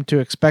we've come to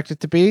expect it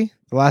to be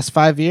the last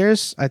 5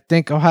 years. I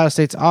think Ohio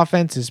State's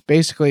offense is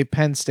basically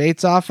Penn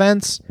State's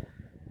offense.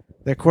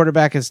 Their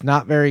quarterback is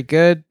not very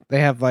good. They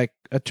have like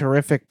a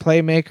terrific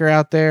playmaker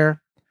out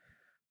there.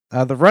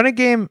 The running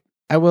game,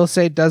 I will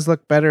say, does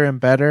look better and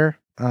better.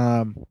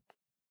 And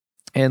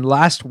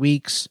last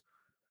week's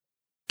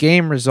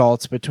game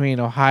results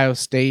between Ohio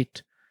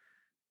State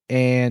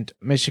and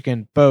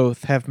Michigan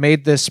both have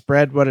made this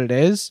spread what it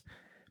is.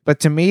 But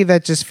to me,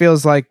 that just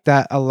feels like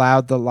that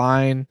allowed the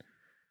line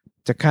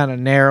to kind of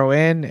narrow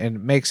in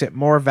and makes it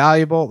more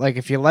valuable. Like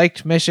if you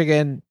liked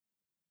Michigan,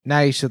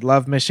 now you should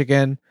love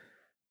Michigan.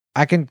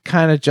 I can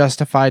kind of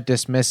justify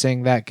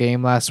dismissing that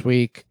game last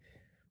week.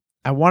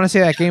 I want to say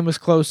that game was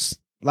close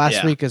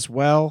last week as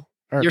well.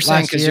 Or you're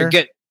saying because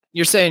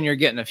you're saying you're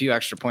getting a few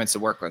extra points to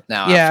work with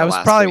now. Yeah, I was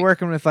probably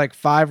working with like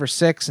 5 or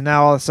 6, and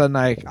now all of a sudden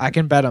I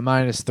can bet a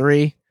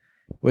 -3,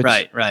 which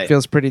right.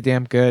 feels pretty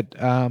damn good.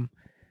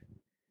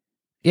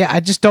 Yeah,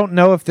 I just don't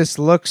know if this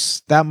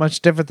looks that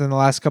much different than the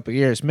last couple of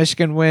years.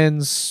 Michigan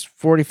wins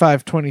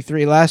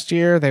 45-23 last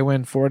year. They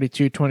win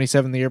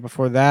 42-27 the year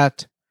before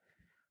that.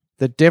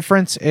 The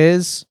difference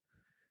is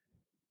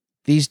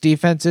these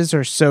defenses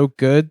are so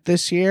good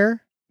this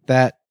year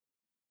that,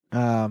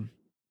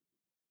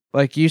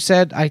 like you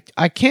said,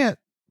 I can't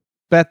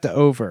bet the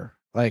over.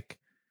 Like,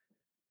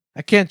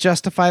 I can't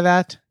justify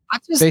that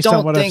based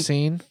on what I've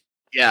seen.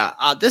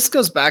 Yeah, this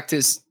goes back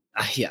to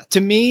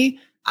to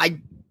me, I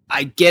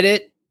get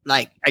it.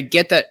 Like, I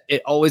get that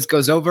it always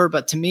goes over,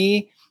 but to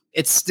me,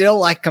 it's still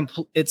like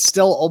it's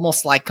still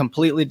almost like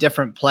completely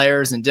different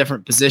players in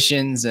different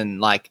positions, and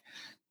like,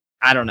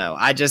 I don't know.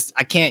 I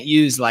can't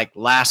use like the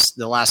last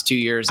 2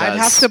 years I'd as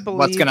have to believe,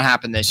 what's going to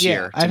happen this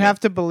year. I'd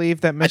have to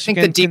believe that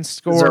Michigan I think the can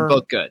score. are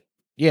both good.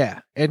 Yeah,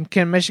 and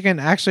can Michigan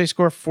actually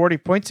score 40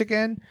 points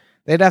again?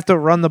 They'd have to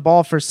run the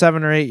ball for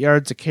 7 or 8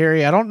 yards a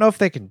carry. I don't know if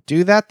they can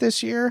do that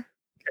this year.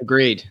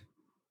 Agreed.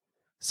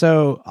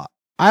 So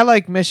I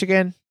like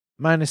Michigan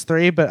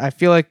 -3, but I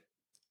feel like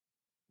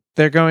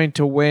they're going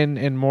to win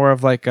in more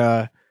of like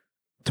a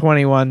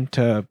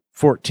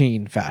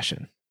 21-14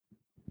 fashion.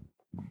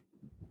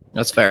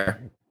 That's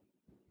fair.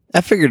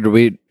 I figured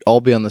we'd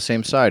all be on the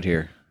same side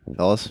here,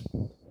 fellas.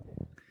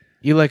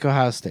 You like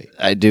Ohio State?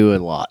 I do a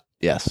lot.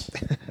 Yes.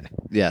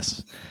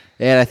 Yes.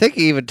 And I think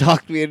he even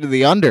talked me into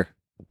the under.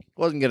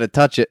 Wasn't going to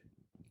touch it.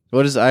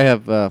 What is I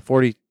have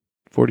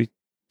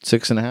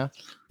 46.5?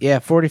 Yeah,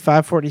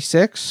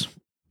 45-46.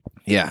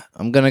 Yeah,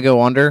 I'm going to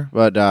go under,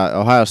 but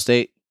Ohio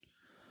State,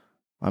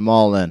 I'm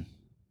all in.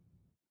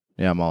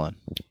 Yeah, I'm all in.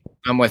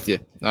 I'm with you.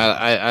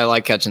 I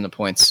like catching the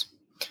points.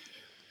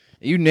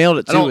 You nailed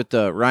it, too, with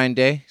Ryan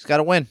Day. He's got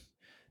to win.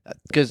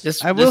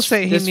 Because I will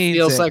say he needs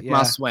feels it, like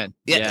must win.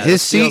 Yeah,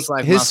 his seat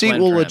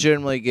will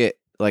legitimately get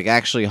like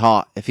actually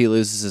hot if he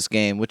loses this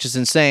game, which is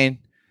insane.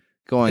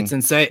 It's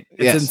insane.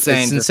 It's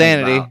insane. It's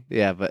insanity.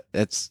 Yeah, but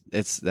that's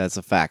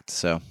a fact.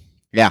 So,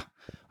 yeah,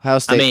 Ohio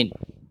State. I mean,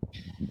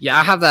 yeah,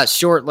 I have that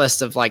short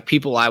list of like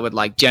people I would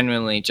like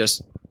genuinely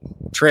just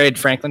trade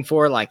Franklin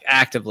for, like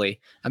actively.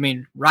 I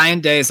mean,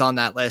 Ryan Day is on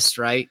that list,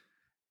 right?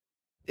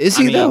 Is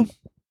he though?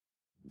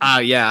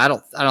 Yeah, I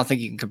don't think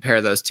you can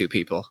compare those two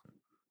people.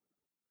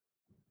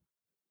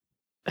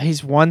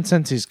 He's won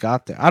since he's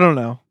got there. I don't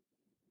know.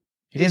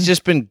 He's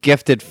just been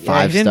gifted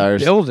 5 he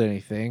stars. Didn't build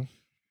anything.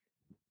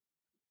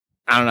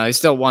 I don't know. He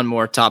still won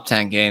more top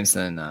 10 games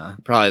than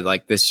probably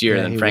like this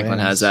year than Franklin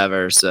has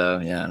ever. So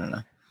yeah, I don't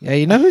know. Yeah,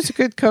 you know who's a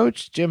good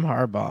coach? Jim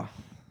Harbaugh.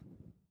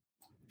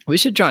 We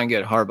should try and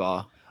get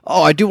Harbaugh.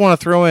 Oh, I do want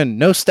to throw in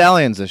no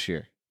Stallions this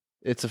year.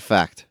 It's a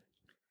fact.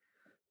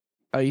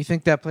 Oh, you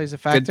think that plays a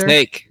factor?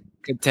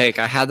 Good take.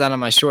 I had that on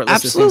my short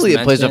list. Absolutely,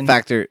 it plays a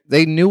factor.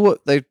 They knew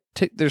what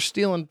they're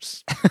stealing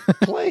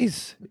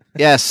plays.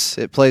 Yes,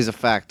 it plays a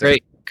factor.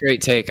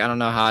 great take. I don't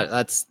know how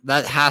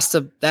that has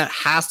to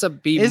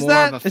be Is more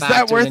that of a is factor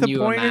that worth than a you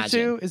point imagine.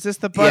 or two? Is this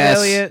the Bud Yes.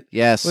 Elliott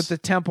Yes. with the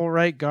Temple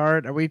right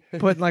guard? Are we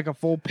putting like a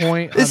full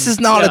point? This on, is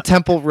not a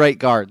Temple right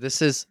guard.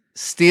 This is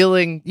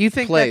stealing. You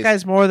think plays. that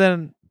guy's more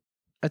than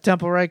a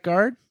Temple right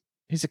guard?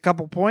 He's a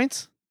couple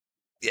points.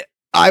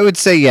 I would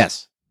say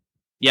yes.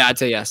 Yeah, I'd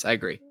say yes. I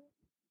agree.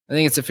 I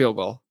think it's a field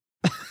goal.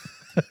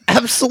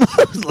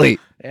 Absolutely.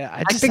 Yeah,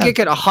 I think it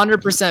could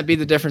 100% be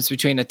the difference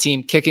between a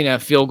team kicking a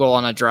field goal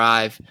on a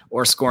drive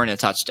or scoring a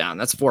touchdown.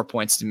 That's 4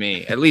 points to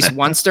me. At least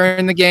once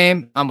during the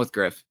game. I'm with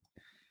Griff.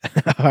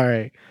 All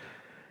right.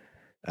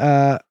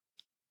 All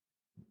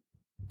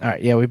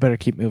right. Yeah, we better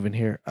keep moving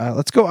here.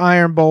 Let's go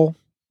Iron Bowl.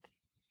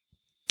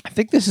 I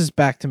think this is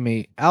back to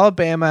me.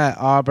 Alabama at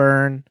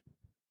Auburn.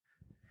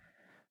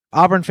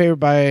 Alabama favored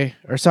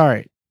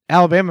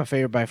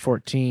by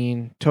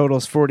 14.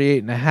 Totals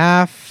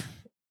 48.5.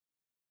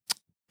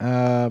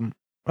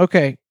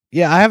 Okay.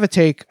 Yeah, I have a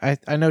take. I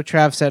know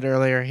Trav said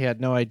earlier he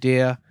had no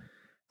idea.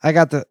 I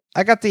got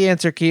the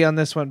answer key on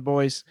this one,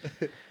 boys.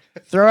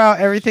 Throw out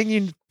everything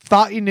you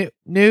thought you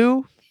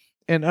knew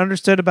and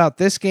understood about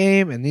this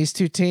game and these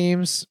two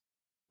teams.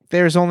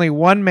 There's only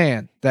one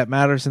man that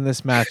matters in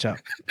this matchup.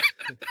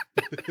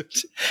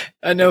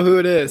 I know who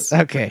it is.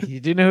 Okay, you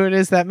do know who it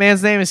is. That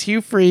man's name is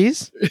Hugh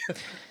Freeze.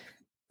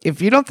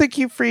 If you don't think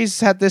Hugh Freeze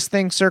had this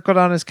thing circled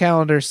on his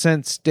calendar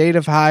since date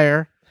of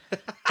hire,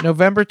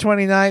 November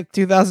 29th,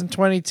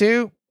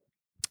 2022,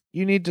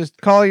 you need to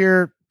call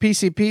your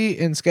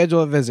PCP and schedule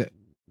a visit.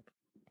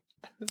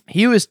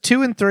 Hugh is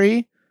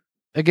 2-3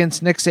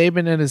 against Nick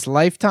Saban in his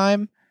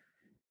lifetime.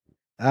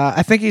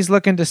 I think he's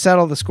looking to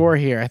settle the score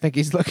here. I think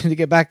he's looking to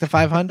get back to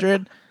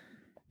 500.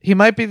 He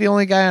might be the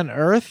only guy on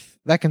earth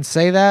that can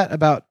say that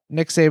about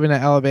Nick Saban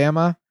at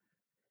Alabama.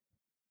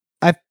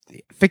 I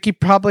think he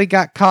probably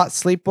got caught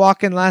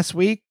sleepwalking last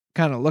week,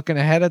 kind of looking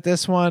ahead at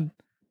this one.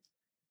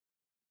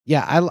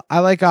 Yeah, I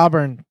like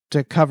Auburn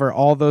to cover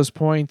all those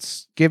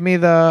points. Give me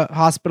the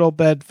hospital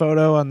bed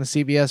photo on the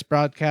CBS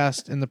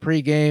broadcast in the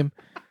pregame.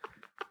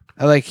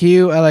 I like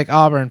Hugh. I like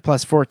Auburn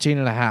plus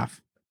 14.5.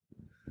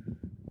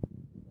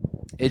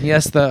 And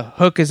yes, the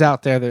hook is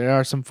out there. There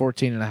are some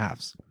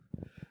 14.5s.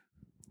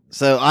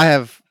 So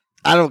I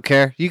don't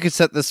care. You can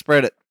set the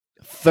spread at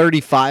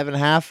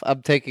 35.5.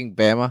 I'm taking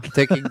Bama. I'm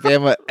taking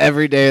Bama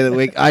every day of the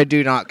week. I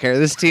do not care.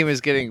 This team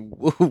is getting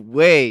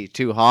way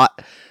too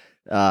hot.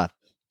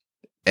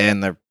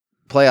 And their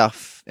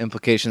playoff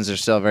implications are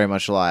still very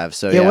much alive.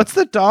 So yeah. What's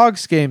the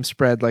Dogs game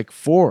spread? Like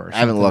 4? I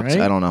haven't looked.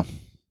 Right? I don't know.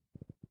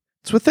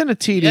 It's within a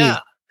TD. Yeah,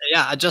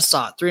 I just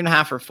saw it.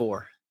 3.5 or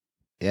 4.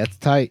 Yeah, it's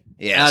tight.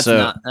 Yeah,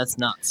 that's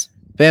nuts.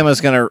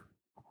 Bama's gonna at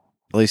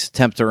least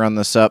attempt to run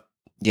this up.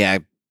 Yeah,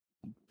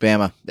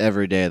 Bama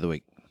every day of the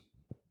week.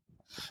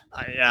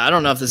 I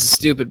don't know if this is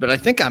stupid, but I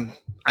think I'm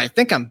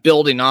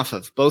building off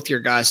of both your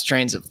guys'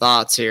 trains of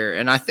thoughts here,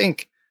 and I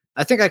think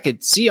I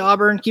could see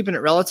Auburn keeping it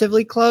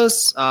relatively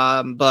close,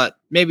 but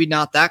maybe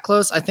not that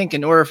close. I think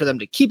in order for them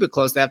to keep it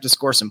close, they have to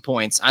score some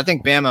points. I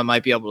think Bama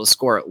might be able to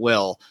score at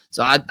will.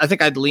 So I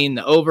think I'd lean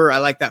the over. I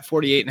like that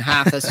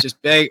 48.5. That's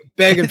just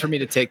begging for me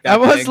to take that. I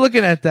was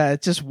looking at that.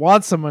 It just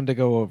wants someone to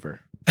go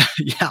over.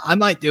 Yeah, I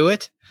might do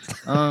it.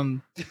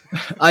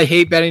 I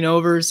hate betting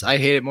overs. I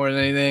hate it more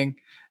than anything.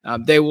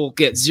 They will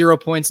get 0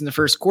 points in the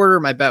first quarter.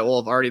 My bet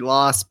will have already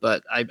lost,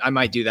 but I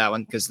might do that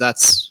one because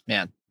that's,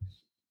 man,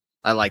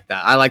 I like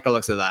that. I like the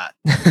looks of that.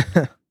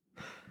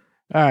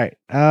 All right.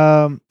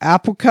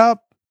 Apple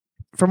Cup.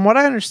 From what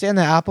I understand,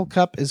 the Apple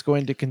Cup is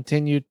going to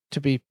continue to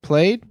be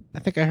played. I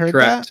think I heard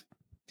that.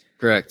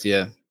 Correct.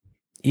 Yeah.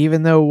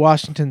 Even though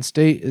Washington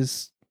State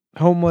is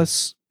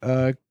homeless.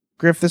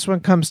 Griff, this one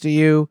comes to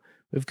you.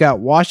 We've got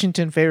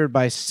Washington favored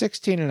by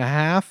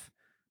 16.5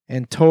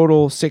 and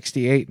total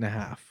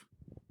 68.5.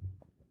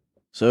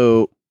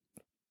 So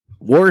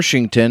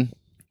Washington,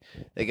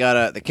 they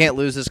can't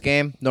lose this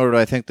game, nor do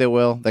I think they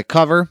will. They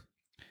cover.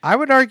 I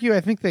would argue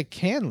I think they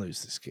can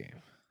lose this game.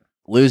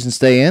 Lose and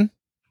stay in?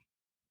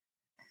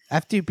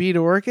 After you beat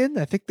Oregon,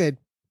 I think they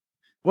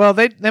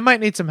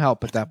might need some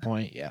help at that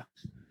point, yeah.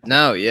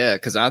 No, yeah,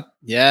 because I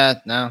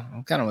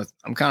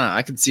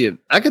could see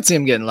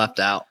him getting left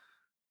out.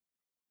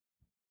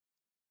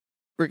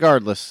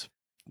 Regardless,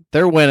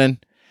 they're winning,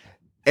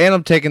 and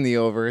I'm taking the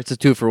over. It's a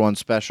 2-for-1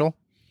 special.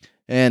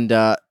 And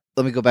let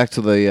me go back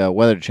to the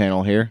Weather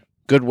Channel here.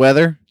 Good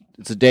weather.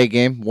 It's a day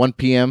game, 1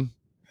 p.m.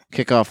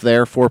 kickoff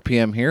there, 4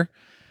 p.m. here.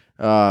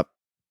 Yeah.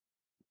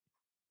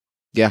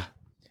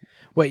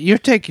 Wait, you're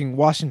taking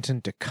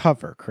Washington to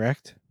cover,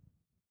 correct?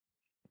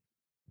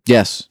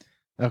 Yes.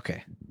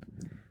 Okay.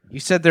 You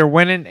said they're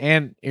winning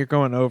and you're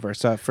going over.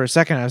 So for a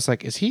second, I was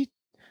like, is he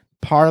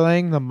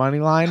parlaying the money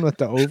line with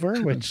the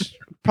over? Which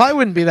probably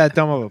wouldn't be that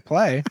dumb of a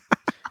play.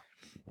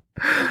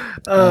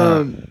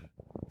 I'll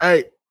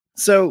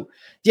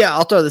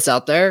throw this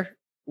out there.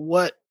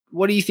 What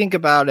do you think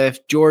about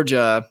if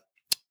Georgia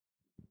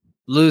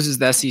loses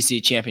the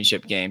SEC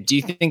championship game? Do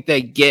you think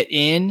they get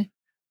in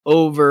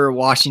over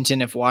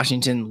Washington if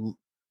Washington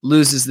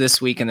loses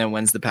this week and then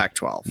wins the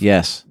Pac-12?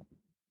 Yes.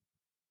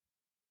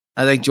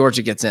 I think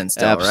Georgia gets in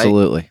still, right?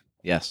 Absolutely.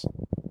 Yes.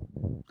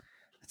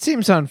 It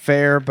seems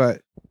unfair,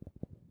 but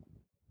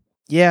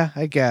yeah,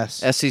 I guess.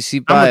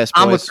 SEC bias.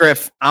 I'm with boys.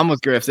 Griff. I'm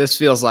with Griff. This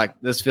feels like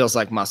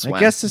must win. I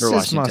guess this for is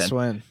Washington. must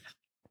win.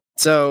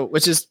 So,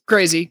 which is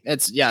crazy.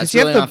 It's 'Cause it's you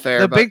have really the- not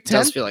fair. The but Big it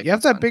does Ten. feel like You have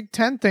must that win. Big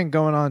Ten thing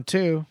going on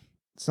too.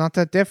 It's not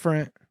that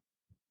different.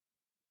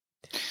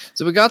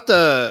 So we got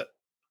the.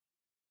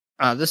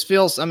 This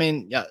feels. I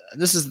mean, yeah.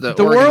 This is the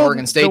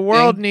Oregon State. The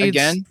world thing needs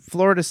again.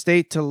 Florida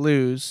State to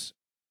lose.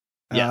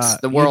 Yes,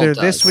 the world either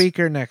does. this week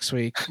or next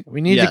week.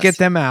 We need to Yes. get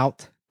them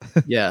out.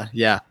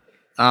 Yeah.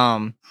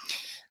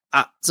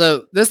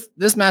 So this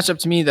matchup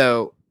to me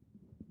though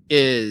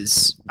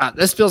is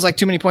this feels like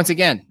too many points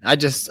again. I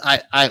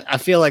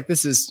feel like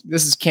this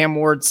is Cam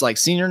Ward's like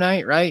senior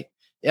night, right?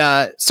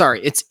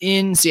 Sorry, it's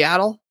in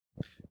Seattle.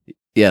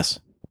 Yes.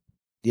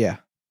 Yeah.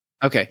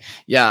 Okay.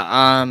 Yeah.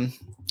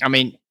 I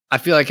mean, I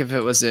feel like if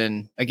it was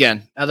in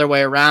again other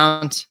way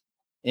around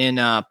in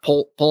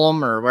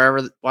Pullman or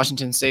wherever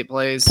Washington State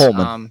plays,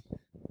 Pullman.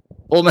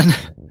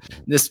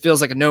 this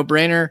feels like a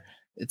no-brainer.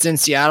 It's in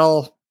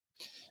Seattle.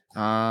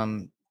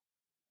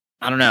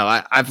 I don't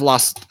know. I've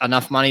lost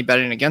enough money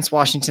betting against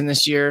Washington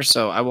this year,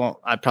 so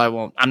I probably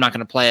won't. I'm not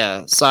going to play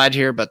a side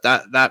here, but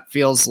that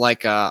feels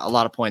like a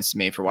lot of points to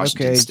me for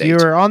Washington State. You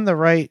were on the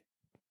right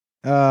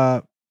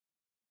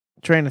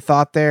train of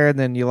thought there, and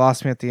then you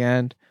lost me at the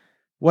end.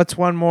 What's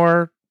one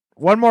more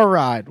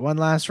ride? One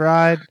last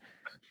ride.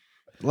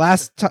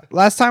 Last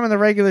time in the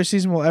regular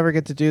season we'll ever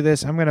get to do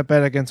this. I'm going to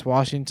bet against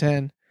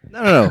Washington.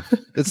 No.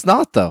 It's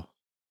not though.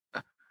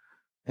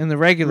 In the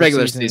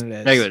regular season, it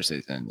is. Regular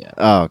season, yeah.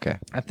 Oh, okay.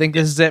 I think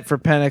this is it for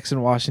Penix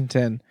and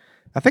Washington.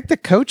 I think the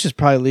coach is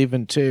probably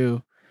leaving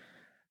too.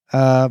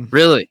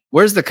 Really?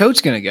 Where's the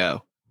coach going to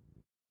go?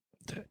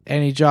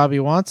 Any job he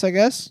wants, I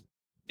guess.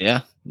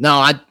 Yeah. No,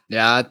 I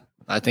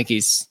think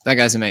that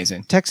guy's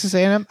amazing. Texas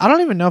A&M. I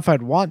don't even know if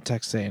I'd want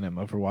Texas A&M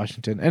over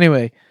Washington.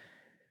 Anyway,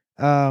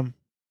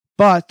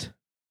 but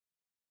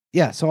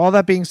yeah. So all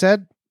that being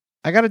said,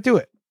 I got to do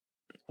it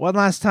one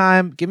last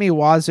time. Give me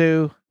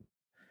Wazoo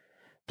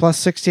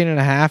plus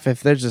 16.5.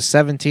 If there's a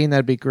 17,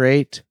 that'd be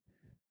great.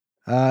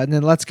 And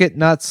then let's get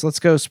nuts. Let's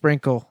go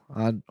sprinkle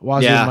on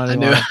Wazoo money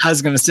line. I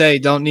was gonna say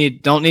don't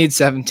need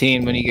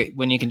 17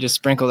 when you can just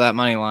sprinkle that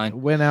money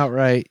line. Win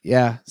outright.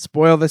 Yeah.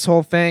 Spoil this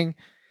whole thing.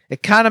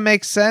 It kind of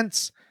makes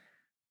sense.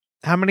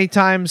 How many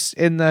times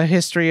in the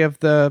history of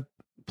the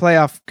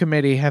playoff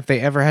committee have they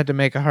ever had to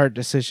make a hard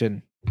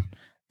decision?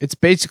 It's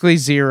basically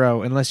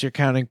zero unless you're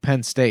counting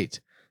Penn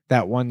State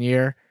that one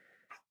year.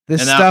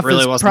 This stuff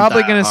really is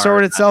probably going to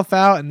sort itself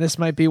out, and this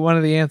might be one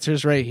of the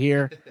answers right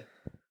here.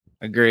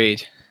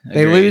 Agreed.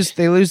 They lose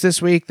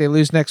this week. They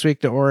lose next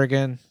week to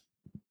Oregon.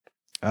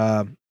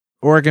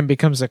 Oregon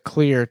becomes a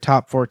clear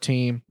top 4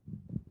 team,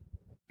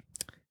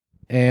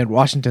 and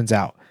Washington's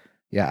out.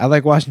 Yeah, I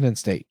like Washington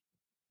State.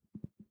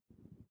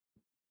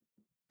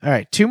 All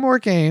right, 2 more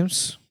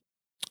games.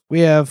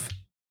 We have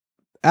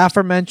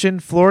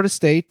aforementioned Florida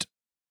State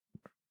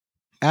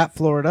at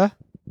Florida.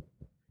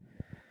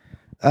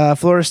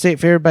 Florida State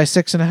favored by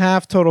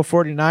 6.5, total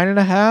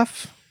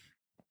 49.5.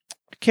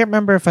 I can't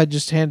remember if I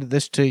just handed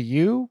this to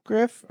you,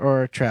 Griff,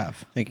 or Trav.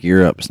 I think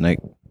you're up, Snake.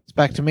 It's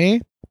back to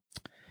me.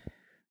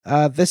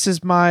 This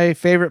is my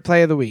favorite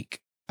play of the week.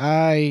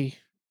 I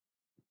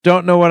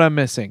don't know what I'm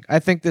missing. I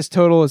think this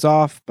total is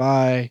off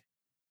by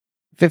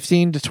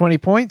 15 to 20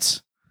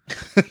 points.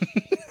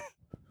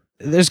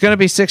 There's going to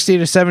be 60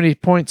 to 70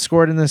 points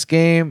scored in this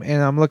game,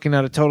 and I'm looking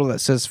at a total that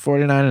says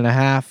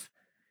 49.5.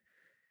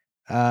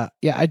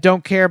 Yeah, I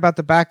don't care about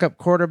the backup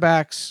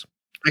quarterbacks.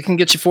 I can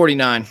get you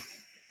 49.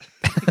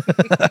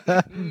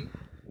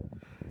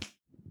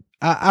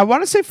 I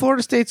want to say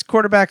Florida State's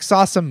quarterback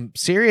saw some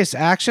serious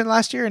action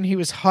last year, and he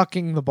was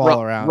hucking the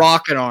ball around.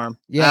 Rocket arm.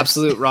 Yes.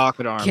 Absolute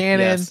rocket arm.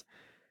 Cannon. Yes.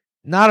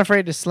 Not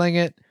afraid to sling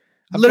it.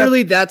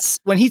 Literally, that's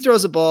when he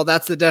throws a ball.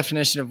 That's the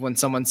definition of when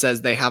someone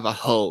says they have a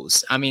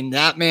hose. I mean,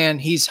 that man,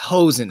 he's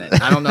hosing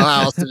it. I don't know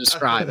how else to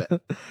describe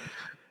it.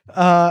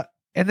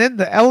 And then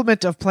the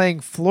element of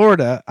playing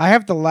Florida. I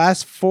have the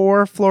last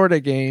 4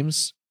 Florida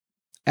games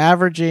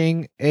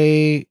averaging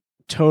a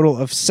total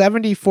of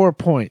 74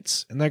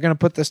 points, and they're going to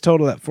put this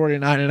total at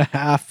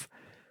 49.5.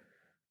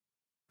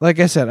 Like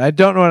I said, I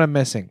don't know what I'm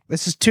missing.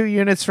 This is 2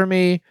 units for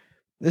me.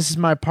 This is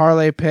my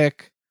parlay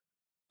pick.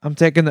 I'm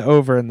taking the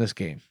over in this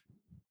game.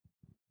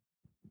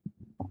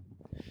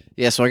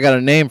 Yeah, so I got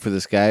a name for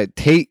this guy.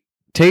 Tate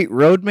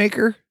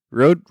Roadmaker?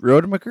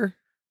 Roadmaker?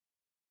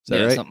 Is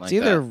that right? Something like It's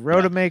either that.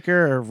 Rodemaker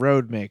or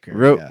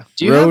Roadmaker. Yeah.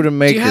 Do you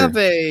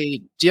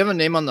have a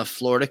name on the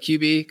Florida QB?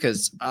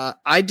 Because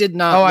I did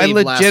not. Oh, I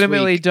leave last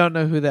legitimately week. don't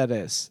know who that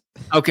is.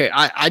 Okay,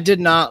 I did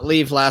not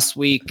leave last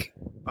week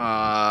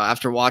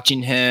after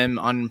watching him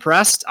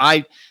unimpressed.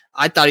 I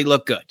thought he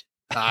looked good.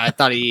 I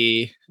thought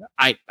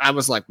I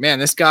was like, man,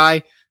 this guy,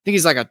 I think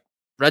he's like a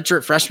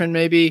redshirt freshman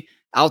maybe,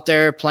 out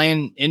there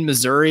playing in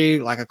Missouri,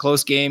 like a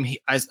close game.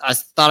 I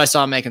thought I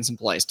saw him making some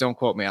plays. Don't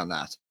quote me on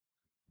that.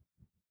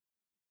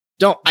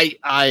 I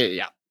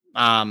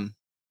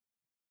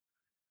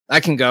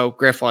can go,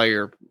 Griff, while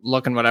you're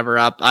looking whatever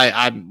up.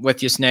 I'm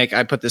with you, Snake.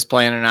 I put this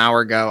play in an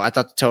hour ago. I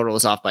thought the total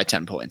was off by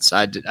 10 points.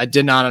 I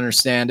did not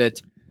understand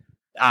it.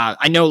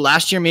 I know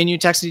last year me and you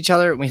texted each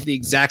other. We had the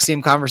exact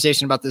same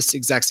conversation about this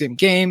exact same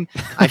game.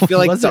 I feel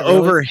like the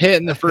over hit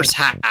in the first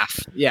half.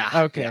 Yeah.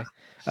 Okay.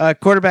 Yeah.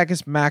 Quarterback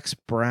is Max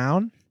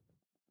Brown.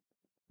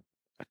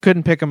 I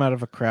couldn't pick him out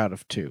of a crowd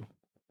of 2.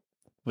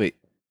 Wait.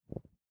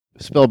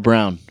 Spell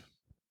Brown.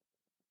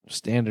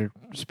 Standard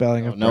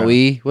spelling of no Brown.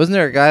 E. Wasn't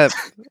there a guy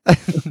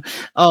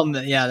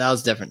that... Yeah, that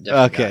was different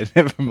okay, guy.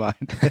 never mind.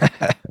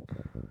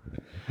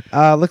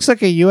 Looks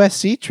like a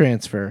USC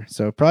transfer,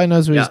 so probably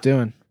knows what he's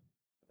doing.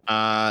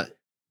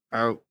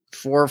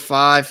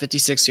 4-5,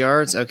 56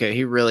 yards. Okay,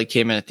 he really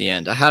came in at the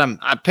end.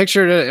 I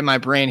pictured it in my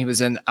brain. He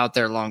was out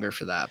there longer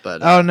for that, but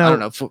no, I don't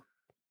know.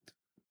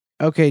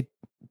 Okay,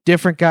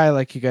 different guy,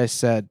 like you guys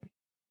said.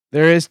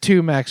 There is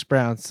 2 Max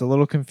Browns. It's a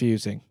little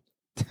confusing.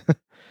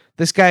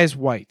 This guy is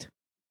white.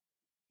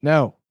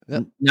 No,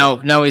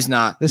 he's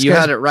not. You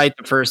had it right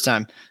the first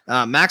time.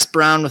 Max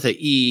Brown with an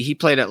E. He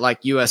played at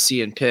like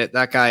USC and Pitt.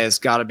 That guy has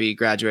got to be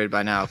graduated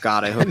by now.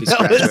 God, I hope he's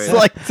graduated. It's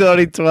like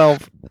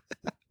 2012.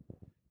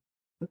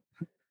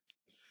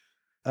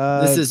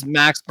 This is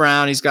Max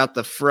Brown. He's got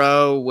the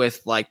fro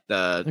with like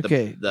the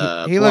he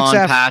blonde looks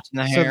patch in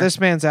the hair. So this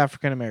man's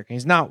African American.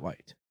 He's not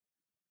white.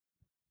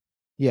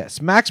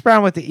 Yes, Max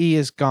Brown with the E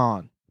is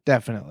gone.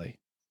 Definitely.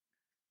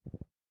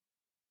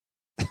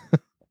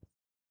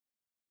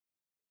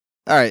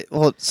 All right.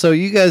 Well, so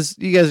you guys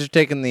are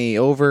taking the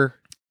over.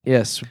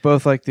 Yes, we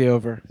both like the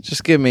over.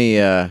 Just give me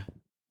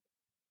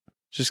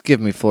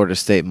Florida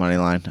State money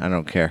line. I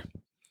don't care.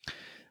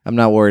 I'm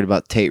not worried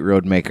about Tate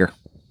Roadmaker.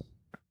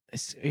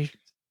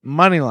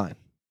 Money line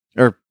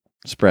or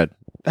spread.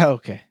 Oh,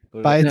 okay.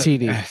 By a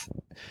TD.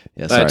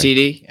 Yes. By a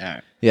TD. All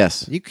right.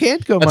 Yes. You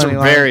can't go That's money a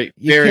line.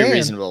 very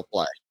reasonable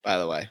play, by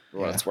the way, for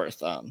what it's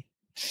worth.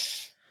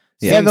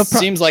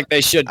 Seems like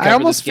they should cover I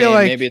almost this game. Feel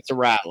like, maybe it's a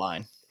rat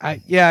line.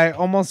 I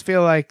almost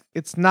feel like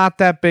it's not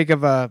that big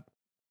of a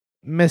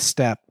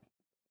misstep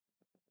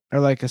or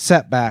like a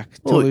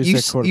setback to lose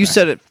their quarterback. You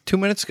said it 2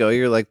 minutes ago.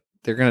 You're like,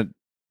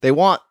 they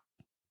want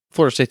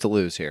Florida State to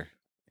lose here.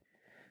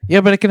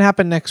 Yeah, but it can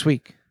happen next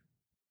week.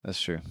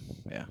 That's true.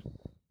 Yeah.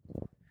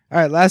 All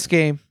right, last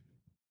game.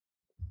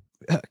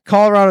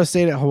 Colorado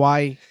State at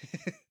Hawaii.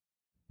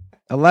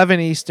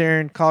 11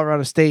 Eastern.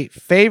 Colorado State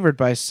favored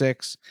by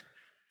 6.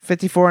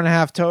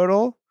 54.5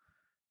 total.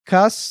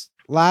 Cuss,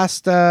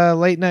 last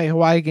late night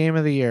Hawaii game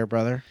of the year,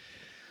 brother.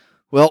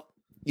 Well,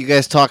 you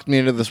guys talked me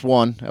into this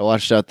one. I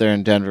watched out there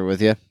in Denver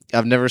with you.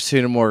 I've never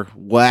seen a more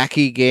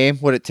wacky game.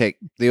 What'd it take?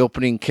 The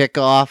opening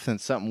kickoff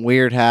and something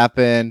weird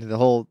happened. The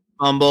whole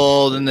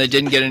fumbled and they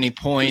didn't get any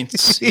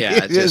points.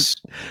 Yeah,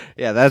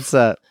 that's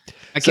I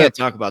can't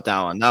talk about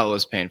that one. That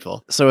was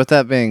painful. So with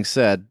that being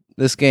said,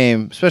 this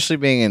game, especially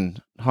being in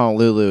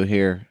Honolulu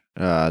here,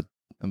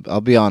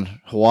 I'll be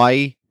on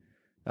Hawaii.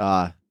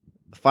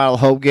 Final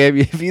home game.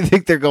 If you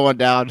think they're going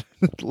down,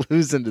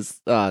 losing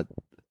to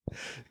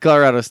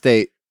Colorado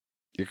State,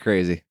 you're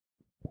crazy.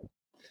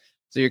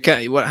 So you're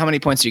how many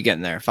points are you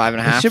getting there?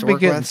 5.5. Should be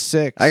getting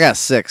 6. I got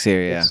 6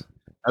 here. Yeah.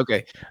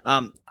 Okay.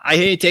 I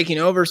hate taking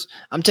overs.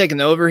 I'm taking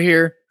the over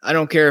here. I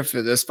don't care if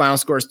this final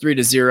score is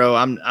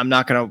 3-0. I'm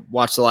not going to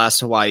watch the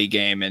last Hawaii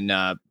game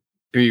and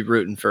be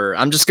rooting for.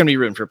 I'm just going to be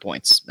rooting for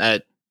points.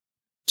 That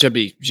should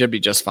be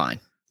just fine.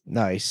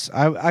 Nice.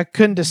 I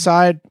couldn't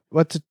decide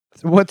what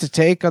to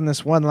take on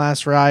this one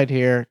last ride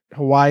here,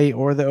 Hawaii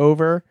or the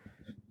over.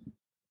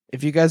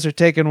 If you guys are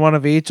taking one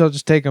of each, I'll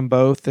just take them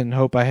both and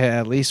hope I hit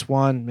at least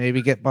one,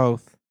 maybe get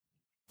both.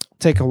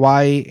 Take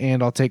Hawaii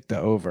and I'll take the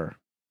over.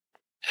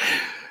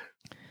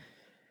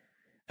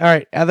 All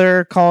right,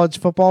 other college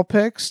football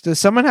picks. Does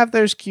someone have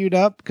theirs queued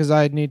up? Because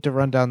I need to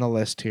run down the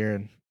list here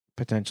and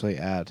potentially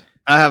add.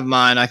 I have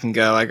mine. I can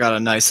go. I got a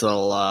nice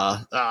little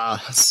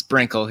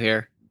sprinkle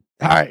here.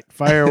 All right,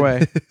 fire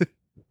away.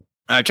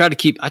 I tried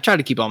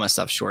to keep all my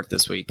stuff short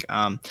this week.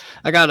 I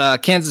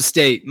got Kansas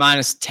State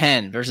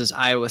 -10 versus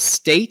Iowa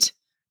State.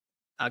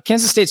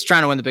 Kansas State's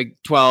trying to win the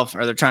Big 12,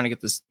 or they're trying to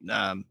get this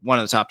one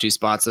of the top 2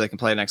 spots so they can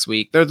play next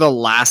week. They're the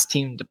last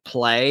team to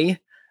play.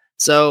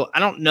 So I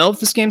don't know if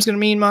this game's going to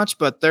mean much,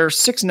 but they're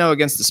 6-0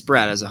 against the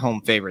spread as a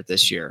home favorite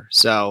this year.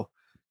 So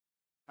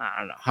I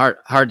don't know.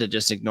 Hard to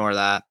just ignore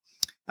that.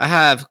 I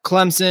have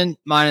Clemson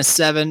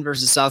 -7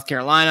 versus South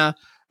Carolina.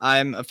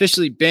 I'm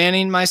officially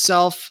banning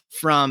myself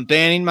from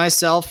betting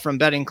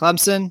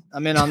Clemson.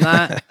 I'm in on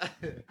that.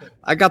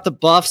 I got the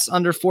Buffs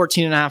under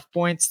 14.5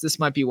 points. This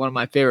might be one of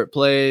my favorite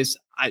plays.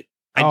 I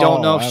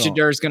don't know if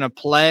Shedeur is going to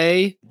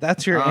play.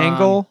 That's your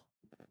angle.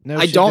 No,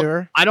 I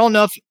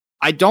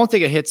don't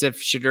think it hits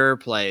if Shedeur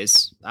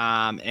plays.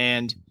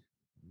 And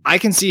I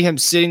can see him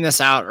sitting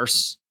this out or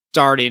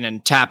starting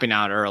and tapping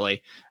out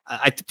early.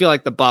 I feel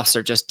like the Buffs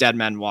are just dead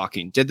men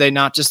walking. Did they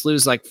not just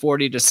lose like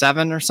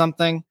 40-7 or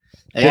something?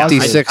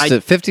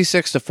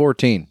 56 to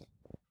 14.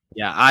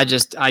 Yeah, I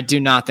do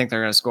not think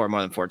they're going to score more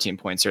than 14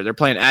 points here. They're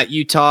playing at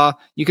Utah.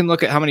 You can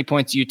look at how many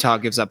points Utah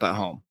gives up at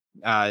home.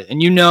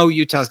 And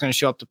Utah's going to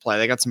show up to play.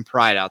 They got some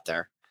pride out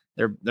there.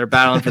 They're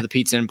battling for the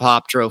pizza and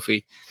pop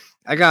trophy.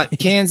 I got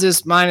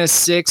Kansas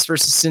 -6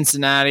 versus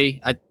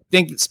Cincinnati. I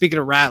think, speaking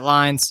of rat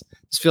lines,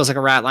 this feels like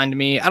a rat line to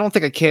me. I don't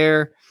think I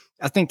care.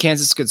 I think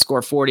Kansas could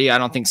score 40. I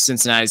don't think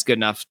Cincinnati's good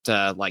enough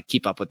to like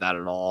keep up with that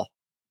at all.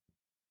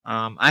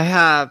 I'm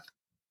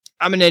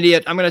an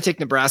idiot. I'm going to take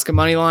Nebraska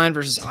money line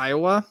versus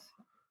Iowa.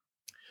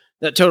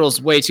 That total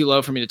is way too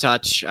low for me to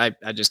touch. I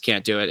just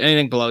can't do it.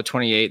 Anything below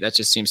 28, that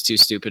just seems too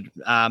stupid.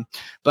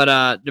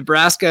 But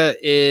Nebraska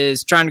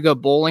is trying to go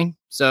bowling,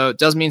 so it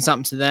does mean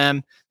something to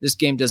them. This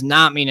game does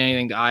not mean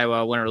anything to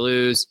Iowa, win or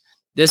lose.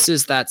 This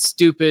is that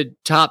stupid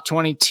top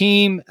 20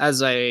 team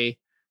as a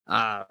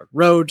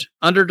road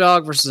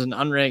underdog versus an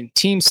unranked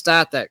team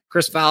stat that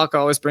Chris Fallick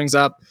always brings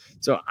up.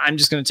 So I'm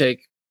just going to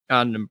take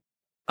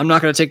I'm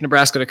not going to take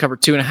Nebraska to cover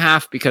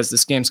 2.5 because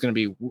this game's going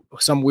to be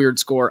some weird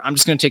score. I'm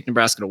just going to take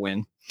Nebraska to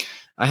win.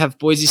 I have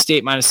Boise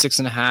State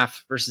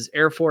 -6.5 versus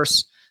Air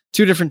Force.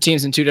 Two different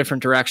teams in two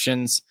different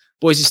directions.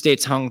 Boise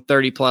State's hung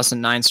 30 plus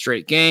in 9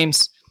 straight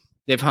games.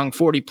 They've hung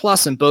 40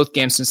 plus in both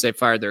games since they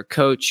fired their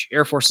coach.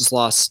 Air Force has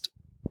lost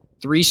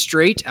 3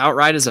 straight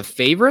outright as a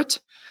favorite.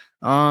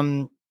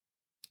 I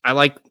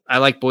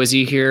like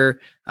Boise here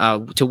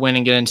to win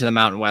and get into the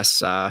Mountain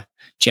West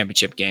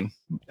championship game.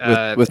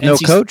 With no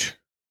coach?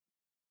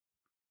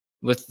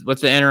 With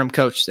the interim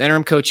coach. The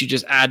interim coach, you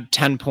just add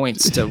 10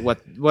 points to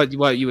what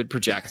you would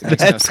project. It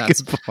makes no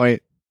sense. Good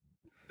point.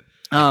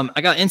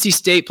 I got NC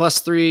State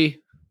 +3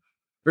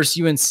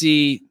 versus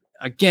UNC.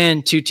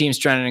 Again, two teams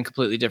trending in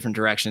completely different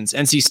directions.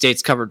 NC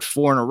State's covered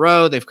 4 in a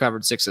row. They've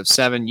covered 6 of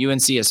 7.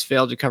 UNC has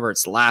failed to cover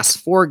its last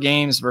 4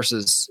 games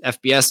versus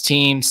FBS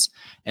teams,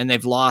 and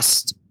they've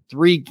lost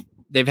 3.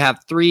 They've had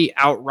 3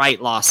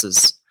 outright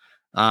losses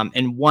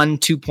and 1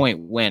 2-point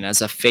win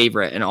as a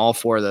favorite in all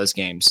 4 of those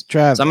games.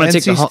 Trav, so I'm going to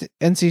take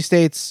NC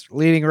State's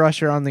leading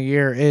rusher on the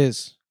year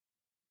is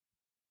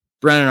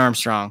Brennan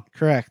Armstrong.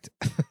 Correct.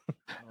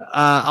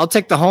 I'll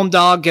take the home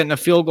dog getting a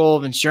field goal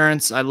of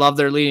insurance. I love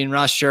their leading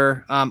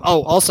rusher.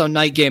 Also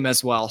night game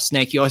as well.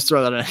 Snake, you always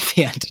throw that in at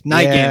the end.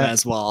 Night game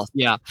as well.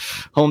 Yeah.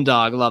 Home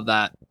dog. Love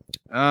that.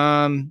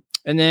 And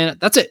then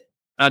that's it.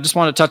 I just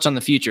want to touch on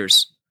the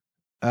futures.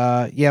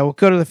 We'll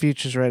go to the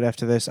futures right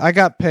after this. I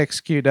got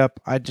picks queued up.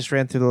 I just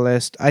ran through the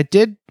list. I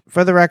did,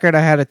 for the record,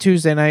 I had a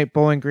Tuesday night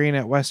Bowling Green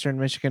at Western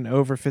Michigan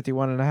over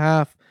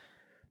 51.5.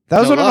 That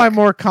was one of my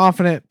more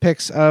confident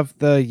picks of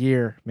the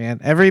year, man.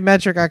 Every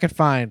metric I could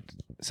find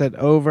said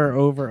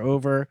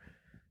over.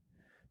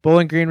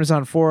 Bowling Green was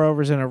on 4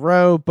 overs in a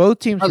row. Both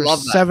teams were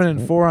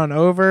 7-4 on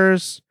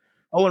overs.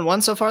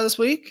 0-1 so far this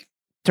week?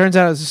 Turns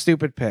out it was a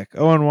stupid pick.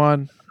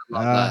 0-1.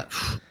 Love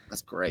that.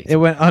 That's great. It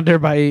went under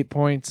by 8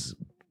 points.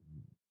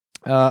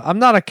 I'm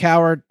not a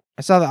coward.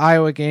 I saw the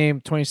Iowa game,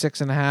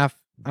 26.5.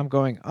 I'm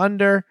going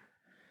under.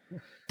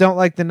 Don't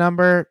like the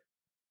number.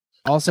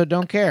 Also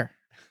don't care.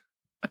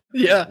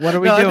 Yeah. What are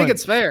we doing? I think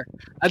it's fair.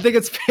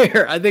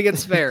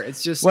 It's fair.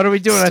 It's just what are we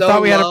doing? So I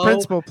thought we had a low.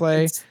 principal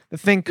play. The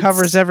thing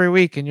covers every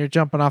week and you're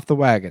jumping off the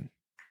wagon.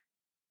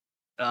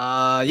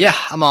 Yeah,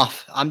 I'm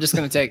off. I'm just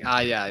gonna take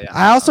yeah.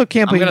 I also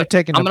can't believe you're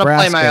taking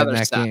Nebraska play my other in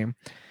that stat. game.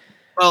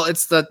 Well,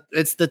 it's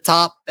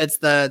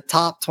the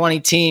top 20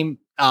 team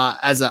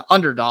as an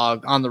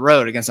underdog on the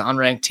road against an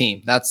unranked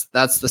team. That's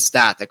the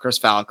stat that Chris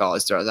Fallick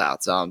always throws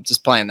out. So I'm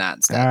just playing that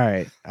instead. All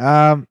right.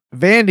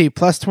 Vandy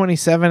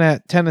 +27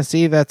 at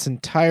Tennessee. That's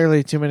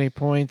entirely too many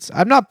points.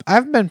 I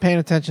haven't been paying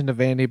attention to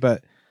Vandy,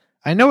 but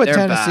I know what They're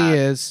Tennessee bad.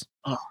 is.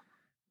 Oh.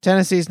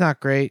 Tennessee's not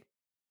great.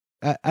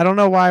 I don't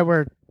know why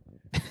we're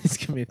it's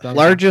gonna be a thumbs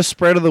Largest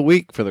spread of the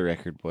week for the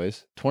record,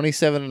 boys.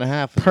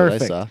 27.5. Perfect.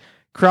 What I saw.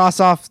 Cross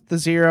off the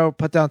 0,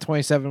 put down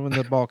 27 when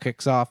the ball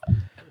kicks off.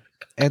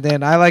 And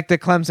then I like the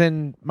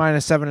Clemson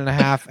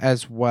 -7.5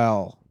 as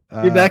well.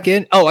 You're back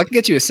in? Oh, I can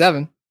get you a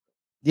 7.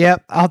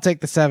 Yep, I'll take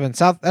the 7.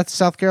 That's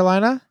South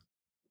Carolina?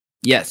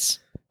 Yes.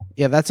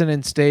 Yeah, that's an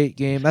in-state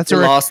game. That's They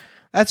lost.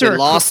 That's They a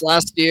lost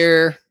last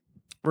year.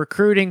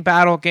 recruiting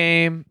battle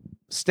game.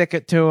 Stick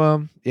it to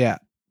them. Yeah.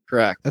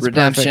 Correct. That's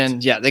Redemption.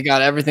 perfect. Yeah, they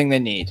got everything they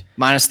need,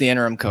 minus the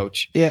interim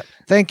coach. Yeah.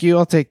 Thank you.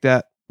 I'll take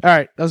that. All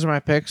right. Those are my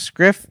picks.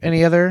 Griff,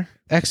 any other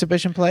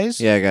exhibition plays?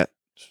 Yeah, I got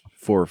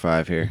 4 or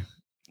 5 here.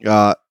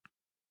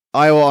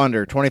 Iowa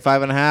under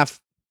 25.5.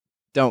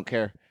 Don't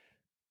care.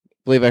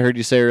 Believe I heard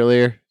you say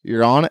earlier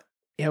you're on it.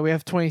 Yeah, we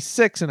have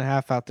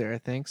 26.5 out there, I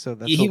think. So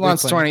that's He what we're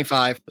wants playing.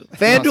 25.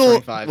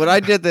 FanDuel, when I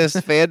did this,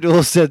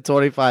 FanDuel said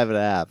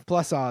 25.5.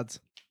 Plus odds.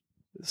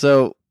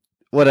 So,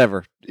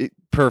 whatever.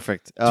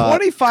 Perfect.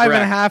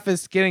 25.5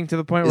 is getting to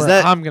the point Is where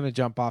that- I'm going to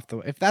jump off the.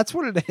 If that's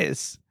what it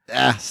is.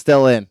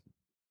 Still in.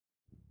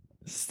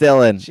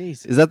 Still in.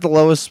 Jesus. Is that the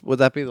lowest? Would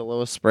that be the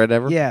lowest spread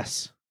ever?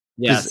 Yes.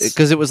 Yes.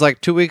 Because it was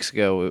like 2 weeks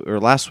ago or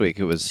last week.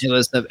 It was.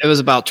 It was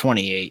about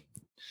 28.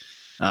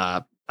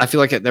 I feel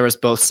like there was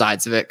both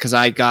sides of it because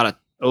I got it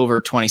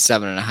over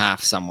 27.5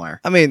 somewhere.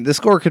 I mean, the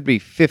score could be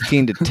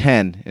 15-10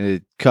 and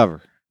it'd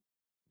cover.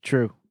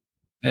 True.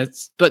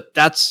 But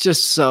that's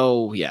just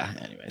so. Yeah.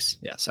 Anyways.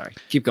 Yeah. Sorry.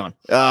 Keep going.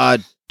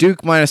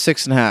 Duke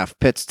 -6.5.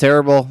 Pitt's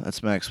terrible.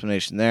 That's my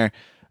explanation there.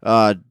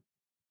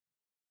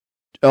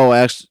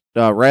 Actually,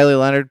 Riley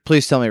Leonard.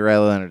 Please tell me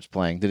Riley Leonard's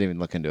playing. Didn't even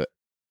look into it.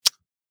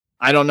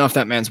 I don't know if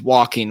that man's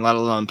walking, let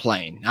alone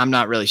playing. I'm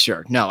not really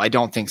sure. No, I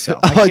don't think so.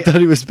 I thought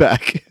he was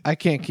back. I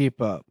can't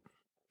keep up.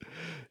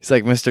 He's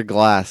like Mr.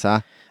 Glass,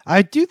 huh?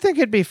 I do think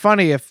it'd be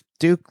funny if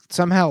Duke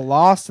somehow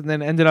lost and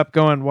then ended up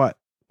going,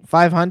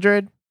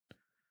 500?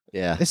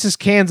 Yeah. This is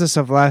Kansas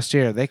of last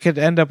year. They could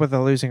end up with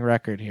a losing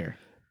record here.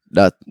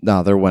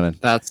 No, they're winning.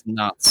 That's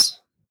nuts.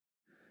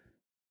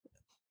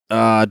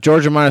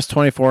 Georgia minus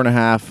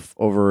 24.5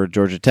 over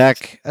Georgia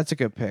Tech. That's a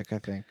good pick, I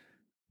think.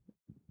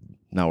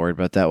 Not worried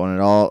about that one at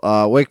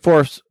all. Wake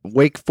Forest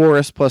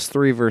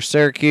 +3 versus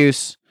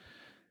Syracuse.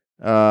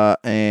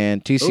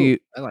 And TCU. Ooh,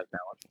 I like that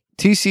one.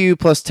 TCU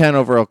 +10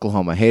 over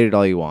Oklahoma. Hate it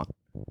all you want.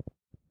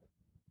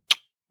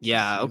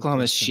 Yeah,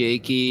 Oklahoma's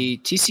shaky.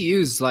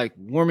 TCU's like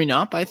warming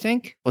up, I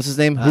think. What's his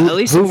name? At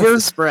least Hoover?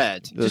 the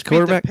spread. Just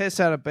beat the piss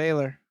out of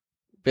Baylor.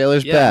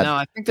 Baylor's Yeah, bad. no,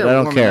 I think they're I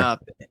don't warming care.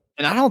 up.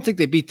 And I don't think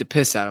they beat the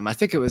piss out of them. I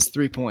think it was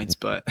 3 points,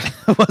 but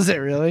Was it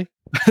really?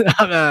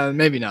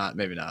 maybe not.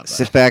 Maybe not. But.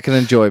 Sit back and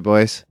enjoy,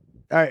 boys.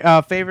 All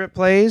right, favorite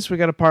plays. We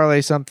got to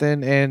parlay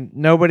something, and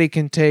nobody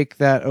can take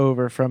that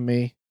over from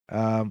me.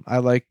 I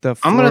like the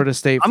Florida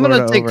State. I'm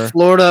gonna take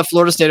Florida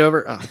State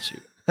over. Oh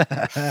shoot.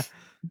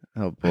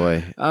 Oh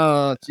boy.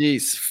 Oh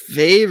geez.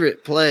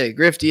 Favorite play.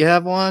 Griff, do you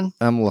have one?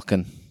 I'm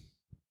looking.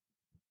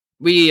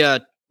 We're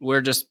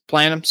just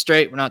playing them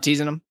straight. We're not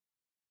teasing them.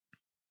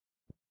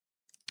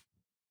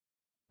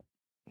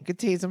 You could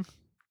tease them.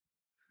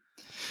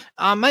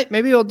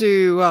 Maybe we'll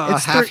do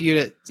half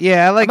unit.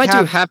 Yeah, I like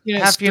do half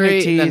unit half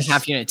straight unit and then tease.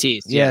 half unit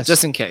tease. Yes. Yeah,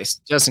 just in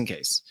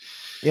case.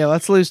 Yeah,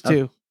 let's lose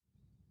 2.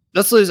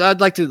 Let's lose.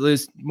 I'd like to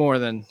lose more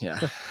than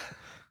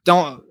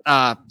Don't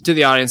to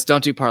the audience.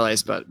 Don't do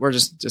parlays, but we're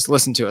just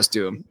listen to us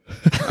do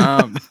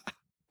them.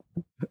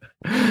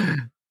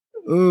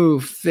 Ooh,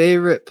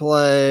 favorite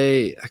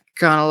play. I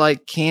kind of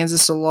like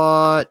Kansas a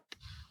lot.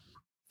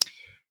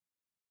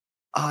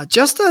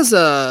 Just as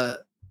an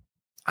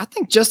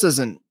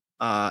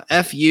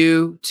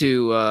FU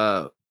to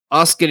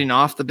us getting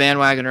off the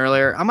bandwagon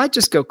earlier, I might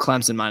just go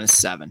Clemson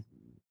 -7.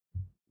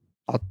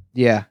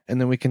 Yeah, and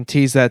then we can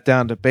tease that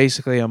down to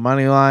basically a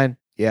money line.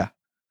 Yeah.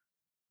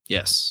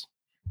 Yes.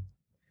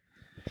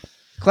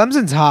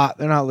 Clemson's hot.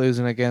 They're not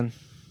losing again.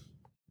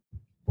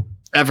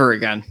 Ever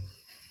again.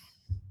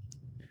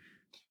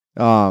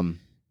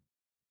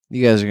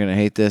 You guys are gonna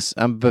hate this.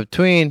 I'm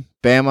between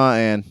Bama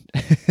and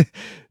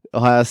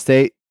Ohio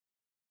State.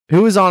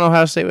 Who was on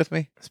Ohio State with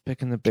me? It's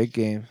picking the big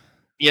game.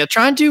 Yeah,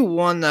 try and do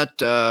one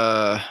that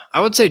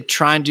I would say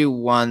try and do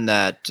one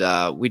that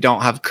we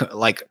don't have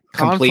complete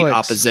Conflicts.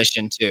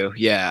 opposition to.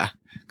 Yeah,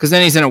 because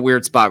then he's in a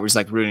weird spot where he's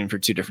like rooting for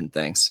two different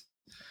things.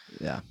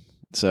 Yeah.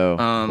 So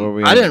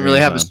I didn't really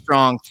have a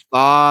strong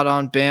thought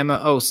on Bama.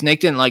 Oh, Snake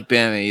didn't like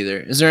Bama either.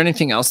 Is there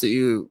anything else that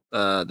you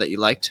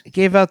liked? He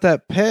gave out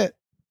that Pitt.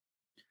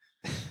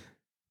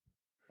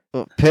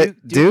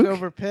 Pitt Duke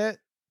over Pitt.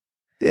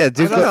 Yeah,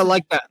 Duke. I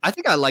like that. I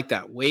think I like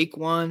that Wake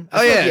one.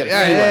 Oh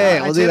yeah.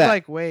 I We'll did do that.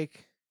 like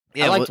Wake.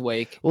 I liked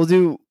Wake. We'll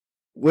do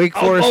Wake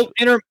Forest.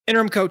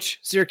 Interim coach,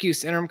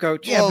 Syracuse interim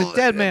coach. Yeah, but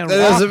dead man. That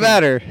doesn't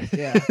matter.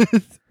 Yeah.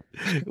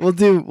 We'll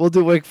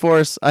do Wake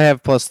Forest. I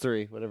have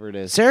 +3, whatever it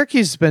is.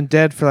 Syracuse has been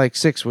dead for like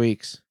 6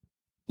 weeks.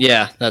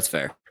 Yeah, that's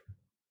fair.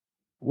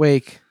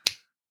 Wake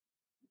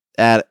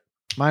At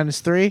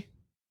 -3.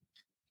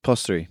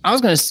 +3. I was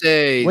gonna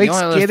say Wake's the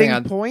only other thing getting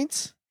I'd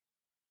points.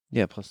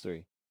 Yeah,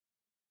 +3.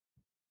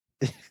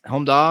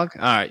 home dog.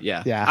 All right,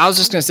 yeah. Yeah. I was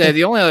just gonna say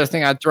the only other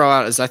thing I'd throw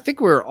out is I think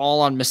we were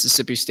all on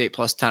Mississippi State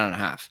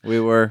 +10.5. We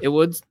were. It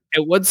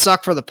would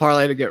suck for the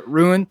parlay to get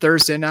ruined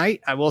Thursday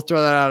night. I will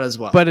throw that out as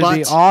well. But it'd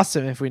be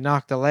awesome if we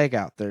knocked the leg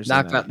out Thursday.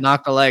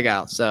 Knock the leg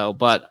out. So,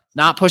 but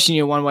not pushing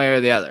you one way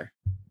or the other.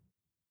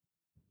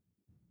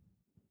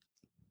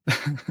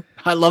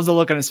 I love the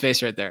look on his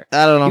face right there.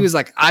 I don't know. He was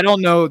like, I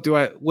don't know.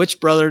 Which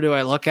brother do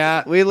I look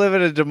at? We live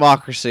in a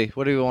democracy.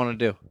 What do we want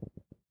to do?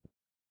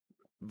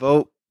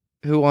 Vote.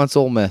 Who wants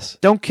Ole Miss?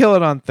 Don't kill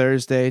it on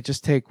Thursday.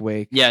 Just take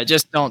Wake. Yeah,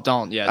 just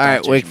don't. Yeah. All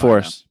right, Wake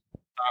Forest.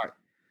 All right,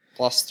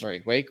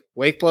 +3. Wake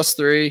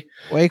 +3.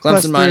 Wake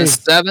Clemson +3.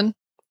 -7.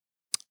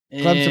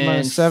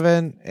 Clemson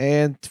 -7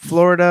 and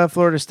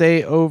Florida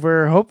State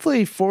over.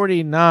 Hopefully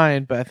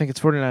 49, but I think it's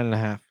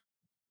 49.5.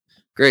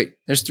 Great.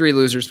 There's 3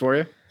 losers for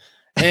you.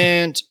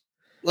 And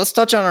let's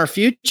touch on our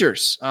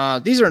futures.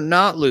 These are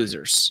not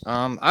losers.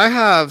 I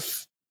have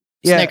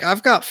Snake.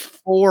 I've got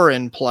 4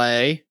 in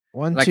play.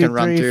 1, I 2, can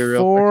run 3, through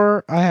real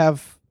 4. I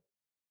have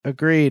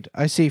agreed.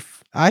 I see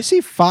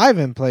 5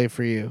 in play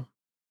for you.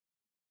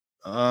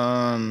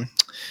 I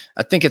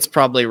think it's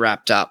probably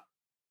wrapped up.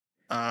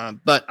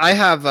 But I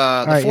have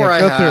the right,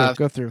 4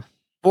 go through.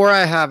 4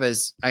 I have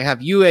is I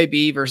have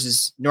UAB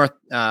versus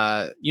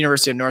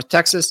University of North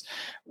Texas.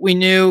 We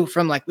knew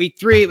from like week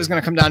 3 it was going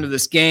to come down to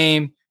this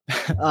game.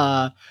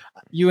 For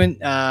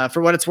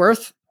what it's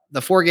worth,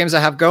 the 4 games I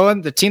have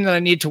going, the team that I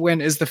need to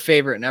win is the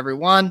favorite in every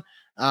one.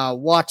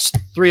 Watch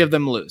 3 of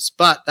them lose.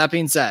 But that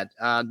being said,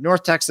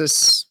 North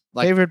Texas,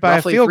 like favored by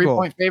roughly a field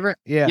 3-point goal. favorite.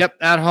 Yeah. Yep,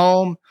 at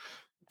home.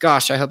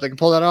 Gosh, I hope they can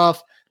pull that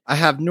off. I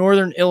have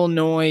Northern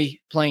Illinois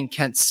playing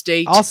Kent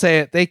State. I'll say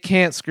it. They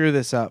can't screw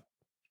this up.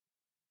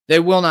 They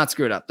will not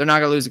screw it up. They're not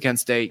going to lose to Kent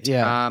State.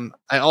 Yeah.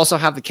 I also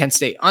have the Kent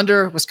State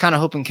under. Was kind of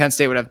hoping Kent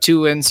State would have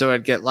 2 wins, so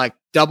I'd get like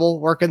double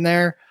working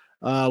there.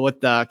 With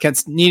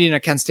the needing a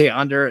Kent State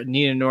under,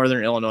 needing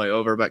Northern Illinois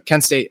over, but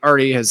Kent State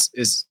already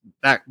is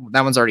that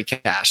one's already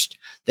cashed.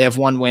 They have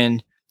 1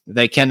 win.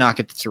 They cannot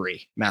get to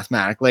 3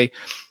 mathematically.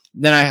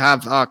 Then I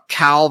have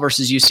Cal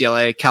versus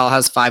UCLA. Cal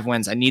has 5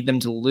 wins. I need them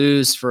to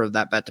lose for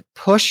that bet to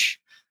push.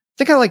 I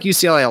think I like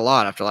UCLA a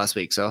lot after last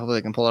week, so hopefully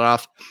they can pull it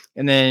off.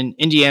 And then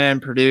Indiana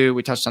and Purdue,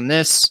 we touched on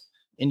this.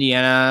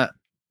 Indiana,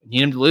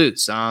 need them to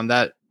lose.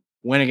 That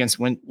win against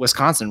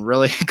Wisconsin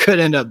really could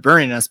end up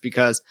burning us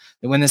because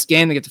they win this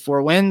game, they get to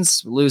 4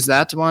 wins, lose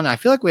that to 1. I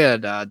feel like we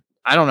had, I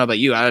don't know about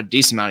you, I had a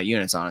decent amount of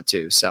units on it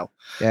too. So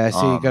yeah, I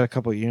see you got a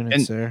couple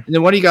units there. And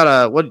then what do you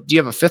got? What do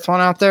you have a 5th one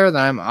out there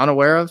that I'm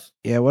unaware of?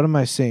 Yeah, what am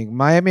I seeing?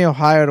 Miami,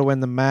 Ohio to win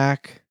the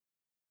MAC.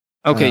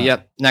 Okay,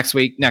 yep. Next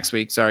week.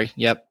 Sorry.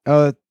 Yep.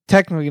 Oh,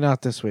 technically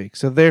not this week.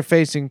 So they're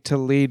facing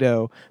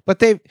Toledo,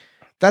 but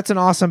that's an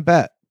awesome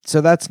bet.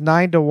 So that's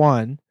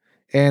 9-1,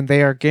 and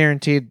they are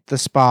guaranteed the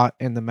spot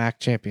in the MAC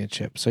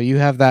championship. So you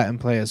have that in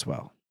play as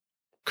well.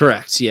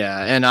 Correct.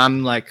 Yeah. And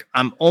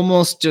I'm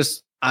almost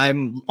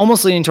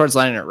leaning towards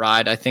letting it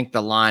ride. I think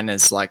the line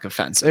is like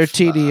offensive. They're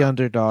TD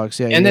underdogs.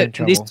 Yeah. And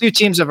these 2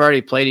 teams have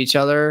already played each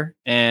other.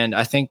 And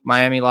I think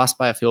Miami lost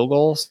by a field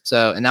goal.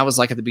 So, and that was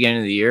like at the beginning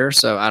of the year.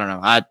 So I don't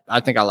know. I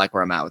think I like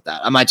where I'm at with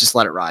that. I might just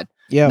let it ride.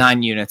 Yeah.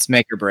 9 units,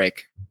 make or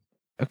break.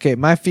 Okay.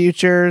 My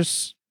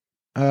futures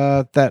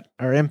that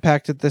are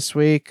impacted this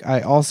week.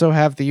 I also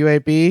have the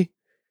UAB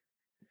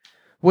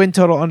win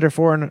total under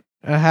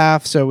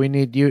 4.5. So we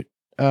need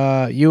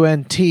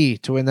UNT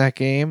to win that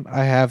game.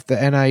 I have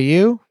the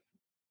NIU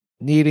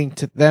needing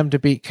them to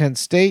beat Kent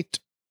State.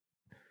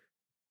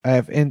 I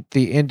have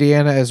the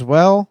Indiana as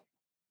well,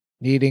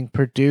 needing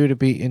Purdue to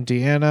beat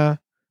Indiana.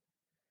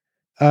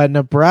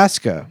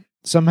 Nebraska.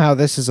 Somehow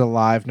this is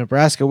alive.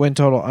 Nebraska win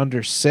total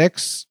under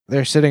 6.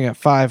 They're sitting at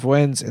 5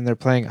 wins and they're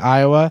playing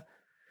Iowa.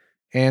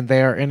 And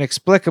they are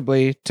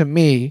inexplicably, to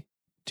me,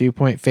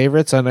 2-point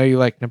favorites. I know you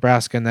like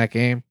Nebraska in that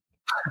game.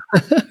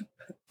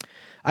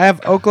 I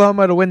have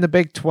Oklahoma to win the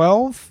Big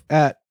 12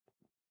 at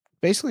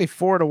basically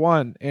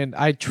 4-1, and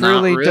I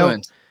truly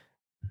don't.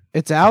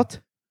 It's out?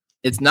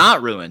 It's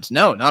not ruined.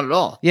 No, not at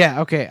all. Yeah,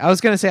 okay. I was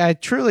going to say I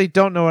truly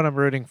don't know what I'm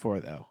rooting for,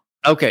 though.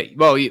 Okay,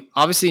 well, you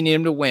obviously need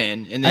him to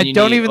win, and then I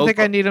don't even think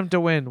I need him to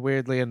win.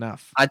 Weirdly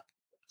enough, I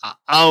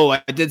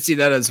did see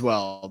that as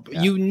well. But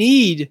yeah.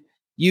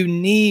 You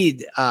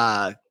need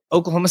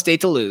Oklahoma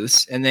State to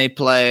lose, and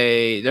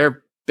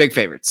they're big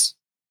favorites.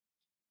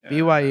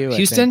 BYU,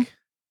 Houston.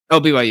 Oh,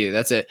 BYU,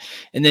 that's it.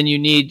 And then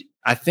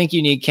I think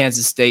you need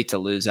Kansas State to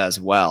lose as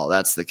well.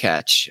 That's the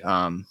catch.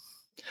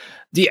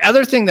 The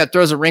other thing that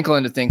throws a wrinkle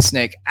into things,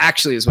 Snake,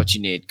 actually is what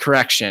you need.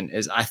 Correction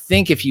is, I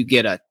think if you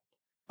get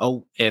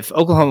if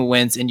Oklahoma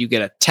wins and you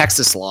get a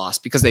Texas loss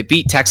because they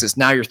beat Texas,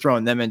 now you're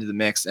throwing them into the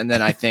mix. And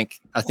then I think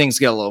things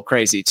get a little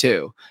crazy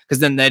too, because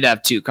then they'd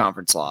have 2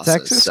 conference losses.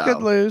 Texas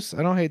could lose.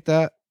 I don't hate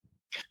that.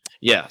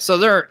 Yeah. So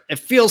it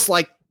feels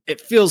like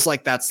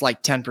that's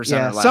like 10%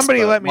 or less.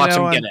 Somebody let me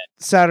know on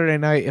Saturday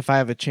night if I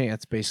have a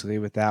chance, basically,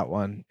 with that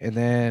one. And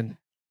then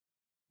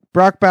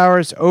Brock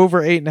Bowers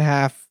over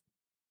 8.5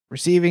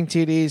 receiving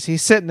TDs.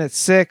 He's sitting at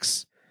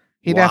 6.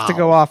 He'd have to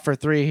go off for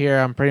 3 here.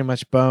 I'm pretty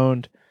much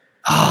boned.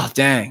 Oh,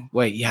 dang.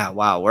 Wait, yeah,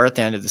 wow. We're at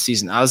the end of the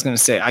season. I was going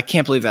to say, I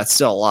can't believe that's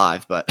still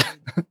alive, but.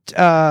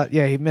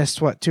 Yeah, he missed,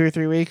 2 or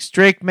 3 weeks?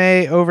 Drake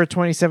May over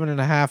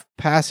 27.5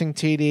 passing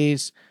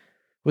TDs.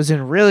 Was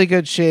in really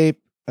good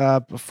shape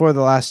before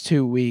the last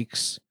 2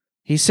 weeks.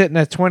 He's sitting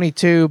at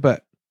 22,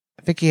 but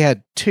I think he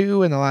had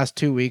 2 in the last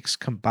 2 weeks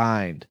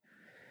combined.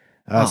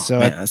 At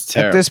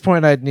this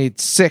point, I'd need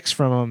 6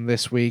 from him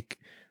this week.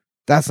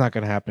 That's not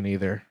going to happen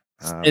either.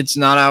 It's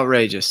not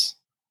outrageous.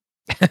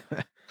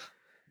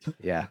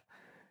 Yeah.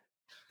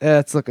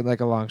 It's looking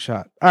like a long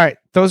shot. All right.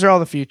 Those are all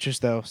the futures,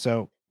 though.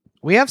 So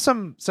we have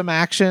some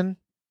action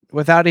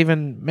without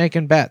even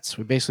making bets.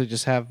 We basically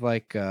just have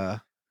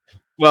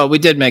well, we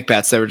did make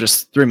bets. They were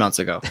just 3 months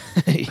ago.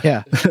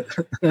 Yeah.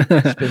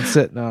 Just been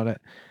sitting on it.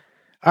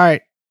 All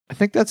right. I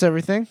think that's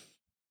everything.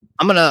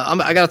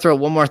 I gotta throw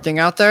one more thing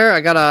out there.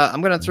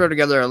 I'm gonna throw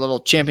together a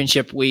little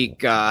championship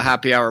week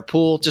happy hour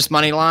pool, just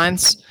money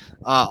lines.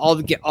 All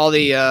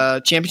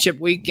the championship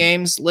week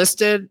games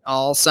listed.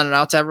 I'll send it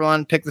out to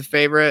everyone. Pick the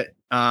favorite.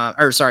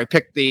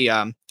 Pick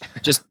the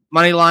just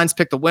money lines.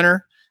 Pick the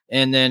winner,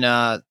 and then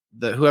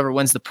whoever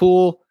wins the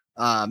pool,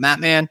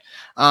 Matt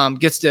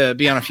gets to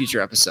be on a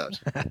future episode.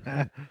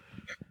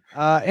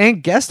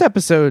 And guest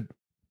episode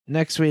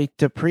next week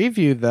to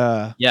preview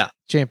the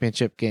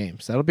championship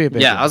games. That'll be a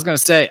big one. I was gonna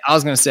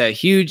say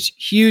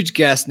huge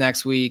guest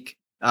next week.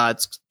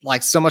 It's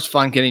like so much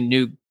fun getting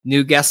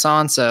new guests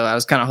on. So I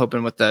was kind of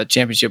hoping with the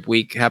championship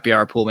week happy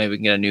hour pool, maybe we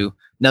can get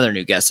another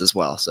new guest as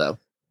well. So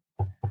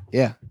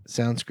yeah,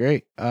 sounds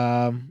great.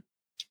 All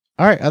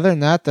right. Other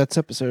than that, that's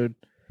episode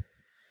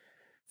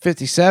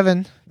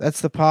 57.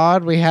 That's the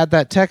pod. We had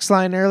that text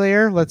line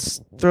earlier.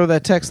 Let's throw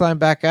that text line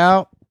back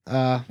out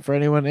for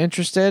anyone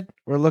interested.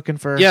 We're looking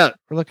for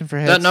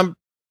hits.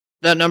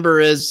 That number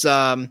is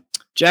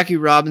Jackie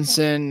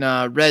Robinson,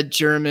 Red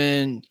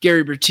German,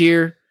 Gary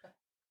Bertier,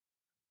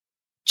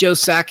 Joe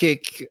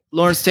Sakic,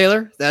 Lawrence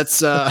Taylor. That's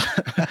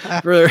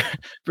for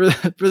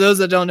those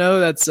that don't know,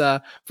 that's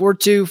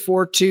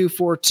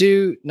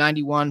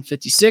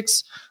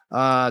 4242429156.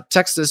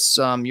 Text us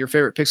your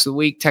favorite picks of the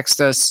week.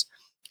 Text us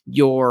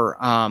your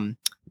how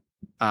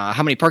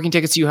many parking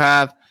tickets you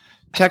have.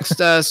 Text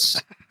us.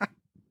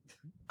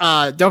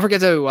 Don't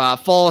forget to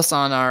follow us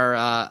on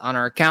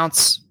our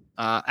accounts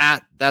at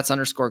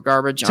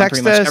 @that's_garbage on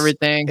pretty much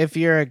everything. If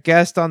you're a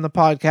guest on the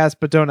podcast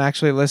but don't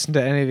actually listen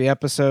to any of the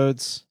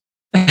episodes.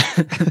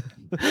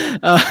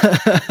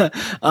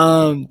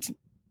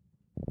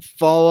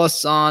 Follow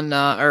us on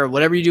or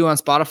whatever you do on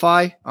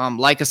Spotify.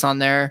 Like us on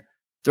there.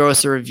 Throw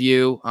us a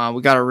review.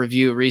 We got a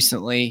review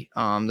recently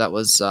that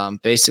was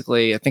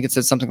basically, I think it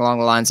said something along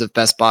the lines of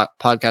best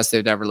podcast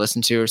they've ever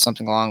listened to, or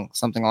something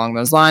along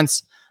those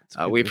lines.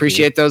 We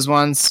appreciate those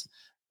ones.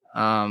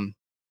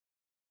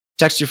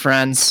 Text your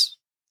friends,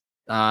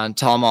 and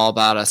tell them all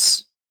about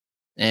us.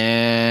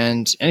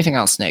 And anything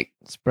else, Snake?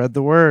 Spread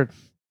the word.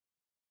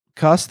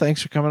 Cuss,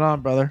 thanks for coming on,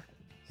 brother.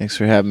 Thanks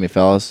for having me,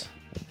 fellas.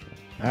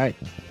 All right.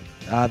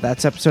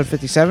 That's episode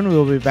 57. We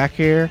will be back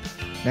here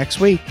next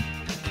week.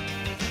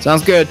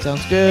 Sounds good.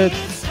 Sounds good.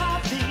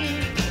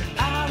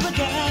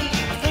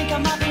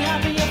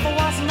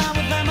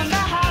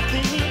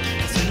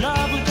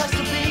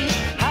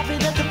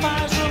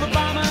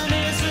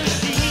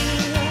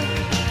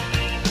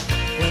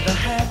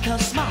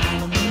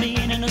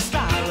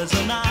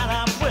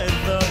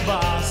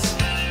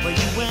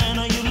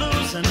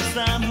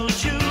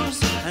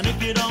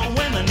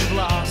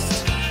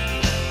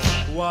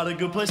 What a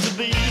good place to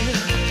be.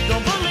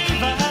 Don't believe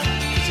it,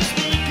 'cause you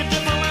speak a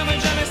different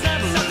language and it's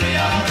never really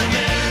happened to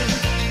me.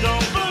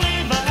 Don't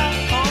believe it,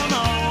 oh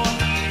no,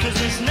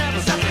 'cause it's never